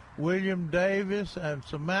William Davis and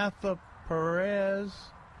Samantha Perez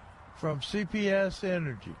from CPS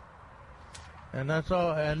Energy. And that's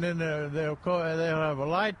all. And then they'll have a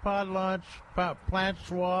light pot lunch, plant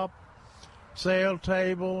swap, sale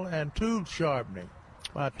table, and tool sharpening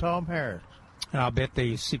by Tom Harris. And I'll bet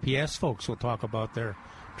the CPS folks will talk about their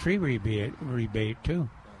tree rebate too.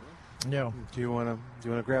 Yeah. Do you want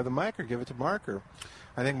to grab the mic or give it to Mark? Or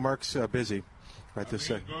I think Mark's busy right this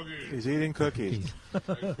second. He's eating cookies.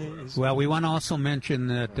 Well, we want to also mention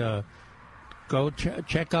that go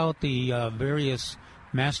check out the various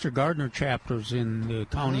Master Gardener chapters in the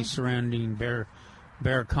county surrounding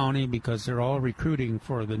Bexar County, because they're all recruiting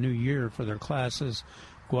for the new year for their classes.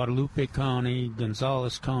 Guadalupe County,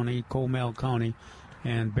 Gonzales County, Comal County,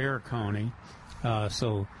 and Bexar County.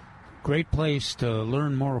 So great place to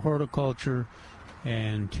learn more horticulture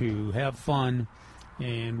and to have fun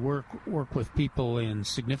and work with people in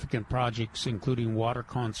significant projects, including water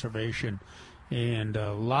conservation And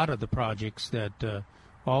a lot of the projects that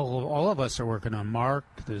all of us are working on, Mark,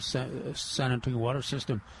 the San Antonio Water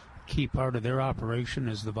System, key part of their operation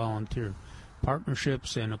is the volunteer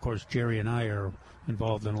partnerships, and of course Jerry and I are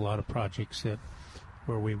involved in a lot of projects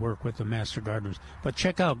where we work with the master gardeners. But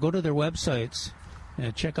go to their websites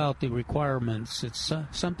and check out the requirements. It's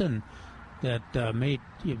something that may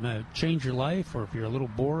change your life, or if you're a little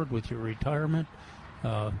bored with your retirement,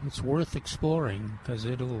 it's worth exploring because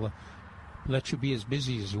it'll let you be as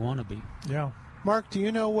busy as you want to be. Yeah. Mark, do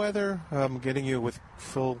you know whether, I'm getting you with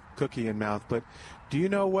full cookie in mouth, but do you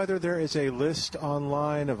know whether there is a list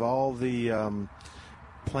online of all the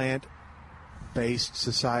plant-based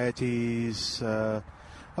societies,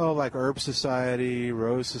 like Herb Society,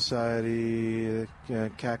 Rose Society,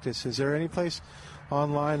 Cactus? Is there any place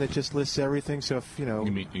online that just lists everything? So if, You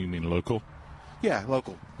mean local? Yeah,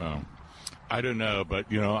 local. Oh. I don't know,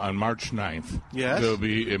 but, on March 9th, yes, there'll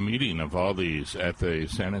be a meeting of all these at the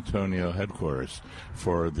San Antonio headquarters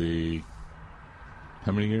for the,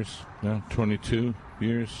 how many years? No, 22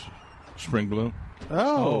 years? Spring Bloom?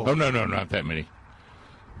 Oh. Oh, no, not that many.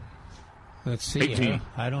 Let's see. 18.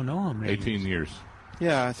 I don't know how many. 18 years.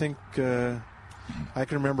 Yeah, I think I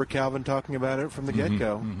can remember Calvin talking about it from the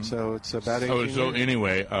get-go. Mm-hmm. So it's about 18 years. So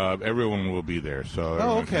anyway, everyone will be there. So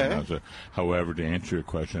okay. However, to answer your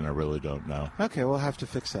question, I really don't know. Okay, we'll have to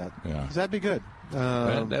fix that. Yeah. That'd be good.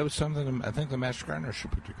 That was something I think the Master Gardener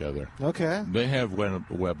should put together. Okay. They have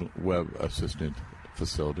web assistant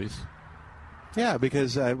facilities. Yeah,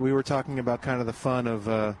 because we were talking about kind of the fun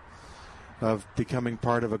of becoming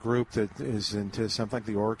part of a group that is into something like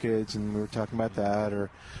the orchids, and we were talking about that, or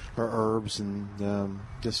herbs, and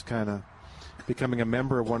just kind of becoming a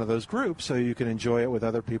member of one of those groups so you can enjoy it with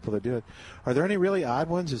other people that do it. Are there any really odd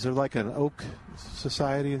ones? Is there like an oak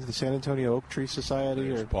society, the San Antonio Oak Tree Society?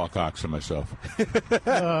 There's Paul Cox and myself.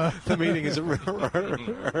 The meeting is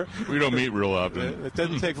we don't meet real often. It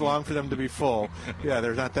doesn't take long for them to be full. Yeah,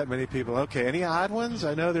 there's not that many people. Okay, any odd ones?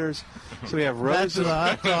 I know there's. So we have roses.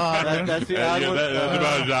 That's the odd That's the odd one. That's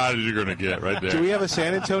about as odd as you're going to get right there. Do we have a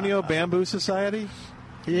San Antonio Bamboo Society?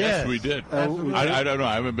 Yes, we did. I don't know.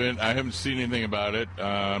 I haven't seen anything about it.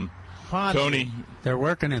 Tony, they're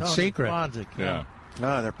working in secret. Yeah.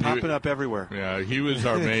 No, they're popping up everywhere. Yeah, he was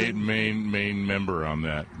our main member on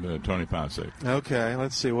that, Tony Ponce. Okay,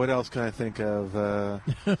 let's see. What else can I think of?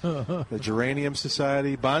 The Geranium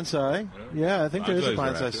Society, Bonsai. Yeah, I think there is a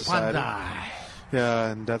Bonsai Society.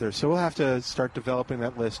 Yeah, and others. So we'll have to start developing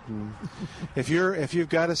that list. And if you've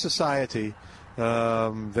got a society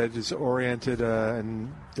that is oriented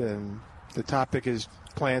and the topic is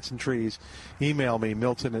plants and trees, email me,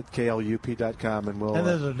 milton@klup.com, and we'll. And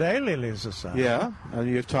there's a Daylily Society. Yeah, and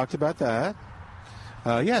you've talked about that.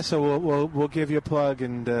 So we'll give you a plug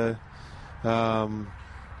and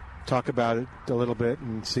talk about it a little bit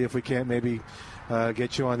and see if we can't maybe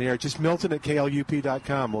get you on the air. Just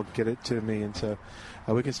milton@klup.com will get it to me, and so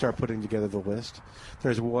we can start putting together the list.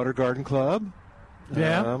 There's a Water Garden Club.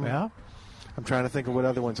 Yeah. I'm trying to think of what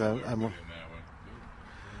other ones I'm.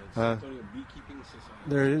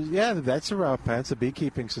 There is, that's a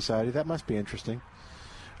beekeeping society. That must be interesting.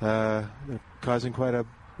 They're causing quite a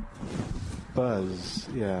buzz.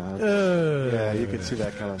 Yeah, you could see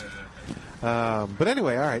that coming. But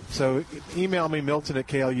anyway, all right. So email me,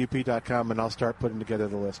 milton@klup.com, and I'll start putting together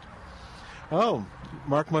the list. Oh,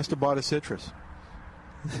 Mark must have bought a citrus.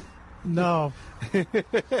 No,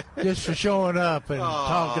 just for showing up and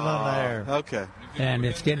talking on the air. Okay. And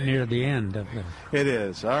it's getting near the end of it. It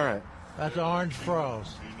is. All right. That's Orange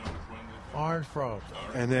Frost. Orange Frost.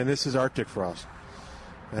 And then this is Arctic Frost.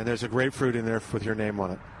 And there's a grapefruit in there with your name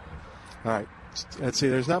on it. All right. Let's see.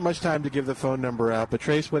 There's not much time to give the phone number out. But,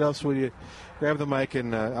 Trace, what else will you grab the mic,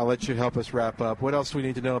 and I'll let you help us wrap up. What else do we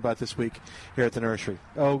need to know about this week here at the nursery?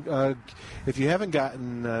 If you haven't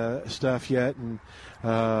gotten stuff yet, and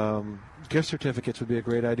gift certificates would be a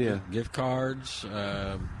great idea. Gift cards,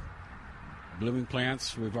 blooming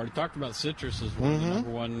plants. We've already talked about citrus as one of the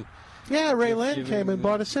number one. Yeah, Ray Lynn came and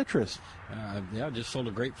bought a citrus. Just sold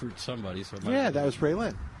a grapefruit to somebody. So that was Ray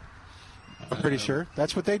Lynn. I'm pretty sure.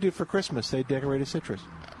 That's what they do for Christmas. They decorate a citrus.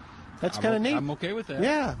 That's kind of neat. I'm okay with that.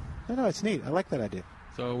 Yeah. No, it's neat. I like that idea.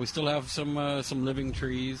 So we still have some living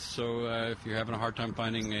trees. So if you're having a hard time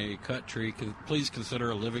finding a cut tree, please consider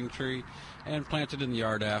a living tree and plant it in the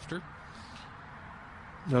yard after.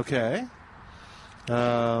 Okay.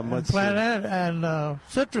 Let's plant that, and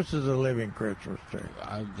citrus is a living Christmas tree.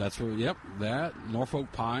 That's what. Yep, that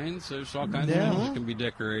Norfolk pines. There's all kinds of things that can be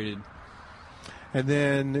decorated. And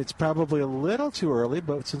then it's probably a little too early,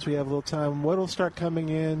 but since we have a little time, what will start coming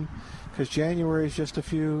in? Because January is just a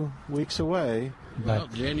few weeks away. Well,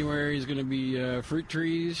 January is going to be fruit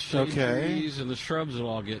trees, shade trees, and the shrubs will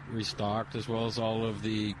all get restocked, as well as all of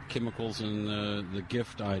the chemicals and the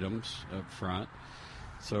gift items up front.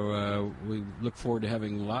 So we look forward to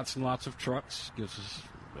having lots and lots of trucks. Gives us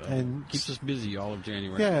and keeps us busy all of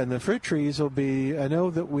January. Yeah, and the fruit trees will be, I know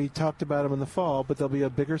that we talked about them in the fall, but there'll be a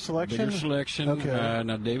bigger selection? Bigger selection. Okay.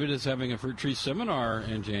 Now, David is having a fruit tree seminar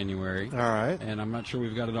in January. All right. And I'm not sure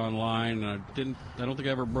we've got it online. I don't think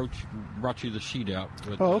I ever brought you the sheet out.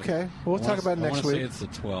 But, okay. Well, we'll talk about it next week. I want to say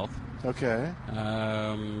it's the 12th. Okay.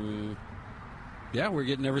 Yeah, we're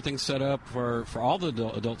getting everything set up for all the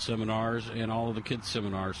adult seminars and all of the kids'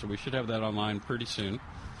 seminars, so we should have that online pretty soon.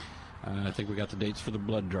 I think we got the dates for the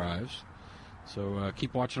blood drives. So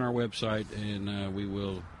keep watching our website, and we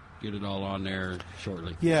will get it all on there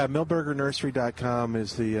shortly. Yeah, MilbergerNursery.com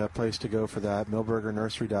is the place to go for that,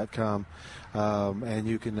 MilbergerNursery.com. And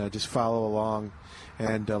you can just follow along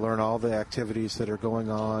and learn all the activities that are going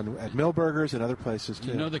on at Milberger's and other places, too.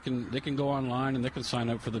 You know, they can go online and they can sign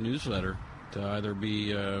up for the newsletter to either be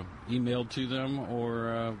emailed to them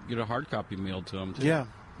or get a hard copy mailed to them, too. Yeah,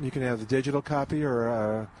 you can have the digital copy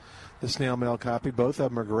or the snail mail copy. Both of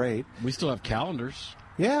them are great. We still have calendars.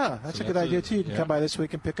 Yeah, that's a good idea, too. You can come by this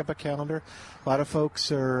week and pick up a calendar. A lot of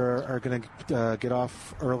folks are going to get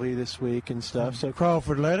off early this week and stuff. So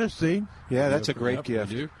Crawford lettuce seed. Yeah, that's a great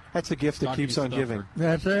gift. That's a gift that keeps on giving.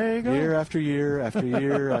 There you go. Year after year after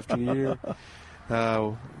year after year.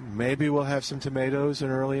 Maybe we'll have some tomatoes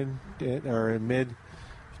in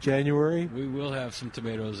mid-January. We will have some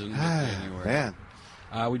tomatoes in mid-January. Man.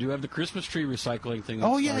 We do have the Christmas tree recycling thing.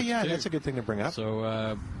 That's a good thing to bring up.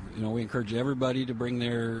 So, we encourage everybody to bring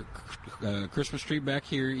their Christmas tree back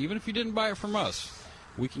here. Even if you didn't buy it from us,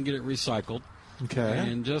 we can get it recycled. Okay.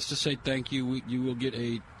 And just to say thank you, you will get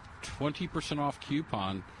a 20% off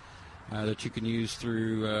coupon that you can use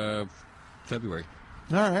through February.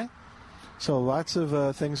 All right. So lots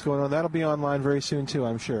of things going on. That'll be online very soon, too,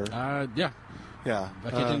 I'm sure. Yeah. Yeah. I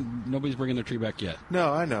can't think nobody's bringing their tree back yet.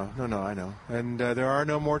 No, I know. I know. And there are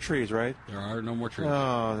no more trees, right? There are no more trees.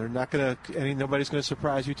 No, they're not going to. Nobody's going to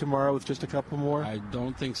surprise you tomorrow with just a couple more? I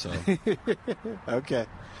don't think so. Okay.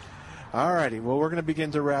 All righty. Well, we're going to begin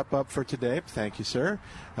to wrap up for today. Thank you, sir.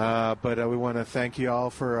 But we want to thank you all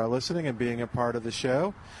for listening and being a part of the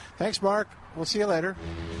show. Thanks, Mark. We'll see you later.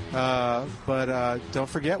 But don't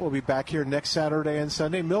forget, we'll be back here next Saturday and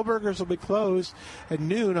Sunday. Milberger's will be closed at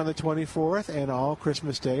noon on the 24th and all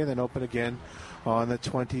Christmas Day, and then open again on the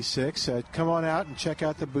 26th. Come on out and check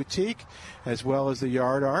out the boutique as well as the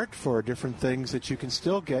yard art for different things that you can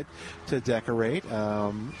still get to decorate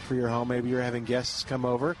for your home. Maybe you're having guests come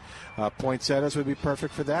over. Poinsettias would be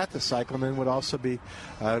perfect for that. The cyclamen would also be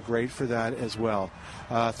great for that as well.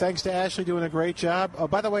 Thanks to Ashley doing a great job. Oh,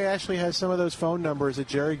 by the way, Ashley has some of those phone numbers that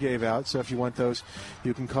Jerry gave out, so if you want those,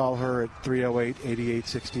 you can call her at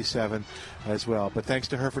 308-8867 as well. But thanks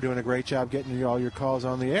to her for doing a great job getting all your calls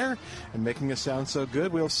on the air and making us sound so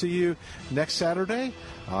good. We'll see you next Saturday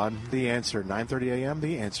on The Answer, 9:30 a.m.,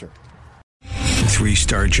 The Answer.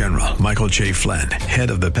 3-star General Michael J. Flynn,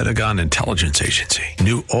 head of the Pentagon Intelligence Agency,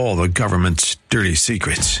 knew all the government's dirty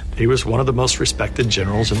secrets. He was one of the most respected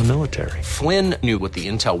generals in the military. Flynn knew what the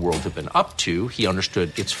intel world had been up to. He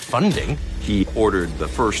understood its funding. He ordered the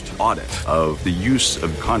first audit of the use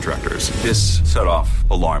of contractors. This set off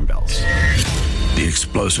alarm bells. The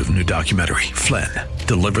explosive new documentary, Flynn,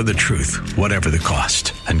 Deliver the Truth, Whatever the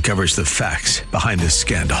Cost, uncovers the facts behind this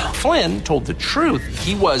scandal. Flynn told the truth.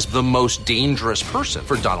 He was the most dangerous person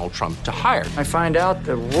for Donald Trump to hire. I find out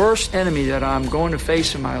the worst enemy that I'm going to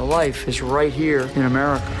face in my life is right here in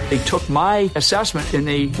America. They took my assessment and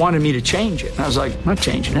they wanted me to change it. And I was like, I'm not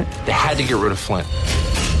changing it. They had to get rid of Flynn.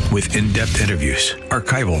 With in-depth interviews,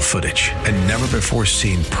 archival footage, and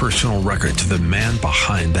never-before-seen personal records of the man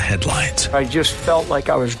behind the headlines. I just felt like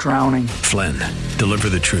I was drowning. Flynn, Deliver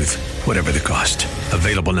the Truth, Whatever the Cost.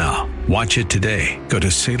 Available now. Watch it today. Go to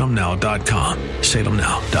salemnow.com.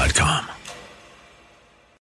 salemnow.com.